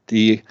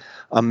 the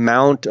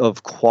amount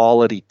of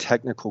quality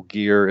technical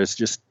gear is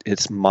just,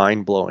 it's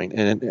mind blowing.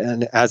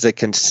 And as a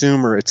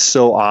consumer, it's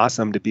so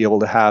awesome to be able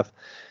to have,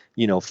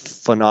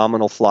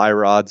 phenomenal fly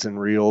rods and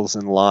reels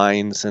and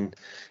lines and,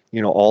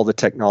 all the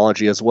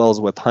technology, as well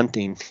as with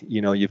hunting.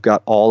 You've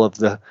got all of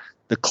the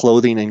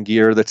clothing and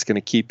gear that's going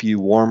to keep you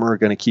warmer,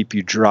 going to keep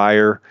you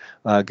drier,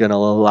 going to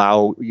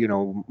allow,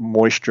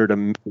 moisture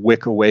to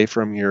wick away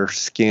from your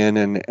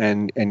skin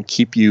and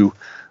keep you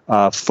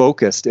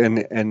focused.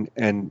 And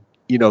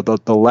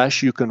the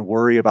less you can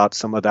worry about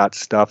some of that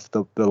stuff,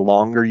 the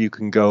longer you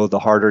can go, the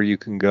harder you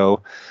can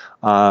go.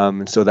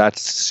 And so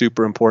that's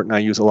super important. I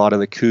use a lot of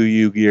the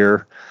KUIU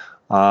gear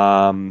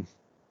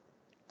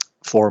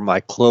for my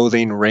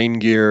clothing, rain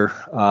gear,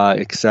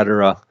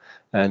 etc.,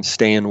 and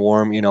staying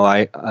warm.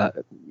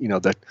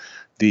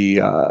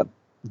 The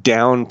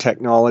down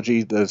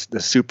technology, the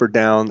super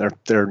down,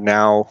 they're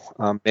now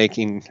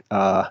making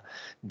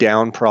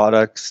down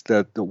products,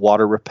 the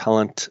water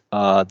repellent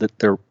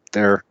that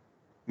they're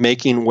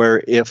making,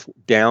 where if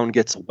down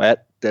gets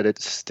wet, that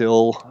it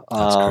still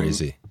That's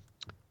crazy.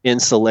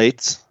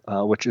 Insulates,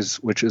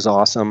 which is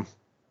awesome.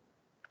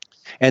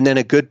 And then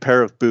a good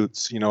pair of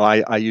boots.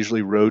 I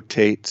usually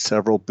rotate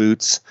several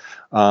boots,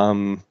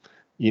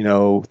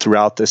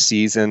 throughout the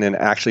season and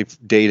actually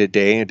day to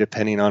day,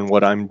 depending on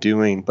what I'm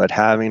doing. But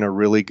having a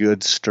really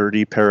good,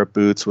 sturdy pair of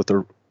boots with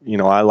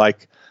I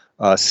like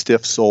a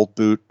stiff-soled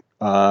boot.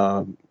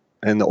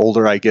 And the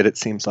older I get, it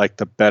seems like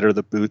the better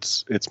the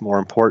boots, it's more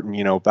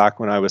important. Back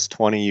when I was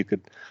 20, you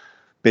could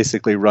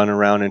basically run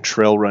around in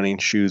trail running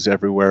shoes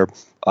everywhere.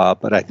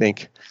 But I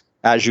think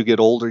as you get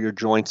older, your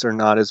joints are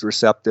not as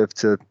receptive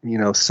to,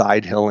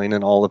 side hilling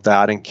and all of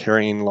that and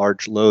carrying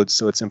large loads.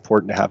 So it's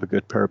important to have a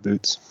good pair of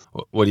boots.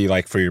 What do you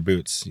like for your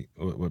boots?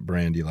 What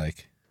brand do you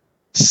like?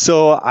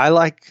 So I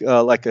like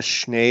a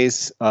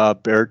Schnees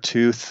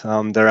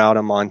Beartooth. They're out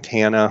of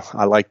Montana.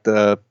 I like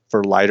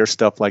for lighter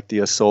stuff like the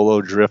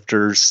Asolo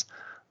Drifters,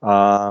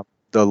 the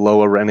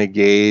Loa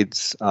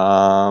Renegades,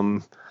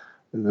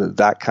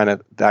 that kind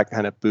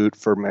of boot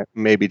for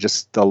maybe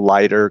just the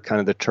lighter kind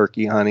of the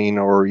turkey hunting,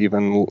 or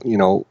even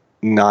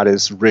not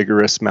as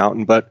rigorous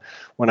mountain. But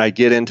when I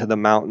get into the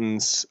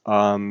mountains,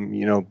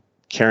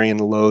 carrying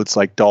loads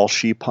like Dall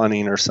sheep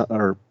hunting or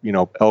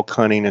elk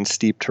hunting and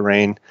steep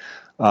terrain,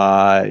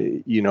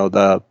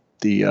 the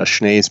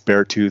Schnees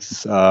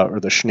Beartooth or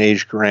the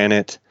Schnees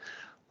Granite.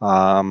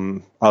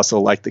 Also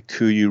like the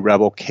KUIU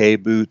Rebel K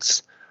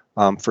boots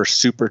for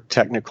super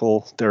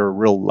technical. They're a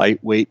real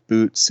lightweight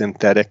boot,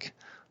 synthetic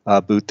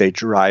boot. They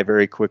dry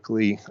very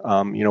quickly.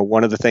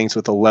 One of the things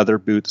with a leather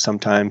boot,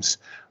 sometimes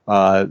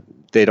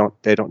they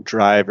don't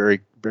dry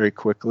very, very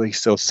quickly.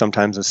 So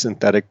sometimes a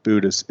synthetic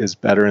boot is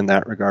better in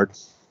that regard.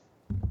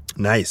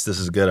 Nice. This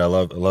is good. I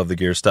love the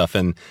gear stuff.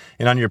 And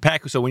on your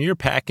pack, so when you're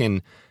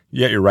packing,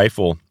 you got your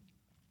rifle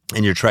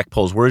and your trek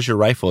poles. Where's your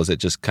rifle? Is it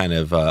just kind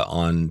of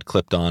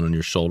clipped on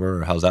your shoulder,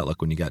 or how's that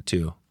look when you got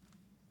two?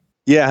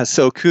 Yeah,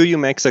 so KUIU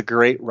makes a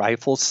great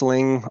rifle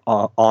sling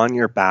on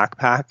your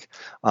backpack.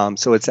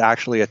 So it's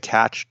actually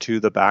attached to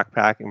the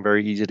backpack and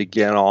very easy to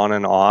get on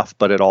and off,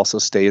 but it also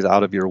stays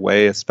out of your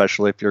way,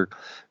 especially if you're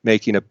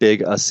making a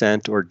big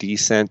ascent or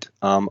descent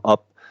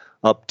up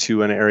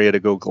to an area to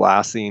go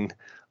glassing.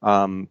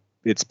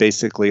 It's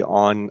basically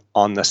on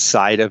the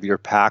side of your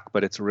pack,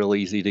 but it's real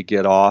easy to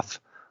get off.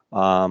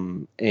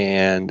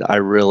 And I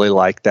really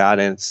like that.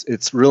 And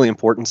it's really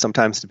important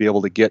sometimes to be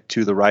able to get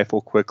to the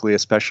rifle quickly,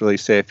 especially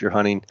say if you're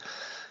hunting,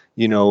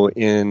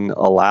 in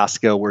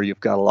Alaska where you've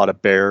got a lot of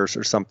bears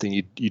or something.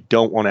 You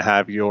don't want to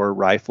have your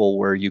rifle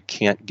where you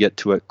can't get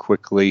to it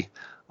quickly,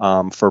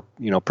 for,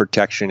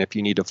 protection if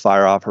you need to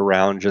fire off a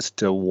round just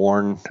to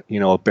warn,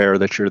 a bear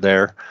that you're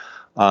there.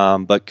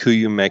 But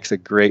KUIU makes a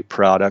great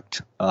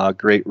product,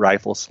 great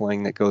rifle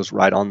sling that goes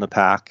right on the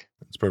pack.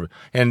 That's perfect.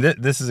 And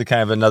this is a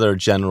kind of another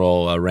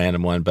general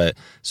random one, but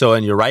so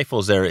in your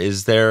rifles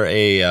is there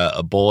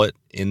a bullet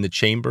in the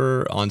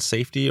chamber on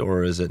safety,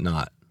 or is it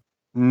not?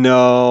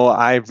 No,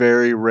 I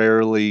very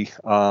rarely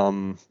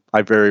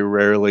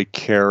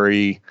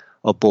carry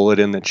a bullet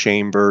in the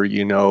chamber.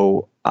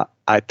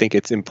 I think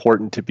it's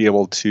important to be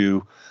able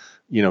to,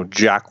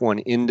 jack one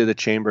into the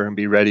chamber and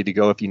be ready to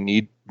go if you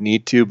need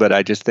to. But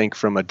I just think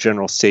from a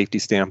general safety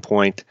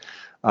standpoint,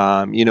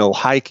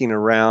 hiking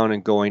around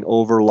and going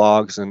over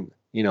logs and,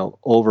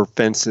 over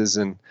fences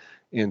and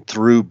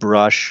through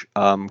brush,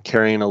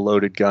 carrying a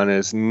loaded gun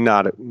is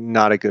not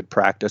a good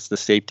practice. The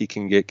safety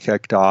can get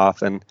kicked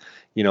off. And,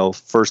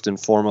 first and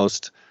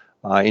foremost,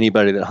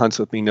 anybody that hunts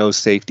with me knows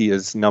safety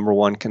is number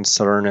one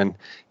concern. And,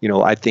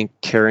 I think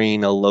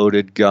carrying a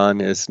loaded gun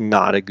is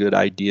not a good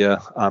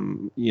idea.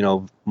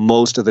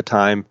 Most of the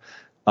time,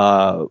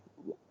 I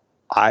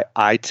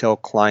tell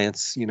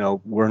clients,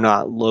 we're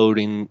not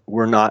loading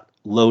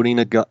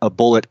a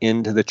bullet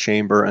into the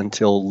chamber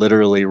until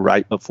literally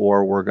right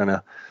before we're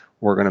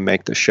gonna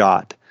make the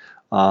shot.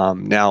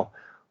 Now,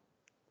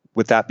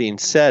 with that being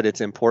said,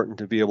 it's important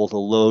to be able to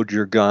load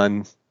your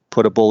gun,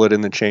 put a bullet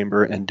in the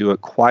chamber, and do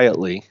it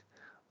quietly.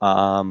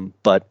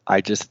 But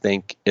I just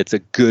think it's a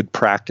good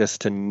practice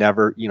to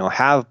never,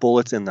 have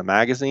bullets in the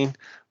magazine,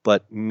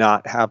 but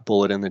not have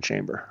bullet in the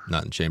chamber.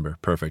 Not in chamber.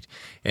 Perfect.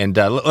 And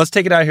let's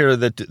take it out here.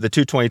 The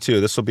 222.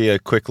 This will be a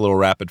quick little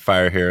rapid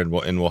fire here, and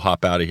we'll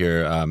hop out of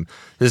here.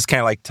 This is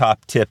kind of like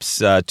top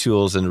tips,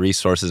 tools, and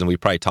resources, and we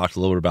probably talked a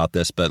little bit about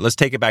this, but let's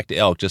take it back to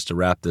elk just to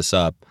wrap this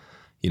up.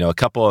 A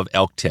couple of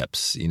elk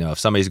tips. If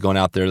somebody's going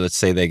out there, let's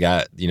say they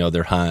got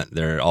their hunt,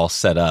 they're all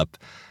set up.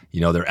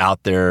 They're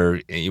out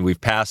there.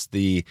 We've passed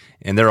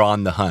and they're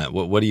on the hunt.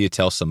 What do you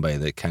tell somebody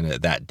that kind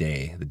of that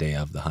day, the day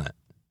of the hunt?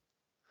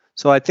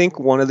 So I think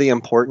one of the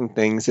important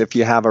things, if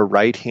you have a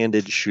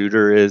right-handed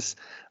shooter, is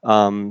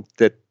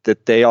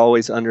that they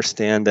always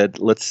understand that,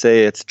 let's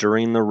say it's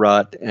during the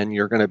rut and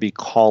you're going to be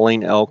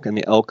calling elk and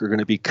the elk are going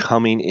to be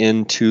coming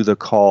into the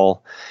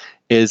call,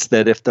 is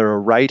that if they're a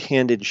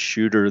right-handed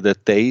shooter,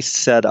 that they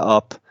set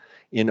up,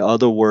 in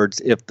other words,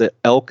 if the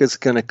elk is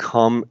going to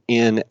come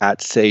in at,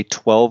 say,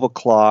 12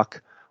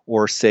 o'clock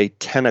or, say,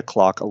 10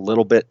 o'clock, a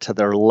little bit to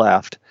their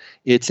left,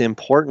 it's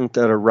important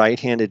that a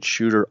right-handed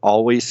shooter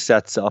always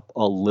sets up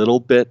a little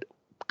bit,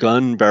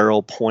 gun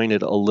barrel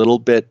pointed a little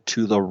bit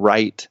to the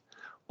right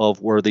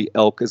of where the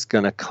elk is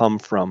going to come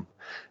from,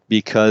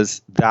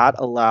 because that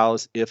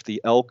allows, if the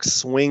elk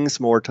swings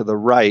more to the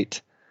right,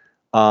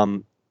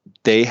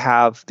 they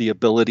have the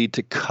ability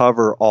to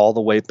cover all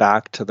the way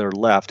back to their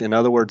left. In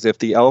other words, if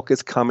the elk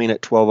is coming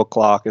at 12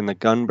 o'clock and the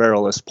gun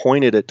barrel is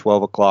pointed at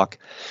 12 o'clock,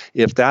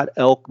 if that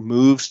elk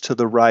moves to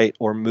the right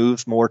or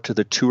moves more to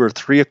the 2 or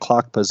 3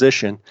 o'clock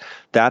position,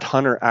 that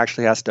hunter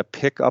actually has to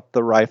pick up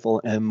the rifle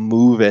and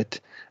move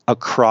it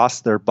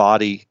across their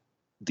body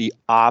the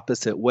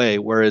opposite way,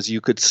 whereas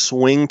you could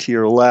swing to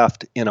your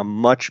left in a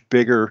much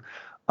bigger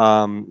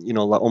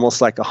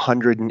almost like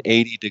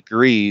 180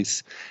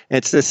 degrees.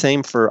 It's the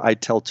same for, I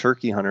tell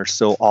turkey hunters.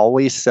 So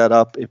always set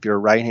up, if you're a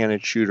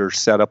right-handed shooter,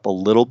 set up a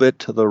little bit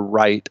to the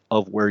right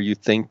of where you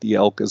think the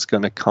elk is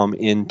going to come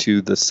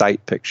into the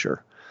sight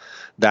picture.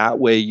 That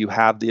way you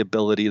have the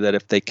ability that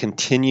if they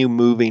continue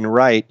moving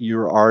right,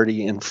 you're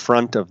already in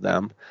front of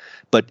them.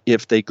 But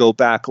if they go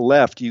back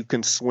left, you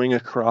can swing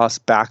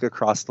back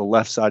across the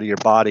left side of your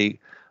body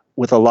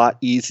with a lot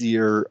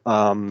easier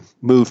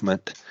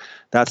movement.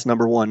 That's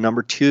number one.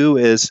 Number two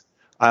is,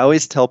 I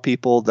always tell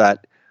people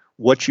that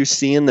what you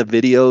see in the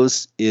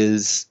videos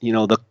is,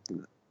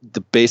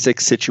 the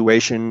basic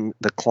situation,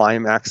 the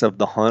climax of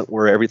the hunt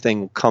where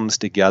everything comes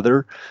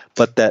together,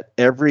 but that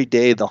every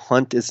day the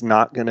hunt is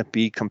not going to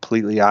be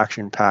completely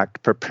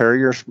action-packed. Prepare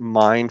your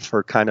mind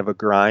for kind of a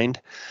grind.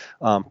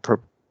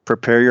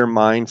 Prepare your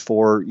mind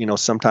for,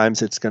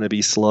 sometimes it's going to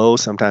be slow,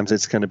 sometimes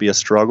it's going to be a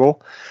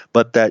struggle,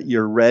 but that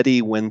you're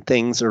ready when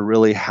things are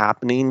really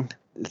happening,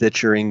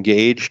 that you're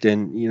engaged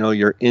and,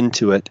 you're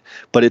into it.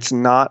 But it's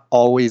not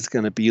always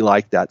going to be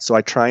like that. So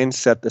I try and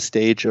set the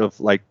stage of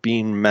like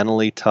being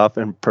mentally tough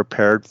and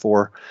prepared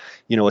for,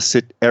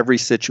 every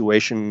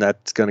situation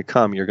that's going to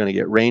come. You're going to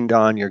get rained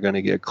on, you're going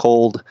to get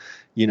cold,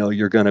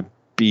 you're going to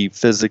be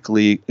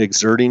physically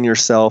exerting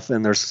yourself,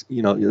 and there's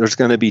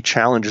going to be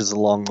challenges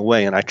along the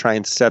way. And I try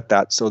and set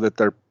that so that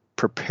they're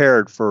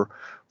prepared for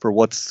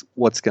what's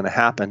going to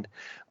happen.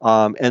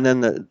 And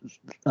then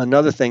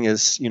another thing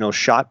is,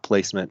 shot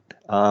placement.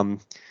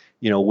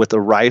 With a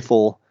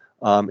rifle,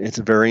 it's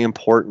very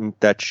important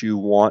that you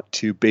want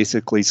to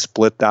basically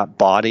split that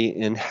body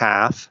in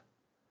half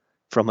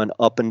from an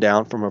up and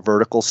down. From a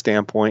vertical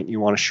standpoint, you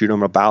want to shoot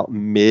them about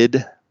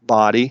mid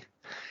body,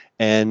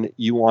 and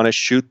you want to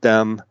shoot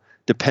them,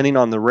 depending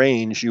on the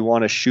range, you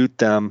want to shoot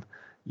them,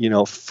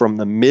 from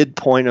the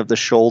midpoint of the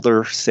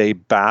shoulder, say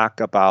back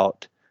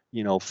about,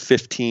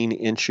 15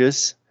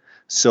 inches,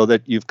 so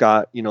that you've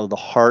got, the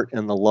heart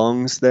and the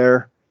lungs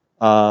there,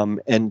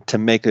 and to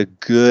make a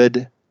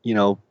good,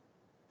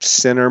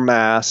 center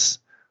mass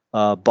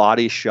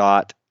body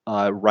shot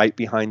right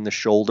behind the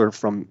shoulder,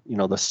 from,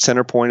 the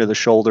center point of the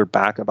shoulder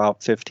back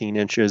about 15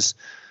 inches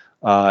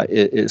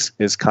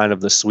is kind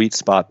of the sweet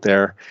spot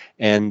there.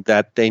 And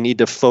that they need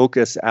to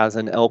focus as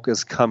an elk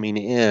is coming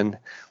in.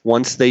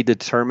 Once they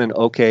determine,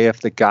 okay, if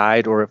the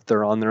guide or if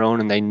they're on their own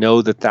and they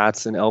know that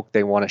that's an elk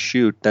they want to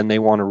shoot, then they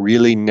want to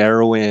really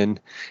narrow in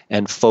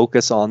and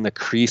focus on the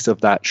crease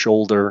of that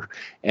shoulder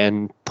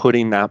and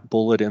putting that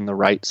bullet in the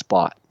right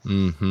spot.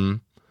 Mm-hmm.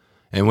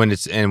 And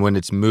when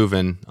it's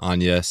moving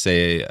on you,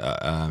 say,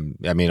 are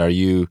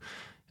you,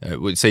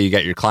 say you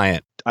got your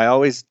client. I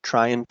always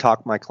try and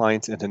talk my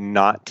clients into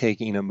not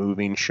taking a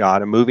moving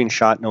shot. A moving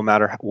shot, no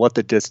matter what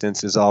the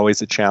distance, is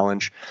always a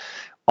challenge.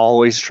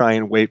 Always try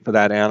and wait for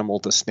that animal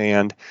to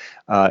stand.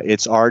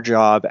 It's our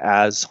job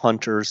as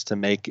hunters to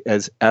make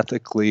as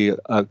ethically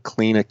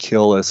clean a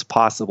kill as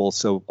possible.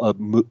 So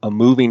a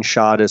moving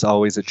shot is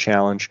always a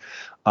challenge.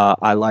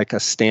 I like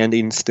a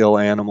standing still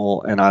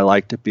animal, and I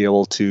like to be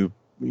able to,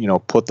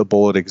 put the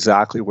bullet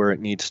exactly where it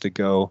needs to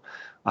go.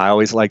 I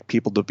always like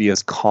people to be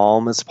as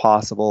calm as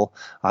possible.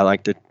 I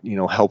like to,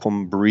 help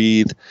them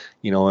breathe.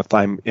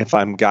 If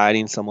I'm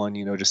guiding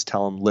someone, just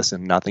tell them,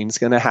 listen, nothing's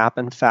going to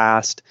happen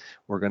fast.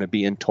 We're going to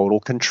be in total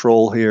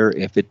control here.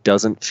 If it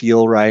doesn't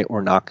feel right,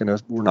 we're not going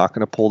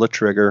to pull the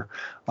trigger.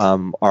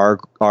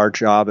 Our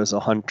job as a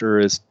hunter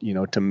is,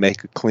 to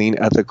make a clean,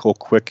 ethical,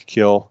 quick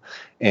kill.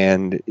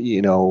 And,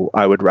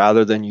 I would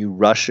rather than you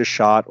rush a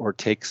shot or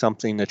take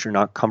something that you're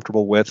not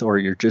comfortable with, or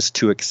you're just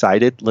too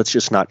excited, let's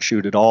just not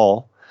shoot at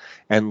all.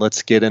 And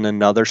let's get in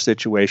another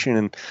situation.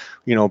 And,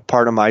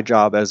 part of my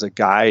job as a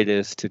guide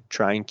is to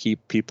try and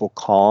keep people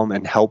calm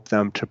and help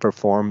them to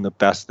perform the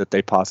best that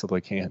they possibly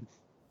can.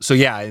 So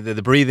yeah,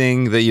 the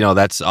breathing,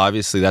 that's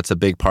a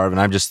big part of it.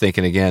 And I'm just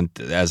thinking again,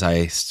 as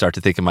I start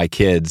to think of my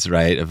kids,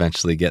 right,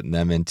 eventually getting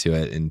them into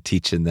it and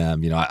teaching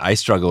them, I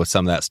struggle with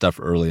some of that stuff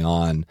early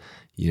on,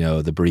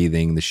 the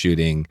breathing, the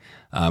shooting.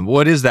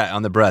 What is that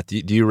on the breath?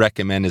 Do you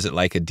recommend, is it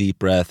like a deep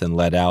breath and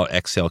let out,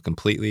 exhale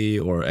completely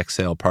or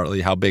exhale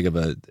partly? How big of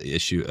a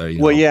issue?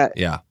 Well, yeah.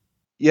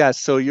 Yeah.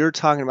 So you're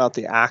talking about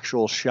the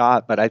actual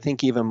shot, but I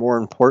think even more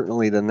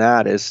importantly than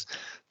that is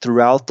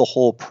throughout the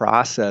whole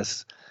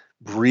process,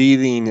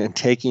 breathing and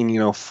taking,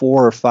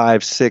 4 or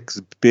 5,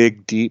 6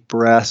 big deep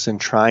breaths and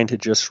trying to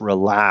just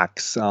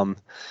relax.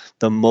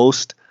 The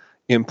most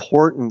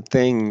important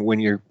thing when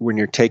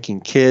you're taking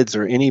kids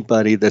or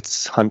anybody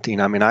that's hunting,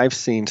 I mean, I've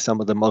seen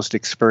some of the most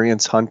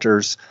experienced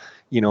hunters,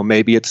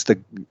 maybe it's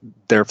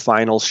their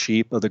final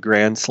sheep of the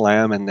Grand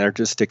Slam and they're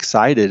just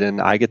excited, and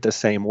I get the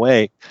same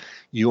way.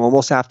 You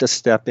almost have to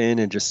step in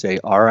and just say,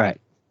 all right,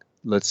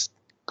 let's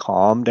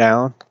calm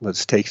down.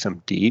 Let's take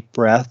some deep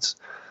breaths.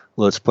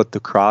 Let's put the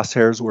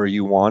crosshairs where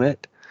you want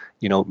it.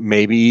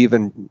 Maybe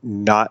even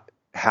not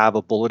have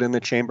a bullet in the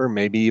chamber,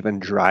 maybe even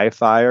dry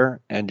fire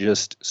and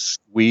just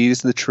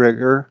squeeze the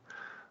trigger.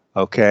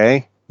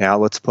 Okay, now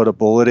let's put a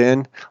bullet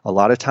in. A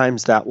lot of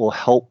times that will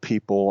help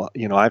people.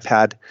 I've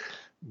had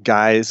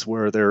guys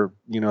where they're,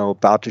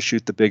 about to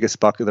shoot the biggest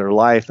buck of their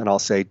life, and I'll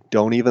say,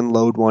 don't even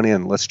load one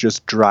in. Let's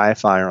just dry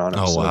fire on it.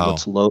 Oh, so wow.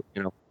 Let's load,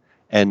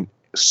 and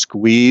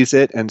squeeze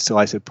it. And so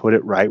I said, put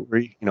it right where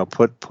you,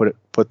 put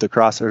the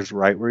crosshairs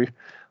right where you,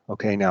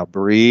 okay, now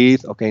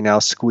breathe. Okay, now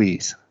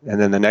squeeze. And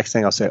then the next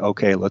thing I'll say,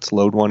 okay, let's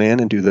load one in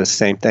and do the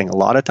same thing. A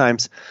lot of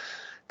times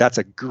that's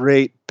a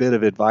great bit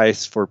of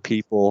advice for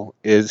people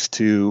is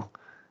to,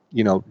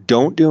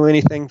 don't do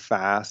anything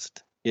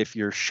fast. If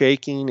you're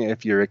shaking,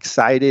 if you're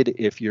excited,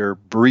 if you're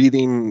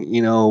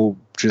breathing,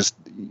 just,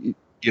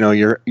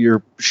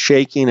 you're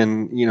shaking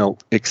and,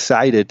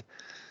 excited,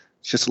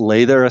 just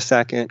lay there a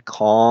second,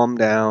 calm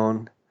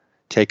down,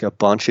 take a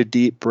bunch of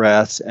deep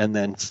breaths, and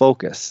then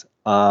focus.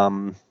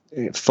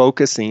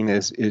 Focusing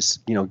is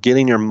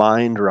getting your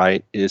mind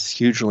right is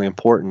hugely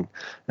important.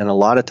 And a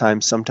lot of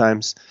times,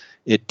 sometimes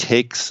it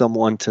takes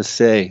someone to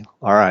say,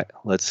 all right,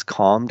 let's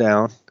calm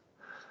down.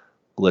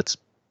 Let's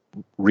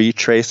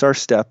retrace our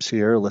steps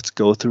here. Let's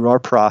go through our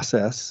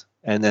process.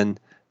 And then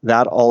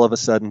that all of a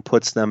sudden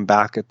puts them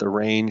back at the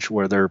range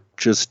where they're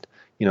just,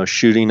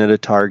 shooting at a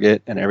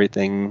target and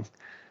everything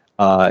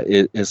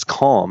is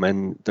calm.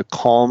 And the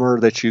calmer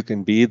that you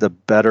can be, the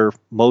better,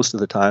 most of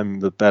the time,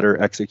 the better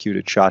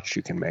executed shots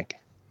you can make.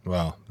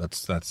 Wow,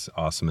 that's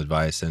awesome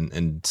advice.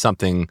 And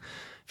something,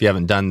 if you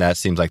haven't done that,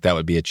 seems like that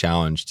would be a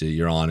challenge to,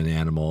 you're on an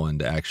animal and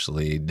to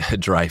actually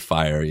dry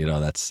fire,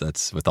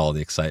 that's with all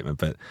the excitement.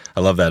 But I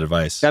love that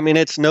advice. I mean,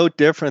 it's no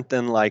different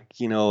than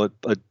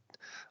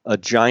a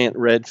giant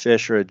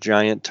redfish or a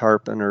giant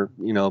tarpon or,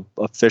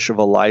 a fish of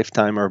a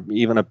lifetime or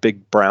even a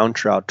big brown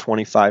trout,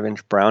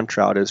 25-inch brown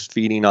trout is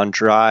feeding on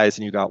dries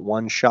and you got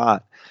one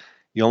shot.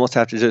 You almost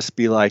have to just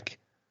be like,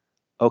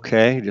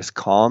 okay, just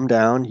calm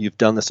down. You've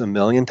done this a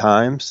million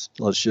times.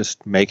 Let's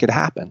just make it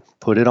happen.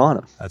 Put it on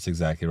them. That's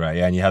exactly right.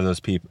 Yeah, and you have those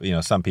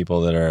people, some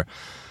people that are,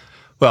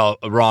 well,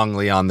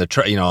 wrongly on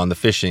the on the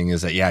fishing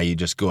is that, you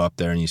just go up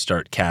there and you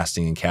start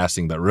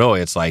casting, but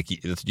really it's like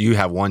you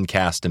have one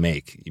cast to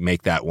make. You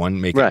make that one,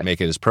 make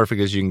it as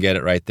perfect as you can get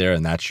it right there,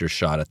 and that's your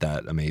shot at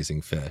that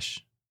amazing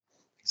fish.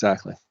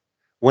 Exactly.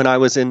 When I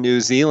was in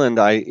New Zealand,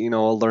 I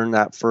learned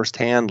that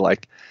firsthand.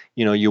 Like,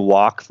 you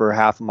walk for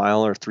half a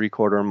mile or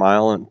 3/4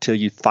 mile until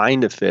you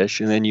find a fish,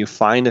 and then you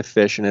find a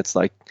fish, and it's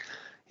like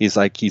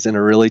he's in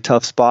a really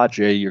tough spot,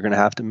 Jay. You're going to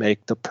have to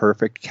make the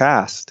perfect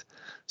cast.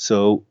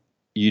 So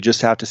you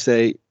just have to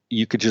say,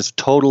 you could just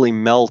totally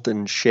melt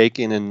and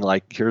shaking and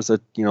like, here's a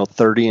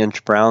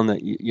 30-inch brown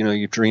that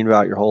you dreamed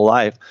about your whole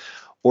life.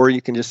 Or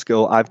you can just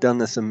go, I've done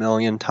this a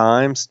million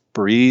times,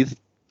 breathe,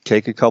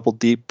 take a couple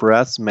deep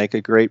breaths, make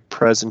a great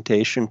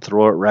presentation,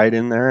 throw it right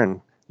in there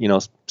and,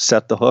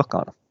 set the hook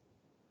on them.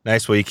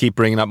 Nice. Well, you keep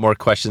bringing up more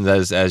questions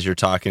as you're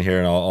talking here,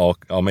 and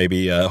I'll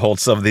maybe hold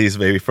some of these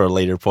maybe for a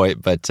later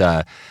point. But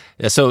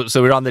so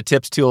we're on the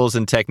tips, tools,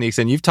 and techniques,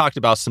 and you've talked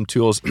about some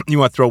tools. You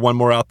want to throw one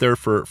more out there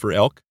for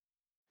elk?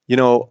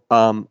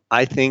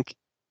 I think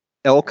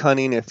elk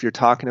hunting, if you're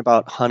talking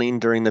about hunting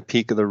during the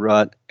peak of the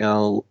rut,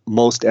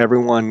 most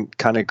everyone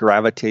kind of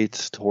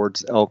gravitates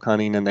towards elk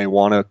hunting and they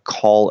want to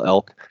call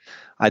elk.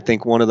 I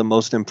think one of the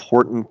most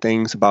important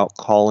things about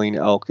calling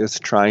elk is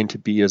trying to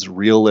be as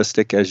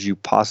realistic as you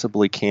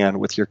possibly can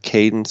with your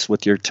cadence,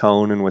 with your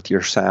tone, and with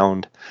your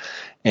sound.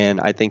 And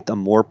I think the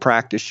more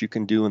practice you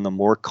can do and the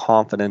more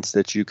confidence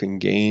that you can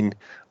gain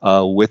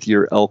with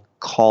your elk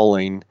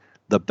calling,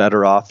 the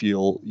better off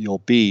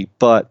you'll be.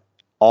 But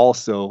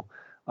also,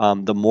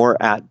 the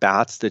more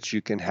at-bats that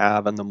you can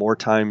have and the more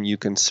time you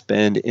can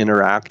spend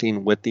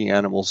interacting with the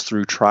animals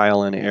through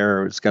trial and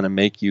error is going to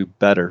make you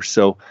better.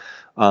 So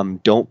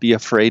don't be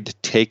afraid to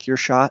take your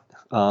shot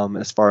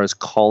as far as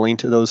calling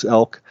to those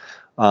elk.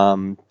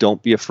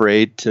 Don't be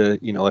afraid to,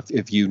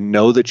 if you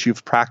know that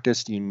you've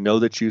practiced, you know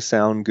that you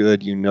sound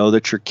good, you know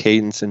that your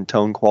cadence and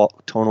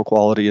tonal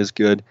quality is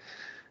good,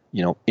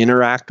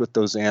 interact with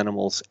those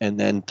animals and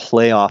then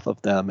play off of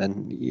them.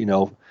 And,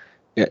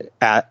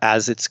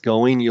 as it's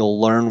going,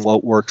 you'll learn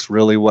what works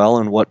really well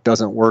and what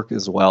doesn't work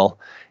as well.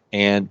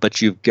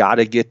 But you've got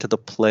to get to the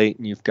plate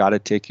and you've got to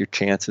take your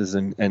chances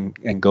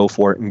and go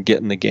for it and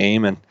get in the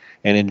game and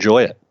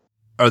enjoy it.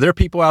 Are there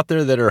people out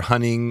there that are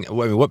hunting? I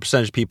mean, what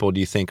percentage of people do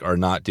you think are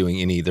not doing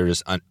any? They're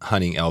just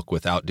hunting elk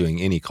without doing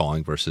any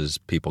calling versus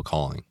people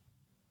calling?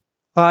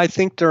 I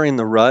think during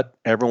the rut,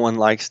 everyone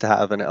likes to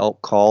have an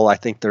elk call. I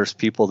think there's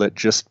people that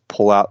just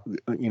pull out,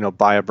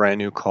 buy a brand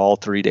new call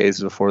 3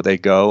 days before they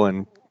go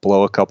and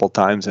blow a couple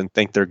times and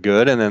think they're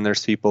good. And then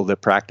there's people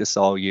that practice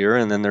all year.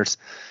 And then there's,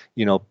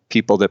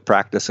 people that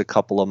practice a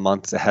couple of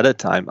months ahead of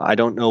time. I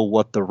don't know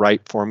what the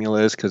right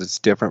formula is because it's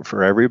different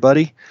for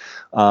everybody.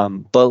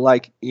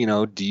 But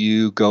do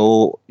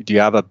you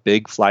have a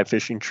big fly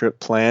fishing trip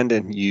planned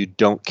and you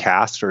don't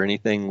cast or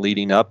anything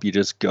leading up? You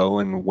just go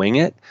and wing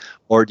it?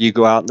 Or do you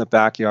go out in the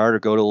backyard or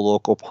go to a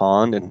local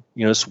pond and,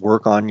 just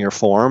work on your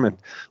form and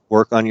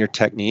work on your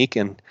technique?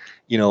 And,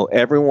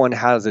 everyone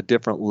has a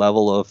different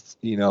level of,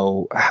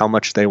 how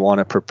much they want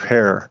to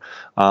prepare.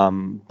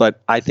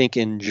 But I think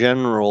in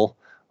general,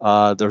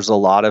 there's a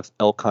lot of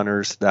elk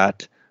hunters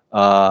that,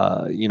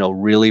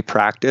 really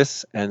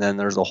practice. And then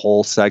there's a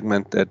whole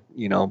segment that,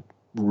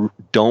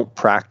 don't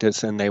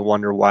practice and they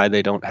wonder why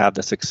they don't have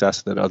the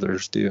success that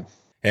others do.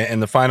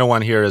 And the final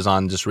one here is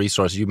on just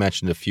resources. You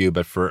mentioned a few,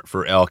 but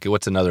for elk,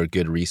 what's another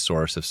good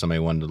resource if somebody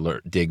wanted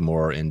to dig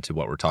more into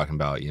what we're talking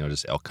about,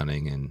 just elk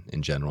hunting and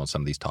in general and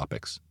some of these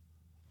topics?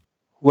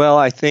 Well,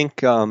 I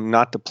think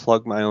not to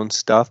plug my own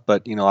stuff,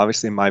 but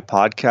obviously my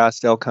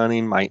podcast, Elk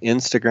Hunting, my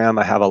Instagram,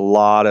 I have a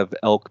lot of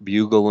elk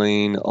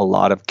bugling, a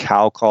lot of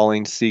cow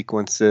calling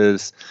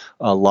sequences,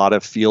 a lot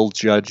of field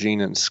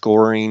judging and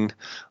scoring.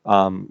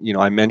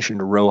 I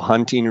mentioned row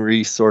hunting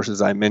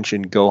resources. I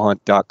mentioned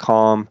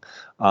GoHunt.com.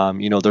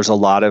 There's a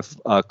lot of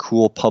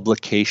cool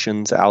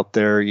publications out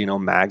there,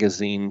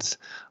 magazines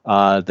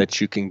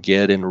that you can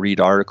get and read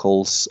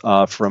articles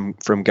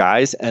from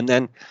guys. And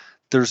then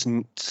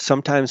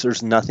sometimes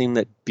there's nothing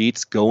that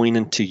beats going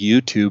into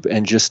YouTube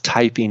and just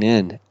typing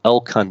in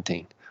elk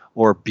hunting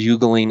or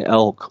bugling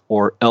elk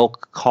or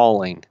elk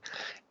calling.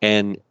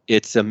 And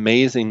it's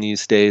amazing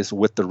these days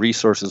with the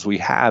resources we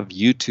have,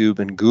 YouTube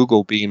and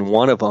Google being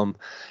one of them,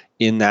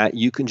 in that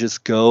you can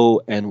just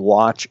go and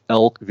watch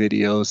elk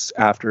videos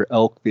after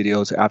elk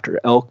videos after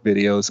elk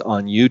videos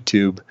on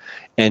YouTube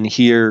and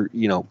hear,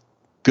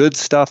 good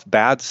stuff,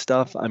 bad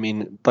stuff. I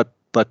mean, but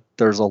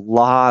there's a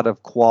lot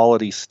of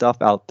quality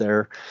stuff out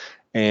there.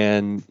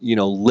 And,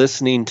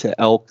 listening to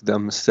elk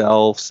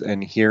themselves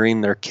and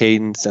hearing their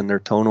cadence and their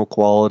tonal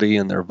quality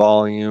and their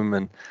volume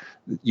and,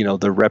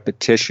 the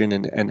repetition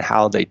and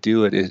how they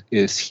do it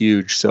is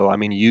huge. So, I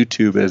mean,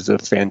 YouTube is a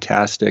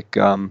fantastic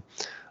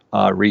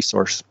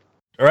resource.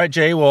 All right,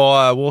 Jay.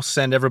 Well, we'll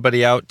send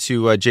everybody out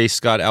to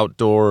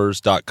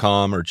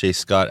jscottoutdoors.com or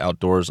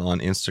jscottoutdoors on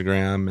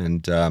Instagram.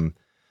 And,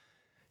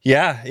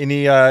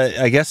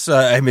 I guess,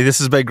 this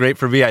has been great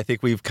for me. I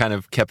think we've kind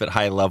of kept it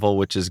high level,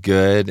 which is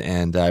good.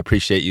 And I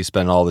appreciate you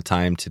spending all the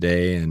time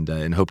today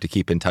and hope to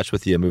keep in touch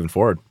with you moving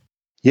forward.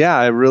 Yeah,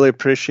 I really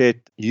appreciate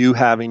you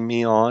having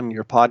me on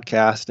your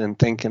podcast and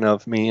thinking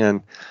of me.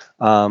 And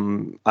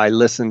I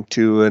listened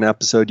to an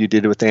episode you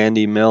did with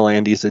Andy Mill.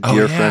 Andy's a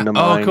dear friend of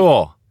mine. Oh,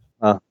 cool.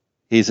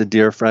 He's a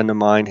dear friend of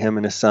mine. Him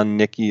and his son,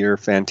 Nicky, are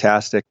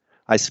fantastic.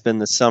 I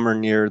spend the summer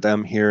near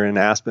them here in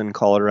Aspen,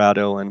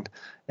 Colorado, and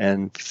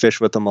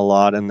fish with them a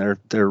lot, and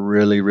they're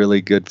really,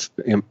 really good,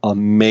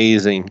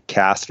 amazing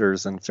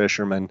casters and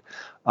fishermen.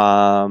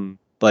 I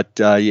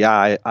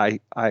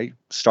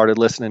started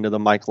listening to the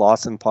Mike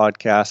Lawson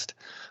podcast.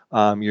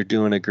 You're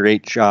doing a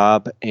great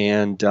job,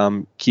 and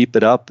keep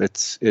it up.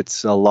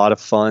 It's a lot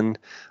of fun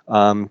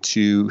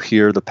to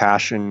hear the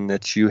passion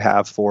that you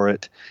have for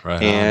it,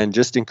 right, and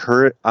just I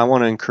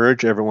want to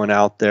encourage everyone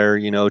out there,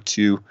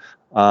 to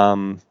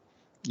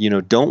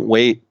don't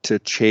wait to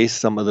chase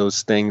some of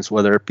those things,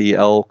 whether it be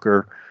elk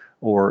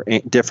or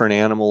different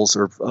animals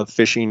or a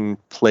fishing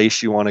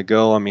place you want to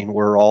go. I mean,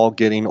 we're all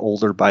getting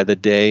older by the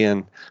day,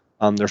 and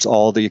there's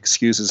all the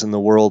excuses in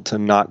the world to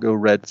not go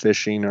red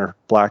fishing or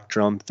black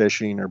drum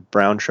fishing or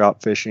brown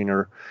trout fishing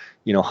or,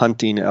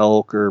 hunting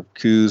elk or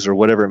coos or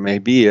whatever it may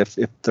be. If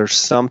there's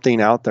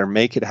something out there,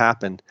 make it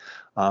happen.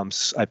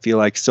 I feel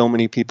like so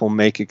many people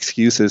make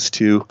excuses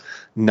to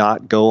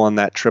not go on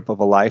that trip of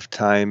a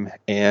lifetime,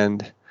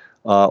 and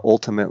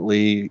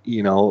ultimately,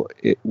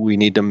 we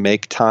need to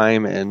make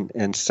time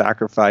and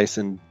sacrifice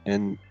and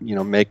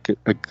make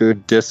a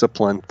good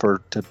discipline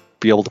to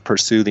be able to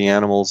pursue the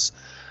animals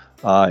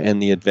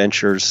and the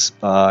adventures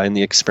and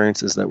the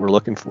experiences that we're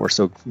looking for.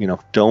 So,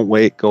 don't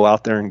wait, go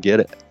out there and get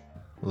it.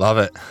 Love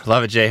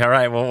it, Jay. All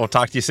right, well, we'll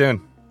talk to you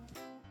soon.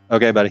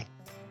 Okay, buddy.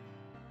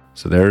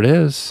 So there it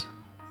is.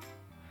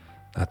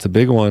 That's a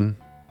big one.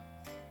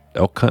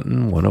 Elk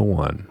hunting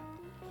 101.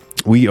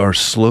 We are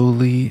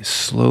slowly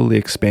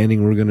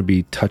expanding. We're going to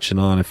be touching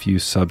on a few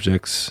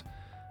subjects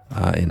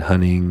in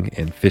hunting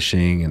and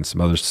fishing and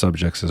some other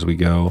subjects as we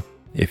go.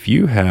 If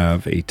you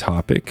have a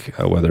topic,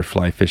 whether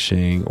fly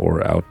fishing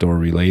or outdoor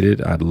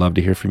related, I'd love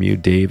to hear from you.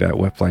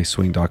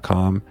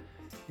 Dave@wetflyswing.com.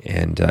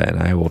 And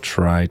I will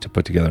try to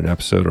put together an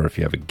episode, or if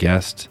you have a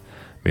guest,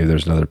 maybe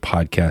there's another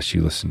podcast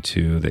you listen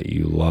to that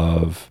you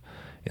love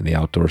in the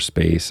outdoor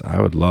space,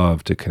 I would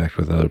love to connect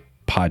with another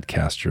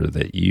podcaster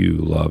that you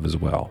love as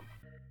well.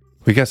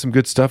 We got some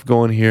good stuff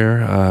going here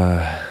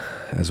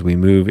as we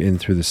move in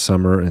through the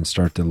summer and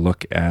start to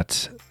look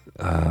at,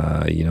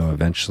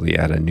 eventually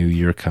at a new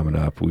year coming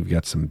up. We've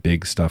got some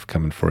big stuff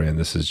coming for you, and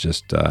this is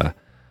just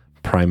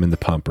priming the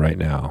pump right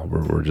now.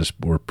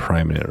 We're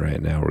priming it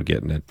right now. We're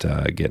getting it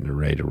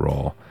ready to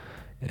roll,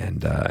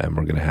 and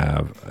we're going to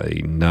have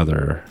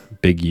another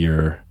big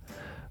year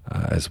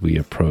as we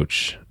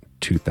approach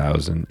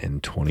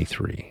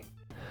 2023.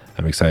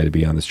 I'm excited to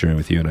be on this journey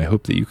with you, and I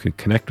hope that you could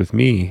connect with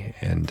me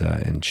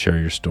and share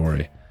your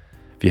story.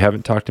 If you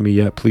haven't talked to me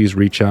yet, please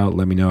reach out.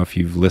 Let me know if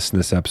you've listened to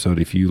this episode.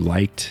 If you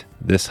liked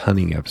this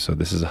hunting episode,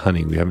 this is a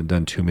hunting. We haven't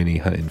done too many.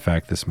 In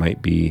fact, this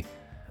might be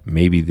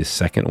maybe the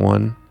second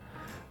one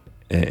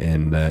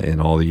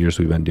in all the years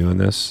we've been doing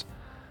this.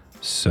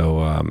 So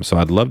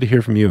I'd love to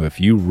hear from you.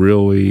 If you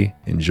really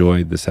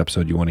enjoyed this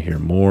episode, you want to hear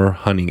more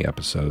hunting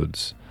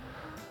episodes,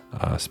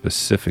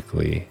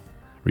 specifically,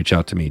 reach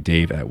out to me,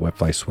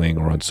 Dave@wetflyswing,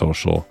 or on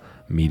social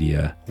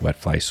media,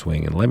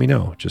 wetflyswing, and let me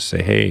know. Just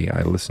say, hey,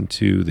 I listened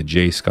to the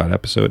Jay Scott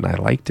episode and I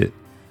liked it.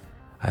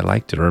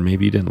 Or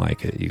maybe you didn't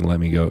like it. You can let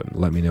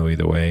me know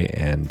either way,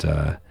 and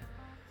I'm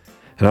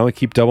gonna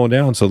keep doubling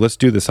down. So let's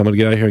do this. I'm gonna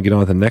get out of here and get on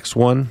with the next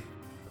one.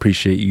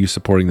 Appreciate you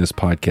supporting this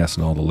podcast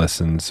and all the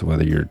listens,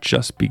 whether you're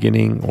just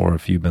beginning or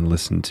if you've been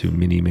listening to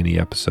many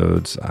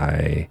episodes.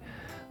 I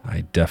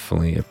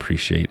definitely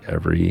appreciate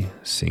every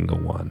single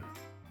one.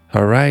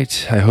 All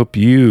right. I hope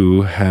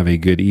you have a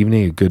good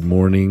evening, a good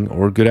morning,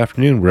 or good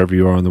afternoon, wherever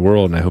you are in the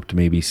world. And I hope to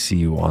maybe see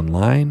you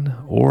online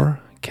or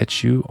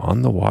catch you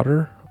on the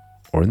water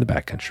or in the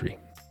backcountry.